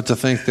 But to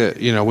think that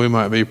we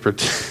might be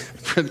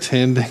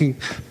pretending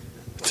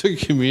to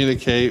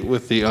communicate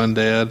with the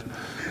undead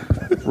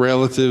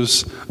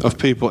relatives of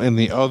people in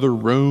the other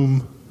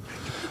room.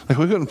 Like,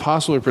 we couldn't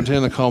possibly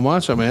pretend to call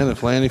Macho Man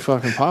if Lanny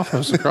fucking Poffo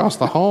was across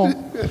the hall.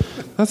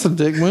 That's a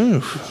dick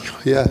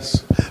move.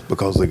 Yes,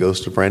 because the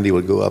ghost of Brandy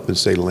would go up and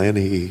say,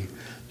 Lanny,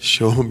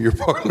 show him your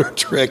parlor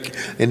trick,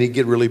 and he'd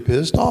get really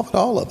pissed off at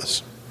all of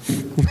us.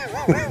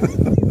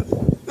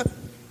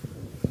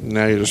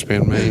 Now you're just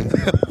being mean.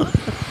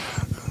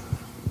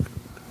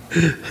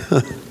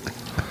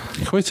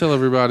 Can we tell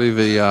everybody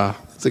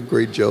it's a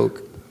great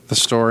joke. the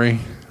story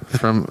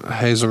from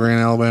Hazel Green,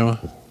 Alabama?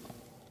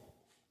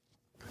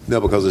 No,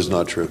 because it's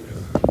not true.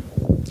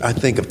 I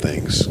think of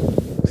things.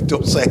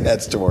 Don't say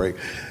that story.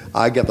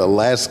 I got the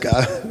last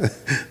guy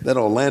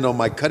that'll land on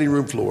my cutting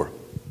room floor.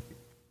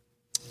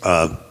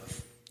 But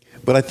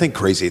I think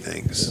crazy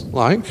things.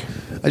 Like?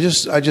 I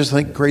just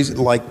think crazy,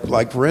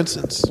 like for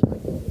instance,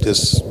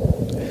 just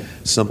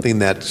something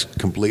that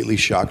completely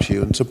shocks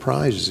you and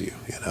surprises you.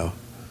 You know.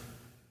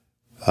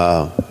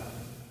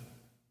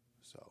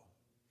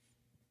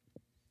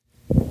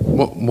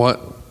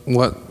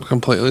 What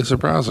completely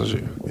surprises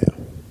you? Yeah.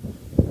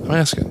 I'm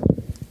asking.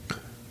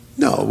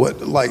 No,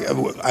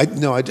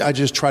 I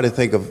just try to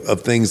think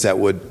of things that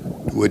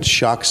would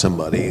shock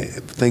somebody,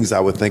 things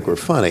I would think were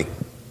funny,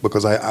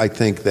 because I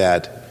think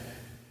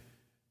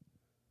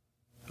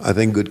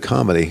good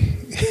comedy.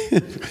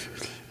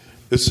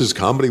 This is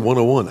comedy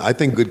 101. I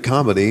think good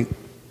comedy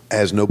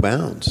has no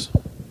bounds,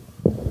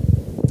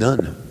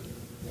 none.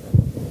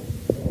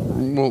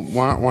 Well,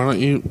 why don't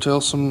you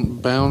tell some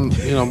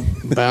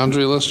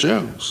boundaryless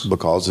jokes?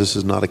 Because this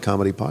is not a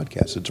comedy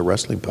podcast; it's a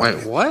wrestling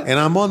podcast. Wait, what? And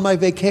I'm on my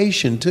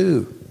vacation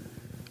too.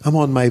 I'm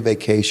on my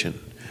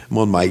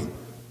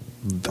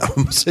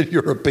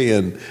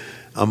European.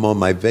 I'm on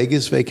my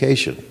Vegas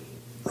vacation.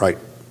 Right,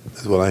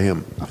 that's what I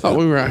am. I thought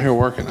we were out here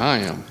working. I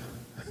am.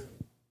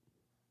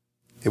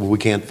 If we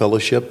can't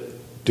fellowship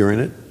during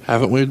it.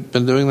 Haven't we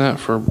been doing that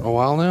for a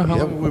while now? How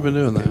long have we been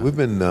doing that? We've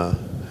been.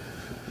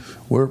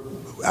 We're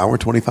hour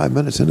 25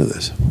 minutes into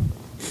this.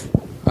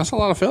 That's a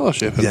lot of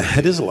fellowship. Yeah,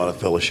 it is a lot of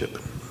fellowship.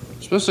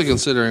 Especially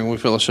considering we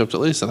fellowshipped at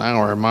least an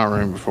hour in my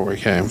room before we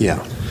came.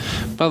 Yeah.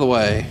 By the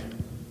way,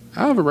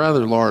 I have a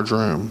rather large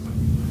room.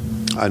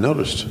 I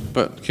noticed.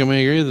 But can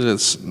we agree that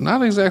it's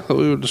not exactly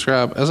what we would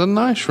describe as a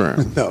nice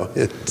room? No,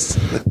 it's...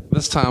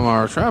 This time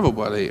our travel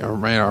buddy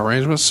made our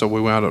arrangements, so we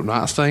wound up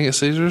not staying at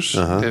Caesars.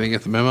 Didn't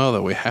get the memo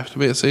that we have to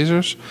be at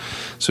Caesars.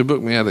 So he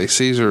booked me at a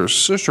Caesars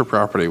sister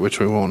property, which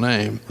we won't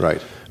name.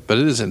 Right. But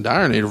it is in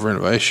dire need of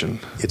renovation.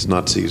 It's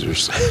not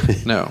Caesars.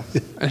 No.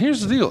 And here's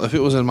the deal. If it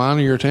was in mine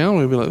or your town,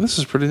 we'd be like, this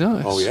is pretty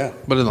nice. Oh, yeah.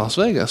 But in Las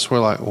Vegas, we're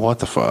like, what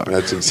the fuck?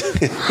 That's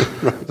exactly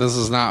right. This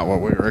is not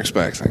what we were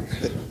expecting.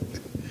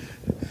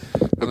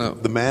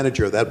 The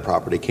manager of that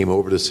property came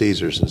over to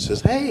Caesars and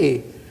says,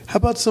 hey, how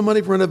about some money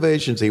for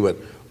renovations? He went,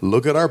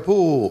 look at our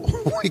pool.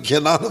 We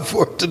cannot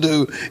afford to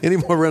do any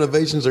more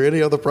renovations or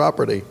any other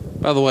property.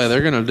 By the way,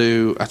 they're going to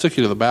do, I took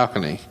you to the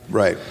balcony.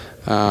 Right.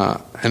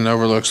 And it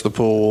overlooks the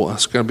pool.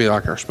 It's going to be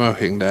like our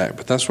smoking deck,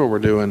 but that's where we're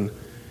doing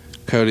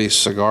Cody's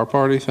cigar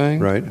party thing.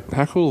 Right.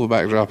 How cool of a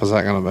backdrop is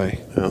that going to be?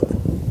 Yeah.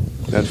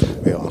 That's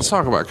awesome. Let's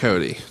talk about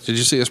Cody. Did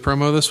you see his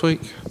promo this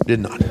week?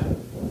 Did not.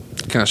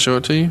 Can I show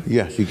it to you?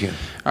 Yes, you can.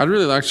 I'd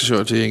really like to show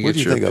it to you and What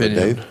get do you your think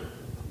opinion. of it, Dave?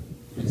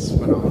 It's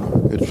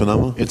phenomenal. It's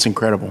phenomenal? It's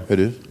incredible. It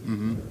is?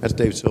 Mm-hmm. That's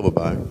Dave Silva,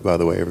 by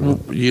the way,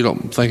 everyone. You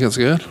don't think it's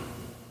good?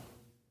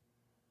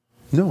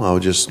 No, I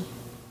was just...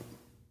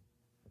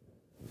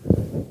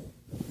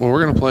 Well,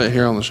 we're going to play it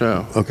here on the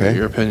show. Okay. Get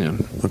your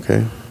opinion.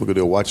 Okay. We're gonna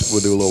do we'll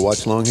do a little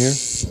watch along here.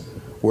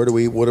 Where do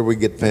we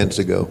get fans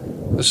to go?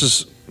 This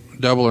is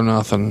Double or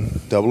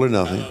Nothing. Double or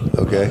Nothing.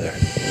 Okay.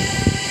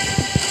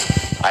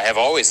 I have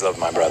always loved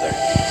my brother.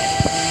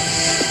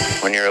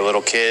 When you're a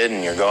little kid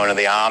and you're going to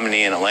the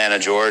Omni in Atlanta,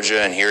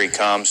 Georgia, and here he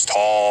comes,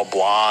 tall,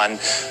 blonde,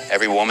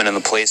 every woman in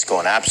the place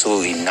going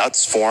absolutely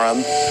nuts for him.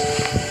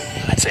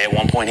 I'd say at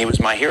one point he was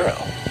my hero.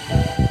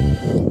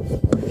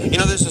 You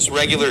know, there's this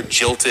regular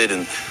jilted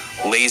and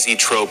lazy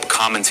trope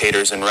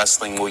commentators in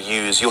wrestling will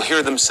use. You'll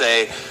hear them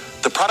say,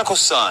 the prodigal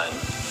son.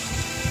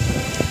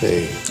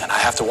 Hey. And I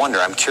have to wonder,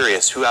 I'm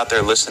curious, who out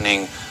there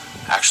listening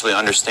actually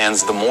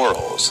understands the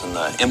morals and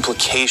the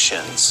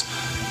implications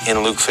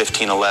in Luke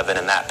 15:11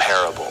 in that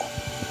parable?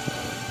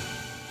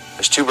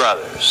 There's two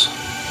brothers.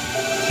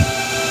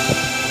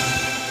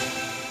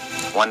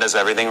 One does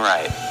everything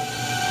right.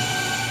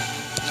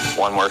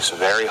 One works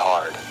very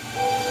hard.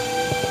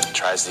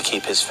 Tries to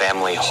keep his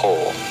family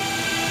whole.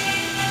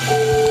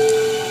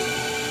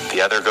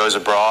 The other goes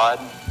abroad,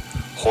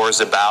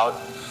 whores about,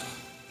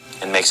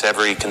 and makes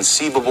every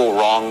conceivable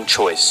wrong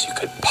choice you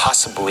could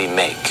possibly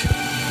make.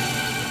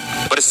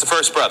 But it's the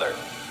first brother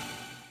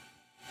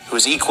who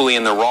is equally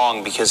in the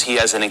wrong because he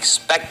has an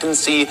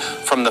expectancy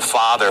from the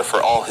father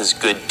for all his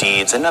good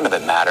deeds, and none of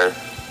it mattered.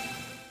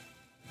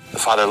 The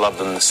father loved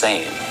them the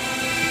same.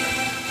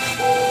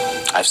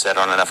 I've sat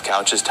on enough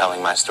couches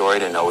telling my story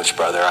to know which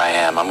brother I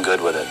am. I'm good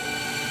with it.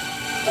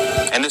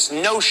 And this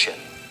notion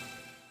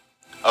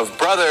of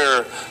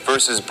brother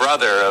versus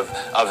brother,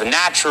 of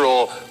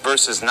natural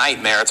versus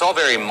nightmare, it's all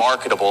very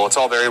marketable, it's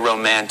all very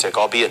romantic,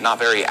 albeit not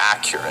very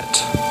accurate.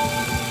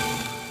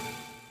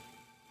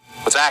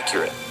 What's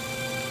accurate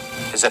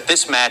is that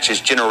this match is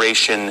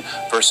generation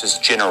versus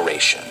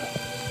generation.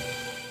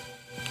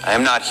 I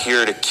am not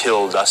here to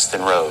kill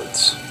Dustin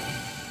Rhodes.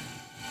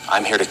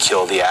 I'm here to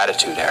kill the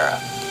Attitude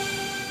Era.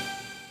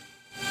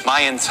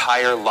 My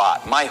entire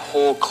lot, my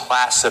whole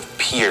class of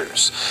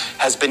peers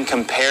has been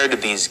compared to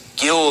these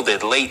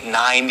gilded late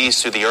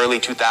 90s through the early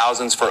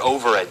 2000s for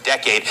over a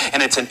decade,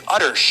 and it's an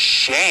utter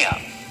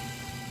sham.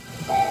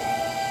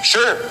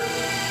 Sure,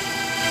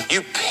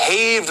 you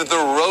paved the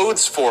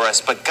roads for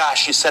us, but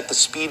gosh, you set the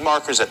speed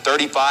markers at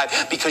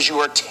 35 because you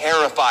are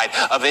terrified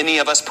of any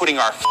of us putting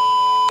our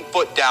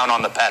foot down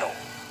on the pedal.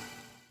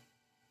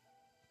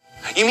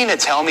 You mean to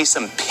tell me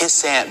some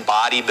pissant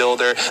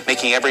bodybuilder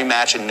making every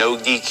match a no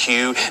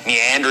DQ,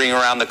 meandering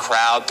around the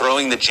crowd,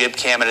 throwing the jib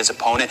cam at his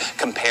opponent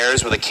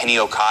compares with a Kenny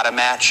Okada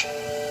match?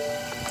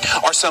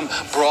 Or some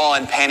bra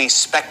and panty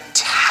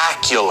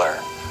spectacular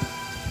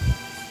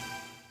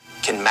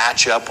can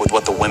match up with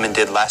what the women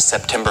did last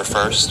September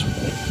 1st?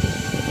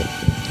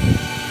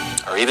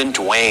 Or even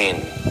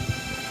Dwayne,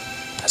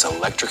 as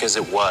electric as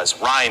it was,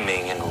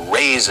 rhyming and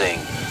raising,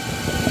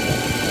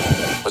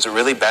 was it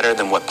really better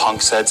than what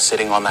Punk said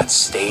sitting on that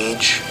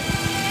stage?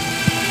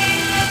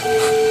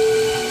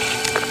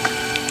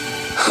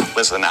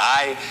 Listen,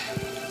 I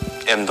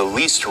am the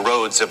least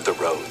roads of the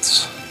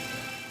roads.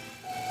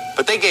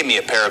 But they gave me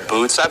a pair of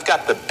boots. I've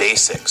got the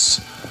basics.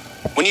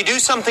 When you do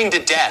something to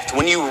death,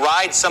 when you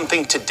ride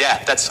something to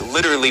death, that's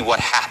literally what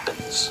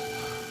happens.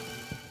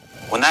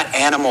 When that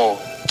animal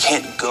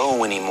can't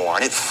go anymore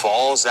and it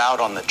falls out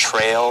on the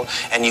trail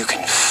and you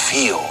can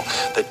feel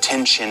the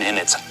tension in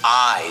its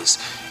eyes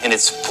and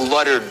its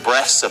fluttered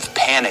breaths of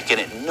panic, and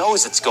it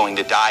knows it's going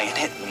to die and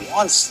it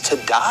wants to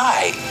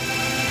die.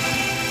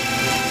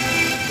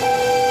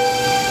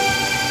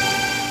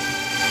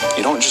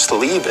 You don't just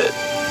leave it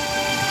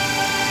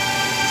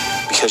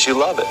because you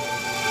love it.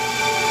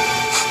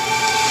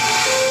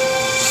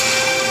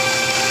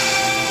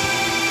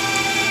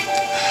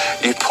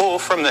 You pull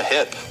from the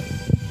hip.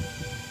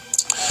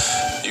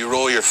 You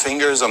roll your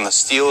fingers on the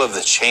steel of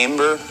the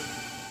chamber.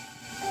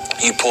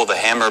 You pull the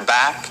hammer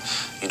back.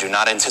 You do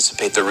not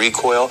anticipate the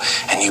recoil,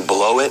 and you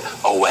blow it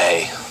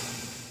away.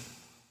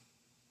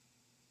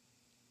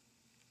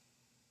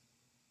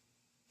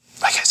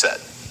 Like I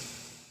said,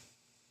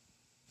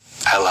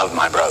 I love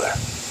my brother.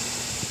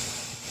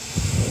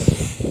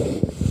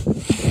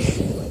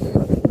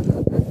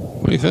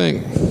 What do you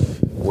think?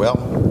 Well,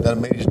 that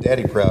made his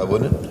daddy proud,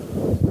 wouldn't it?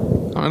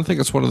 I think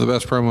it's one of the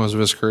best promos of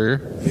his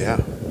career. Yeah.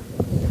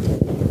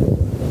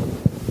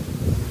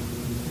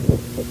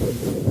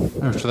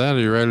 After that, are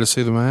you ready to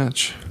see the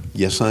match?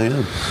 Yes, I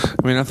am.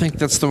 I mean, I think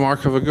that's the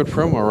mark of a good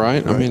promo,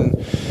 right? I mean,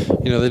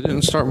 they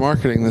didn't start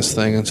marketing this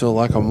thing until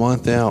like a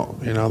month out.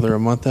 They're a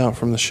month out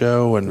from the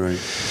show, and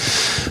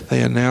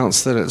they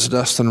announced that it's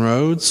Dustin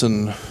Rhodes,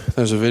 and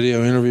there's a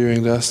video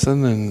interviewing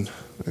Dustin, and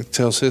it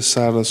tells his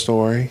side of the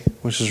story,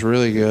 which is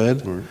really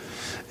good. Right.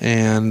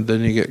 And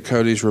then you get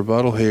Cody's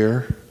rebuttal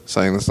here,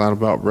 saying it's not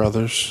about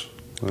brothers.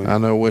 Right. I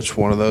know which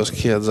one of those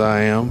kids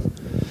I am.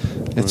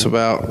 It's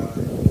about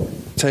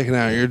taking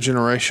out your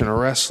generation of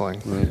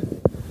wrestling. Right.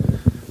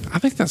 I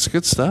think that's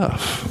good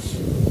stuff.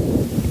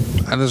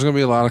 And there's going to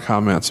be a lot of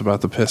comments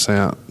about the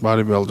pissant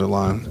bodybuilder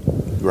line.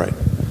 Right.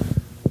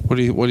 What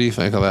do you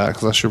think of that?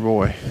 Because that's your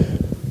boy.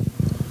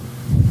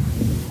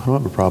 I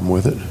don't have a problem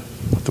with it.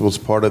 I thought it was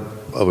part of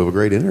a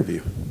great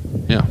interview.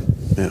 Yeah.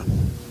 Yeah.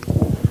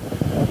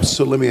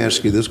 So let me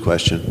ask you this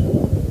question.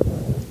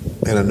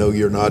 And I know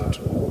you're not,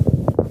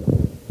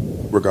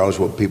 regardless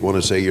of what people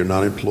want to say, you're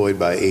not employed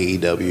by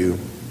AEW.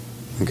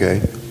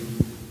 Okay?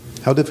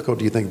 How difficult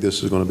do you think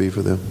this is going to be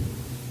for them?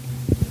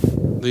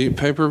 The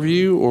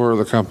pay-per-view or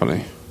the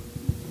company?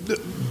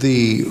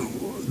 The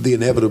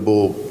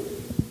inevitable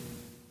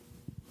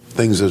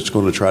things that's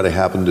going to try to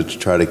happen to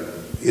try to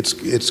it's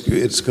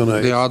going to.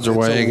 The odds are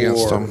way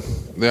against them.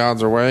 The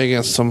odds are way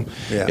against them.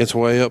 Yeah. It's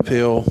way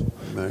uphill.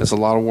 Right. It's a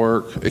lot of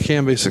work. It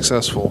can be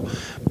successful,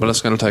 but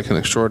it's going to take an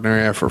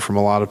extraordinary effort from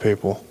a lot of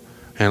people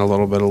and a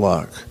little bit of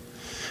luck.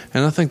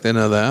 And I think they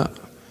know that,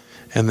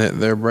 and that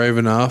they're brave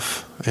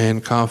enough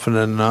and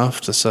confident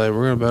enough to say,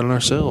 we're going to bet on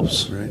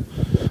ourselves. Right.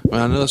 I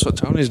mean, I know that's what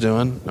Tony's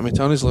doing. I mean,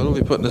 Tony's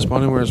literally putting his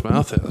money where his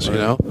mouth is,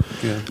 right.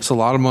 Yeah. It's a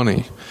lot of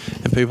money.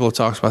 And people have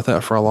talked about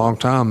that for a long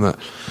time, that,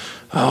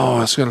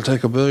 it's going to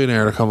take a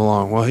billionaire to come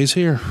along. Well, he's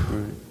here.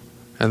 Right.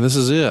 And this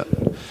is it.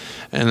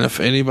 And if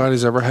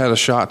anybody's ever had a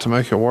shot to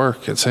make it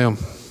work, it's him.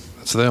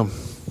 It's them.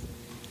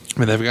 I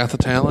mean, they've got the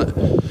talent.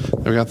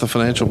 They've got the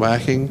financial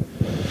backing.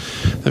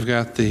 They've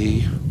got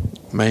the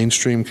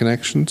mainstream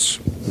connections.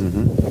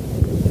 Mm-hmm.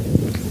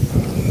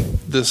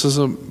 This is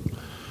a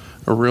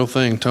real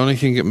thing. Tony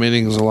can get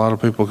meetings a lot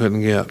of people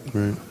couldn't get.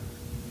 Right.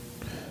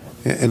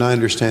 And I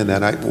understand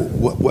that.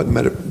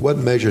 What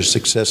measures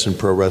success in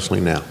pro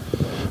wrestling now?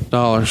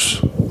 Dollars.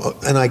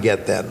 And I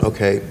get that,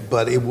 okay.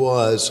 But it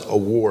was a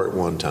war at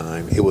one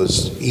time. It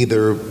was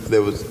either they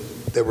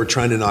were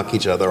trying to knock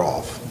each other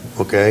off,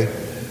 okay?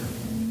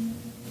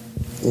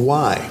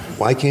 Why?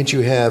 Why can't you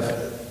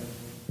have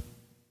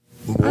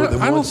more than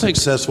one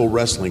successful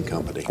wrestling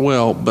company?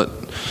 Well, but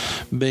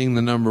being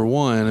the number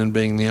one and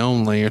being the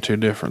only are two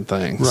different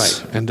things.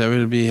 Right. And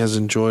WWE has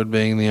enjoyed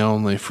being the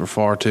only for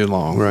far too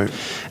long. Right.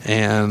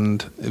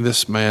 And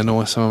this may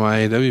annoy some of my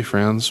AEW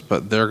friends,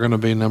 but they're going to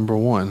be number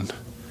one.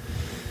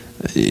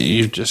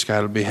 You've just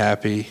got to be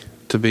happy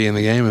to be in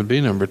the game and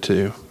be number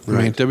two. Right.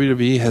 I mean,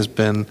 WWE has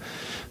been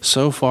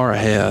so far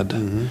ahead,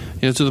 Mm-hmm.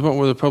 you know, to the point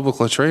where they're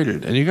publicly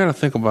traded. And you got to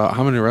think about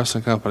how many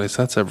wrestling companies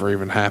that's ever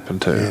even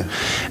happened to,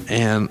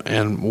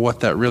 and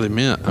what that really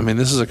meant. I mean,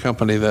 this is a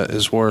company that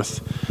is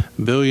worth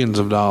billions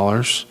of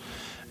dollars.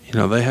 You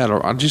know, they had.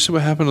 Did you see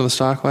what happened to the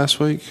stock last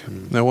week?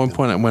 At one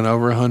point, it went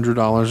over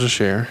 $100 a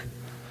share,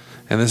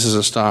 and this is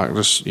a stock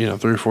just 3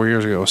 or 4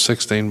 years ago was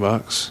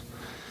 $16.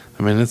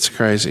 I mean, it's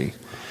crazy,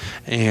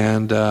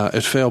 and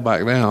it fell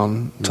back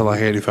down to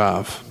like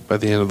 85 by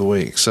the end of the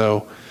week.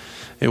 So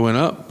it went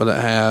up, but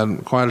it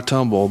had quite a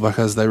tumble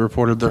because they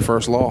reported their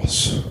first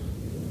loss,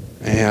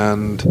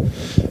 and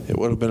it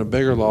would have been a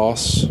bigger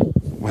loss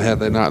had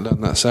they not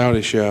done that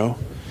Saudi show.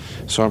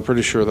 So I'm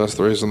pretty sure that's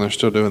the reason they're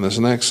still doing this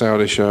next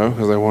Saudi show,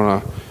 because they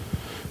want to,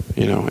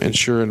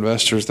 ensure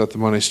investors that the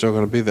money's still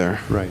going to be there.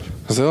 Right.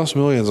 Because they lost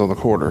millions on the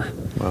quarter.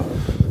 Wow.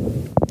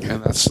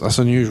 And that's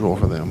unusual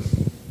for them.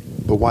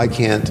 But why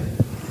can't?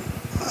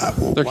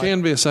 There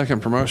can be a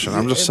second promotion.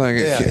 I'm just saying.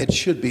 It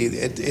should be.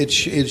 It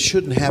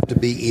shouldn't have to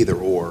be either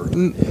or.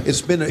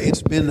 It's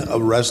been a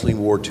wrestling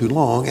war too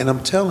long, and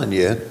I'm telling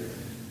you,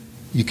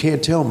 you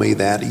can't tell me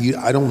that.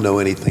 I don't know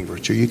anything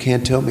for sure. You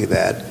can't tell me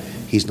that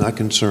he's not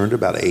concerned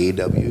about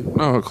AEW.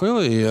 No,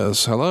 clearly he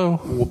is. Hello.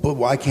 Well, but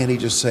why can't he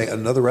just say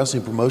another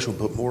wrestling promotion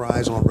will put more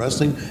eyes on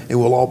wrestling, and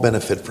we'll all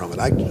benefit from it?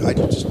 I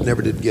just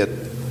never did get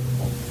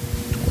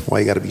why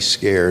you got to be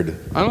scared.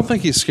 I don't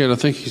think he's scared. I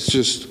think he's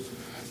just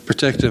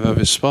protective of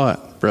his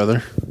spot,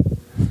 brother.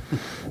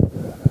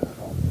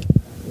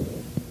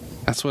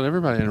 That's what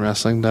everybody in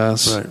wrestling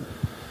does. Right.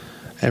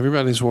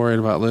 Everybody's worried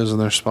about losing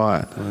their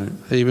spot. Right.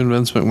 Even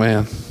Vince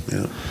McMahon.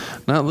 Yeah.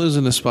 Not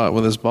losing his spot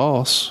with his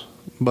boss,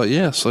 but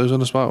yes, losing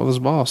his spot with his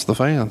boss, the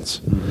fans.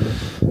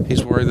 Mm-hmm.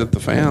 He's worried that the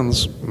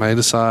fans may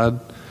decide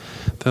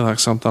they like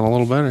something a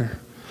little better.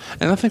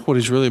 And I think what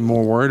he's really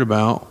more worried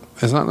about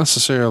is not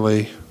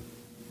necessarily,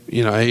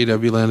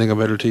 AEW landing a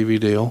better TV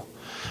deal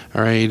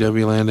or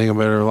AEW landing a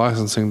better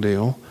licensing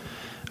deal.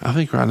 I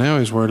think right now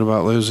he's worried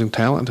about losing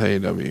talent to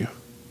AEW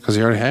because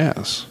he already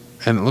has.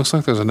 And it looks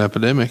like there's an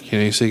epidemic.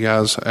 You see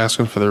guys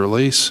asking for their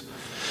release.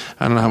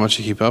 I don't know how much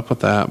you keep up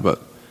with that,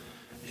 but,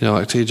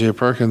 like TJ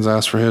Perkins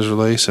asked for his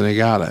release and he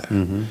got it.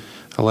 Mm-hmm.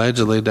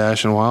 Allegedly,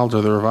 Dash and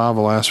Wilder, the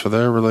Revival, asked for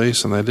their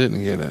release and they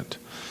didn't get it.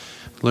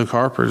 Luke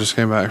Harper just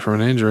came back from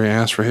an injury,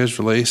 asked for his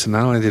release, and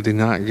not only did he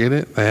not get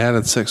it, they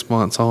added 6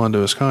 months on to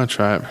his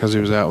contract because he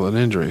was out with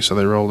an injury, so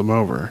they rolled him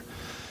over.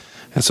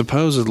 And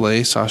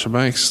supposedly, Sasha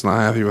Banks is not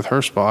happy with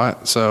her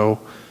spot, so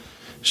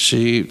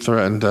she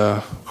threatened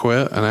to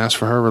quit and asked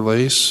for her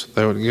release.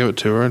 They wouldn't give it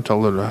to her and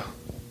told her to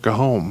go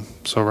home.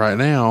 So right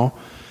now,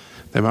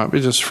 they might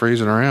be just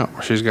freezing her out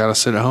where she's got to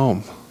sit at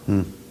home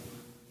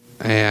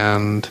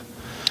and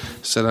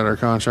sit out her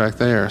contract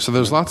there. So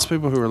there's lots of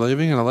people who are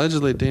leaving, and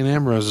allegedly Dean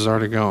Ambrose is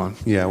already gone.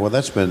 Yeah, well,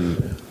 that's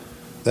been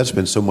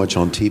so much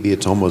on TV.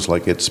 It's almost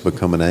like it's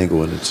become an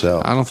angle in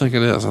itself. I don't think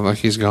it is. I think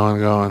he's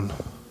gone.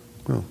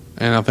 Oh.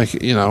 And I think,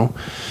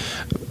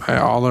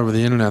 all over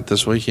the internet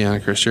this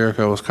weekend, Chris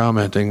Jericho was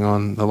commenting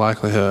on the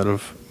likelihood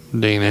of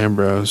Dean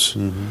Ambrose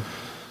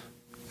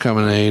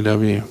coming to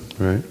AEW.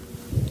 Right.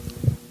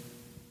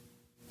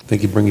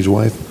 Think he'd bring his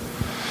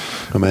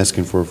wife? I'm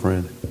asking for a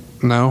friend.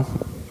 No,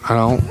 I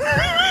don't.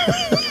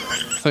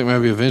 I think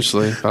maybe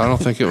eventually, but I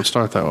don't think it would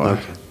start that way.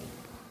 Okay.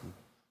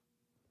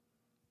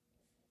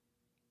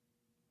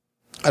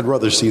 I'd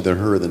rather see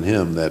her than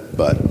him,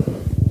 but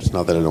it's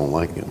not that I don't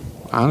like him.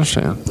 I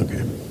understand.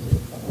 Okay.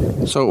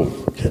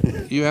 So,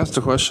 you asked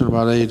a question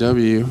about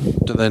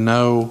AEW. Do they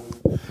know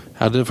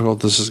how difficult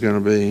this is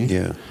going to be?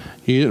 Yeah.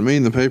 You didn't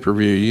mean the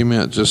pay-per-view. You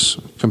meant just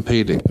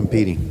competing.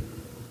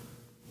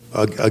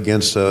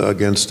 Against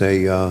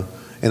a,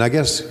 and I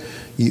guess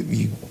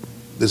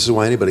this is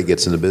why anybody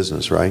gets into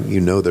business, right?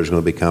 There's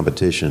going to be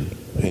competition.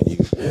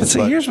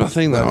 Here's my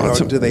thing, though.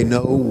 Do they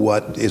know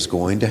what is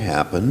going to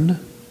happen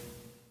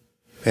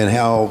and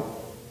how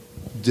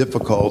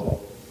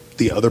difficult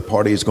the other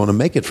party is going to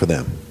make it for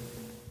them?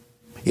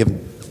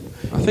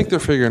 I think they're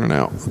figuring it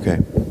out. Okay.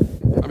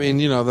 I mean,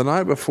 the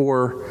night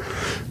before,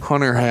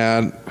 Hunter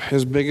had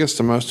his biggest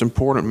and most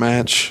important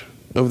match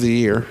of the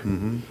year,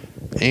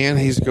 and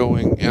he's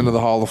going into the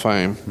Hall of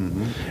Fame.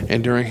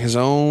 And during his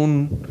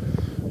own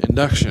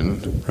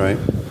induction, right,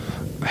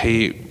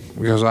 he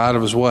goes out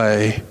of his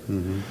way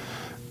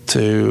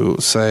to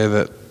say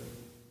that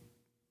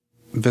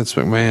Vince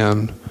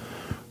McMahon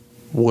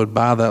would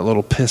buy that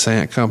little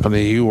pissant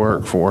company you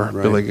work for,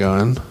 right, Billy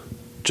Gunn,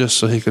 just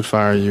so he could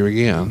fire you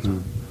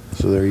again.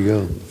 So there you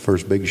go.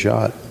 First big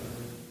shot.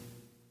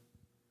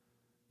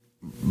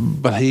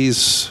 But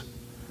he's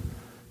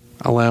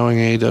allowing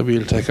AEW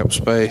to take up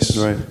space.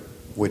 Right.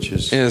 Which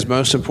is... in his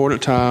most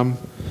important time.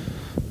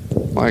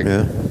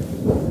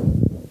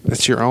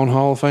 It's your own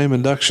Hall of Fame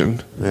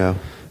induction. Yeah.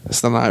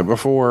 It's the night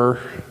before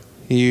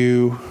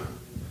you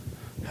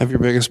have your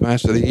biggest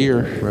match of the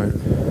year. Right.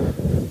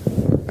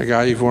 A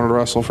guy you've wanted to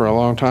wrestle for a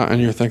long time,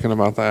 and you're thinking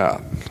about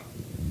that.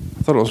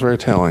 I thought it was very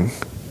telling.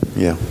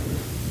 Yeah.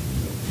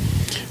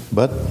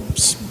 But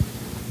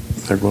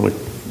they're going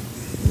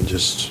to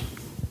just,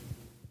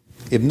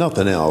 if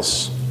nothing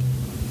else,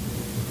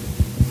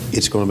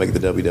 it's going to make the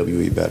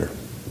WWE better.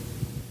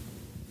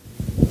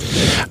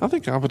 I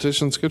think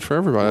competition's good for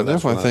everybody. Well, I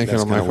definitely think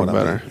it'll make them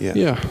better.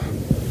 Yeah.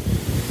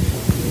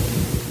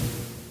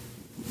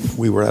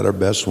 We were at our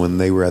best when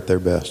they were at their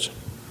best,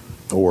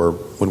 or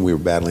when we were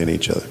battling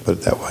each other, put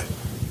it that way.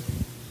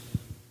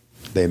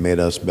 They made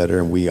us better,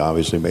 and we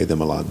obviously made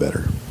them a lot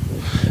better.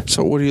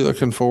 So what are you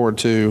looking forward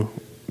to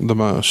the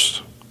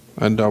most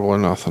at Double or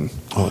Nothing?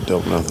 Oh,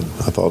 Double or Nothing.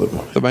 I thought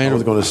The band I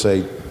was going to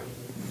say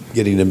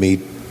getting to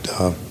meet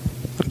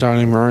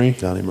Donnie Marie.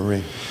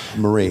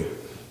 Marie.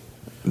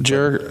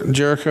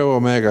 Jericho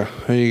Omega.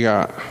 Who you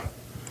got?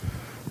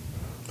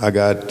 I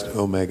got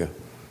Omega.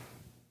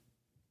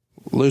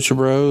 Lucha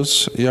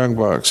Bros, Young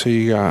Bucks. Who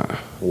you got?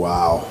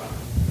 Wow.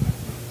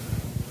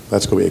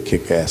 That's going to be a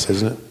kick-ass,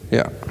 isn't it?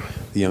 Yeah.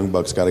 The Young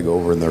Bucks got to go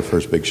over in their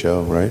first big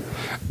show, right?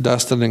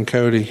 Dustin and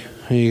Cody.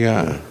 Who you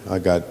got? Yeah, I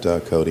got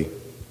Cody.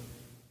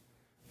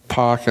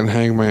 Pac and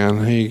Hangman.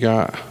 Who you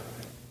got?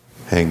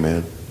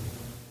 Hangman.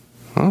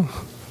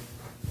 Oh.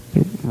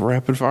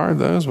 Rapid fire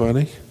those,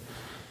 buddy.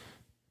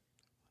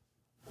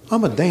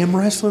 I'm a damn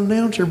wrestling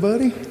announcer,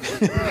 buddy.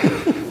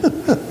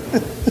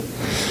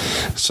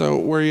 So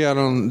where you at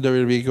on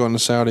WWE going to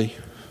Saudi?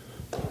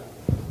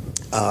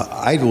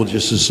 I will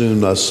just as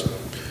soon us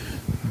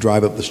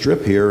drive up the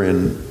strip here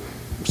and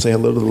say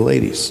hello to the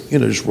ladies. You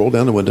know, just roll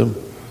down the window.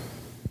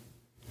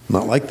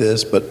 Not like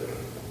this, but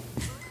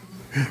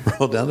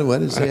roll down the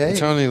window and say, hey.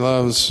 Tony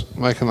loves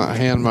making that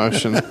hand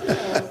motion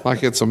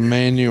like it's a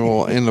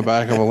manual in the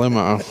back of a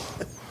limo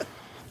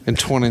in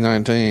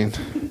 2019.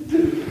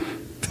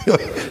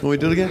 Can we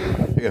do it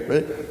again? Yeah,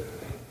 ready?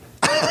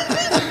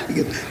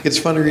 It gets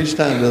funnier each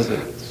time,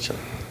 doesn't it?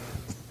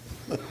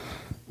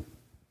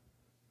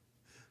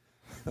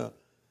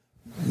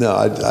 No,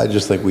 I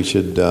just think we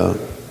should,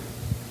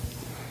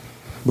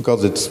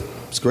 because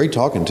it's great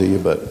talking to you,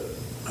 but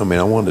I mean,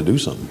 I wanted to do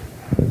something.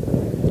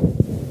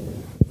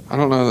 I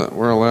don't know that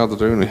we're allowed to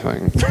do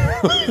anything.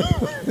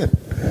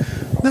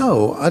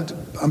 No,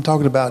 I'm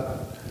talking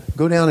about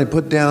go down and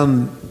put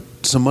down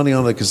some money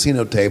on the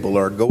casino table,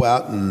 or go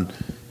out and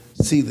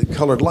see the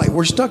colored light.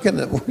 We're stuck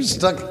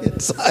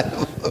inside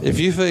of them. If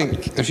you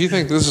think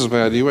this is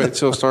bad, you wait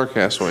till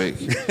StarCast week.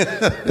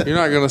 You're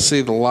not going to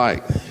see the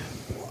light.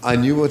 I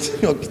knew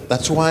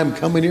that's why I'm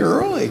coming here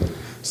early,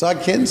 so I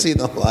can see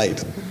the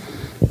light.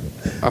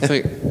 I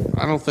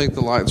don't think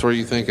the light's where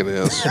you think it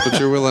is, but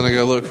you're willing to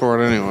go look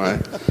for it anyway.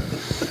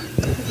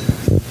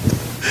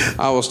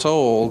 I was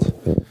told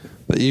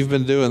that you've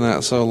been doing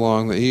that so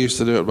long that you used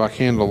to do it by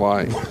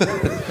candlelight.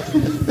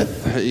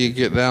 You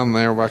get down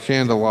there by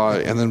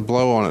candlelight and then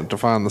blow on it to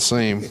find the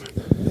seam.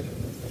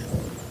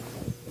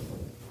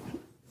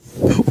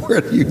 Where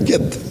do you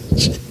get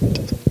this shit?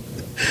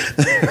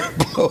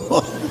 Blow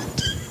on it.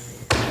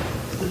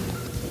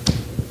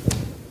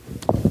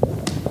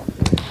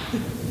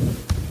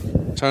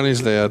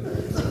 Tony's dead.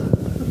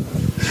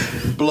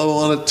 Blow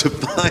on it to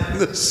find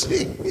the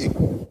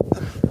seam.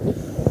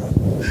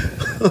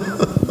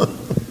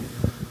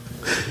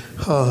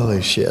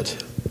 Holy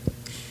shit.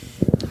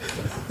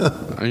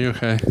 Are you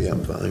okay? Yeah,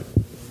 I'm fine.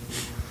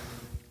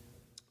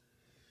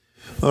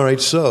 All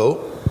right,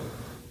 so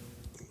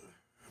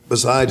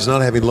besides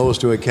not having Lois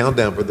do a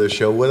countdown for this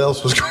show, what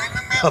else was going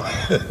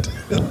about it?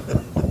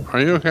 Are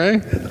you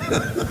okay?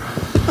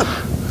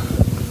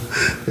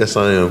 Yes,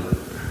 I am.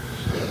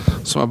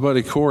 So my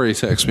buddy Corey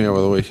texted me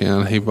over the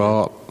weekend. He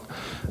bought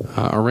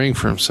a ring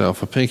for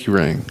himself, a pinky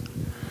ring.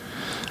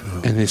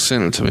 And he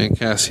sent it to me in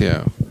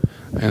Casio.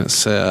 And it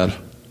said,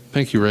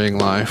 "Pinky ring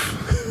life."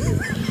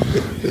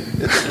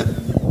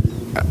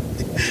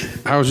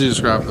 How would you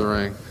describe the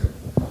ring?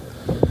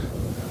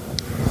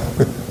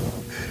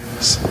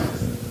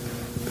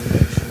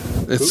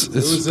 Who is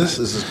this?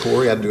 This is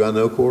Corey. Do I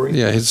know Corey?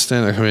 Yeah, he's a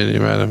stand-up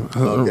comedian. Met him.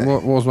 Okay.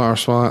 What was my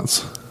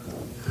response?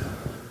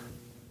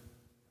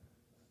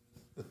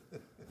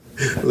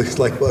 Looks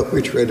like what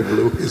we traded for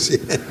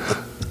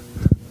Louisiana.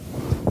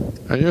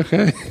 Are you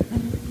okay?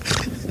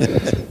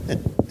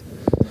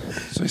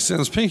 So he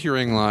sends pinky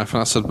ring life,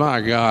 and I said,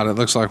 "My God, it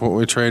looks like what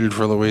we traded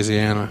for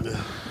Louisiana."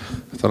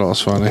 I thought it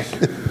was funny.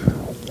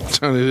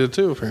 Tony did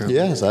too, apparently.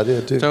 Yes, I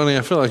did too. Tony,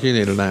 I feel like you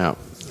need a nap.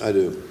 I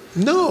do.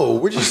 No,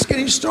 we're just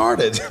getting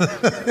started.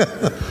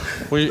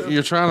 Well,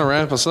 you're trying to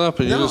wrap us up,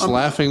 and you're just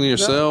laughing to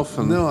yourself.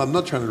 No, I'm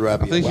not trying to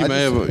wrap you up. I think you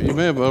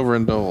may have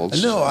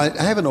overindulged. No, I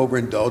haven't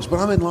overindulged, but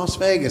I'm in Las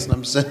Vegas, and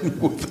I'm sitting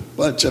with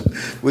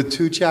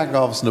two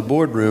Chekhovs in the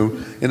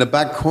boardroom in the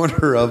back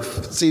corner of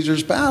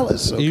Caesar's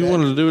Palace. Okay? You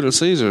wanted to do it at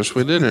Caesar's.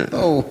 We didn't.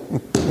 Oh.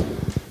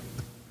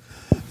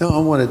 No, I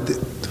wanted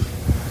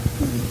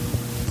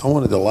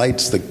the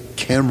lights, the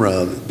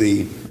camera,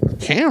 the...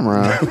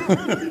 Camera?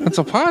 It's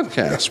a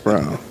podcast,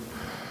 bro.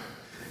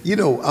 You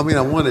know, I mean,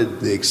 I wanted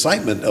the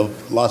excitement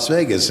of Las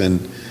Vegas,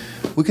 and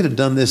we could have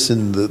done this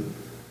in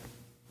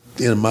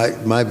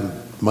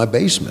my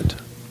basement.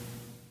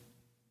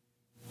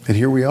 And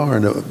here we are,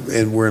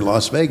 and we're in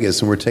Las Vegas,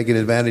 and we're taking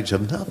advantage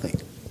of nothing.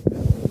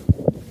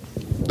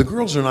 The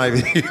girls are not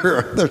even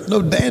here. There's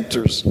no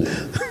dancers.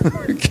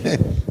 Okay.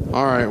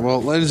 All right. Well,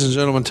 ladies and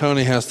gentlemen,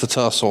 Tony has to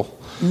tussle.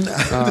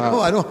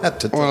 No, I don't have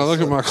to. When I look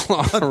at my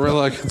clock, I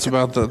realize it's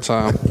about that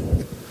time.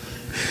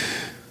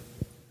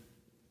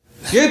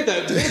 Get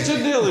that bitch a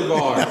dilly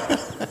bar.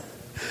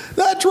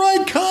 That's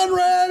right,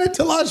 Conrad.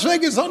 To Las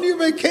Vegas on your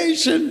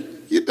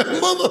vacation, you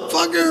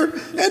motherfucker,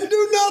 and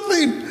do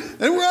nothing.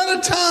 And we're out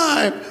of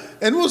time.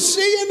 And we'll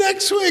see you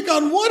next week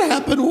on What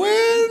Happened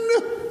When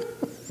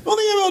on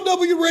the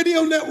MLW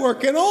Radio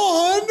Network and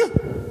on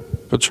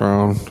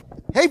Patron.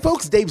 Hey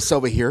folks, Dave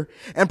Silva here,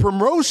 and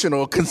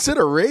promotional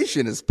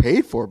consideration is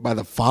paid for by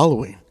the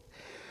following.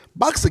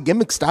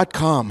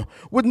 BoxOfGimmicks.com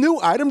with new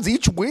items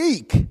each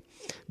week.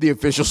 The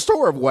official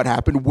store of What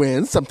Happened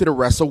When, something to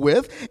wrestle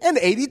with, in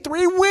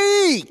 83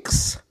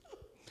 weeks.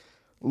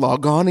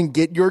 Log on and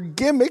get your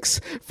gimmicks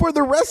for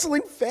the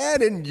wrestling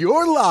fan in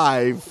your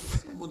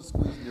life. Someone's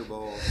squeezing your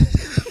balls.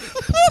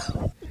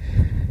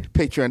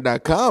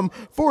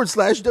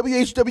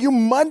 Patreon.com/WHW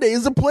Monday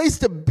is a place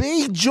to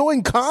be.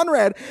 Join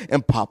Conrad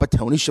and Papa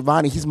Tony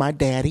Schiavone, he's my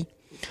daddy,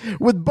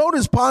 with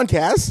bonus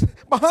podcasts,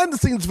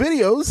 behind-the-scenes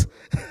videos,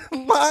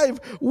 live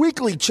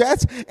weekly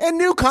chats, and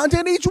new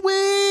content each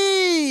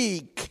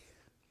week.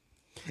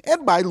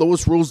 And by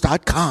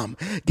LoisRules.com.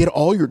 Get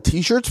all your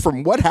t-shirts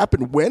from What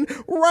Happened When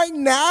right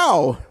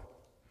now.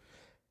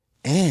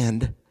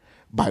 And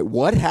by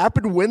What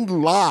Happened When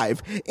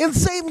Live in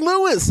St.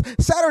 Louis,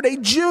 Saturday,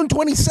 June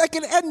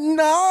 22nd at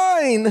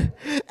 9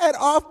 at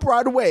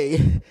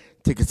Off-Broadway.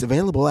 Tickets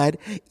available at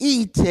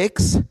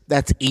eTix,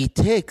 that's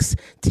eTix,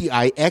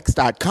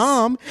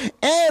 TIX.com,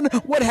 and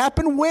What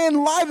Happened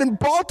When live in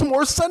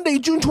Baltimore, Sunday,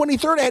 June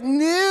 23rd at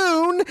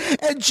noon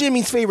at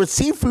Jimmy's Favorite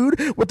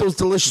Seafood with those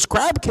delicious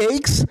crab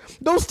cakes.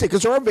 Those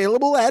tickets are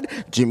available at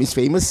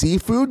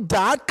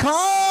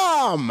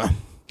jimmysfamousseafood.com.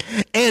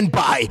 And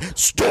by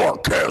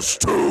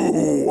Starcast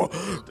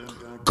 2.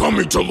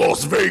 Coming to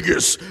Las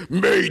Vegas,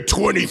 May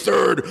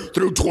 23rd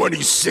through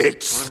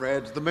 26th.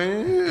 Conrad's the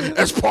man.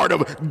 As part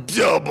of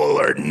Double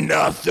or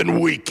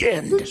Nothing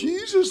Weekend. The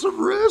Jesus of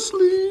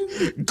wrestling.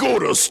 Go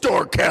to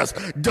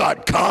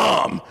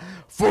StarCast.com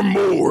for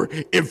more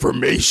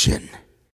information.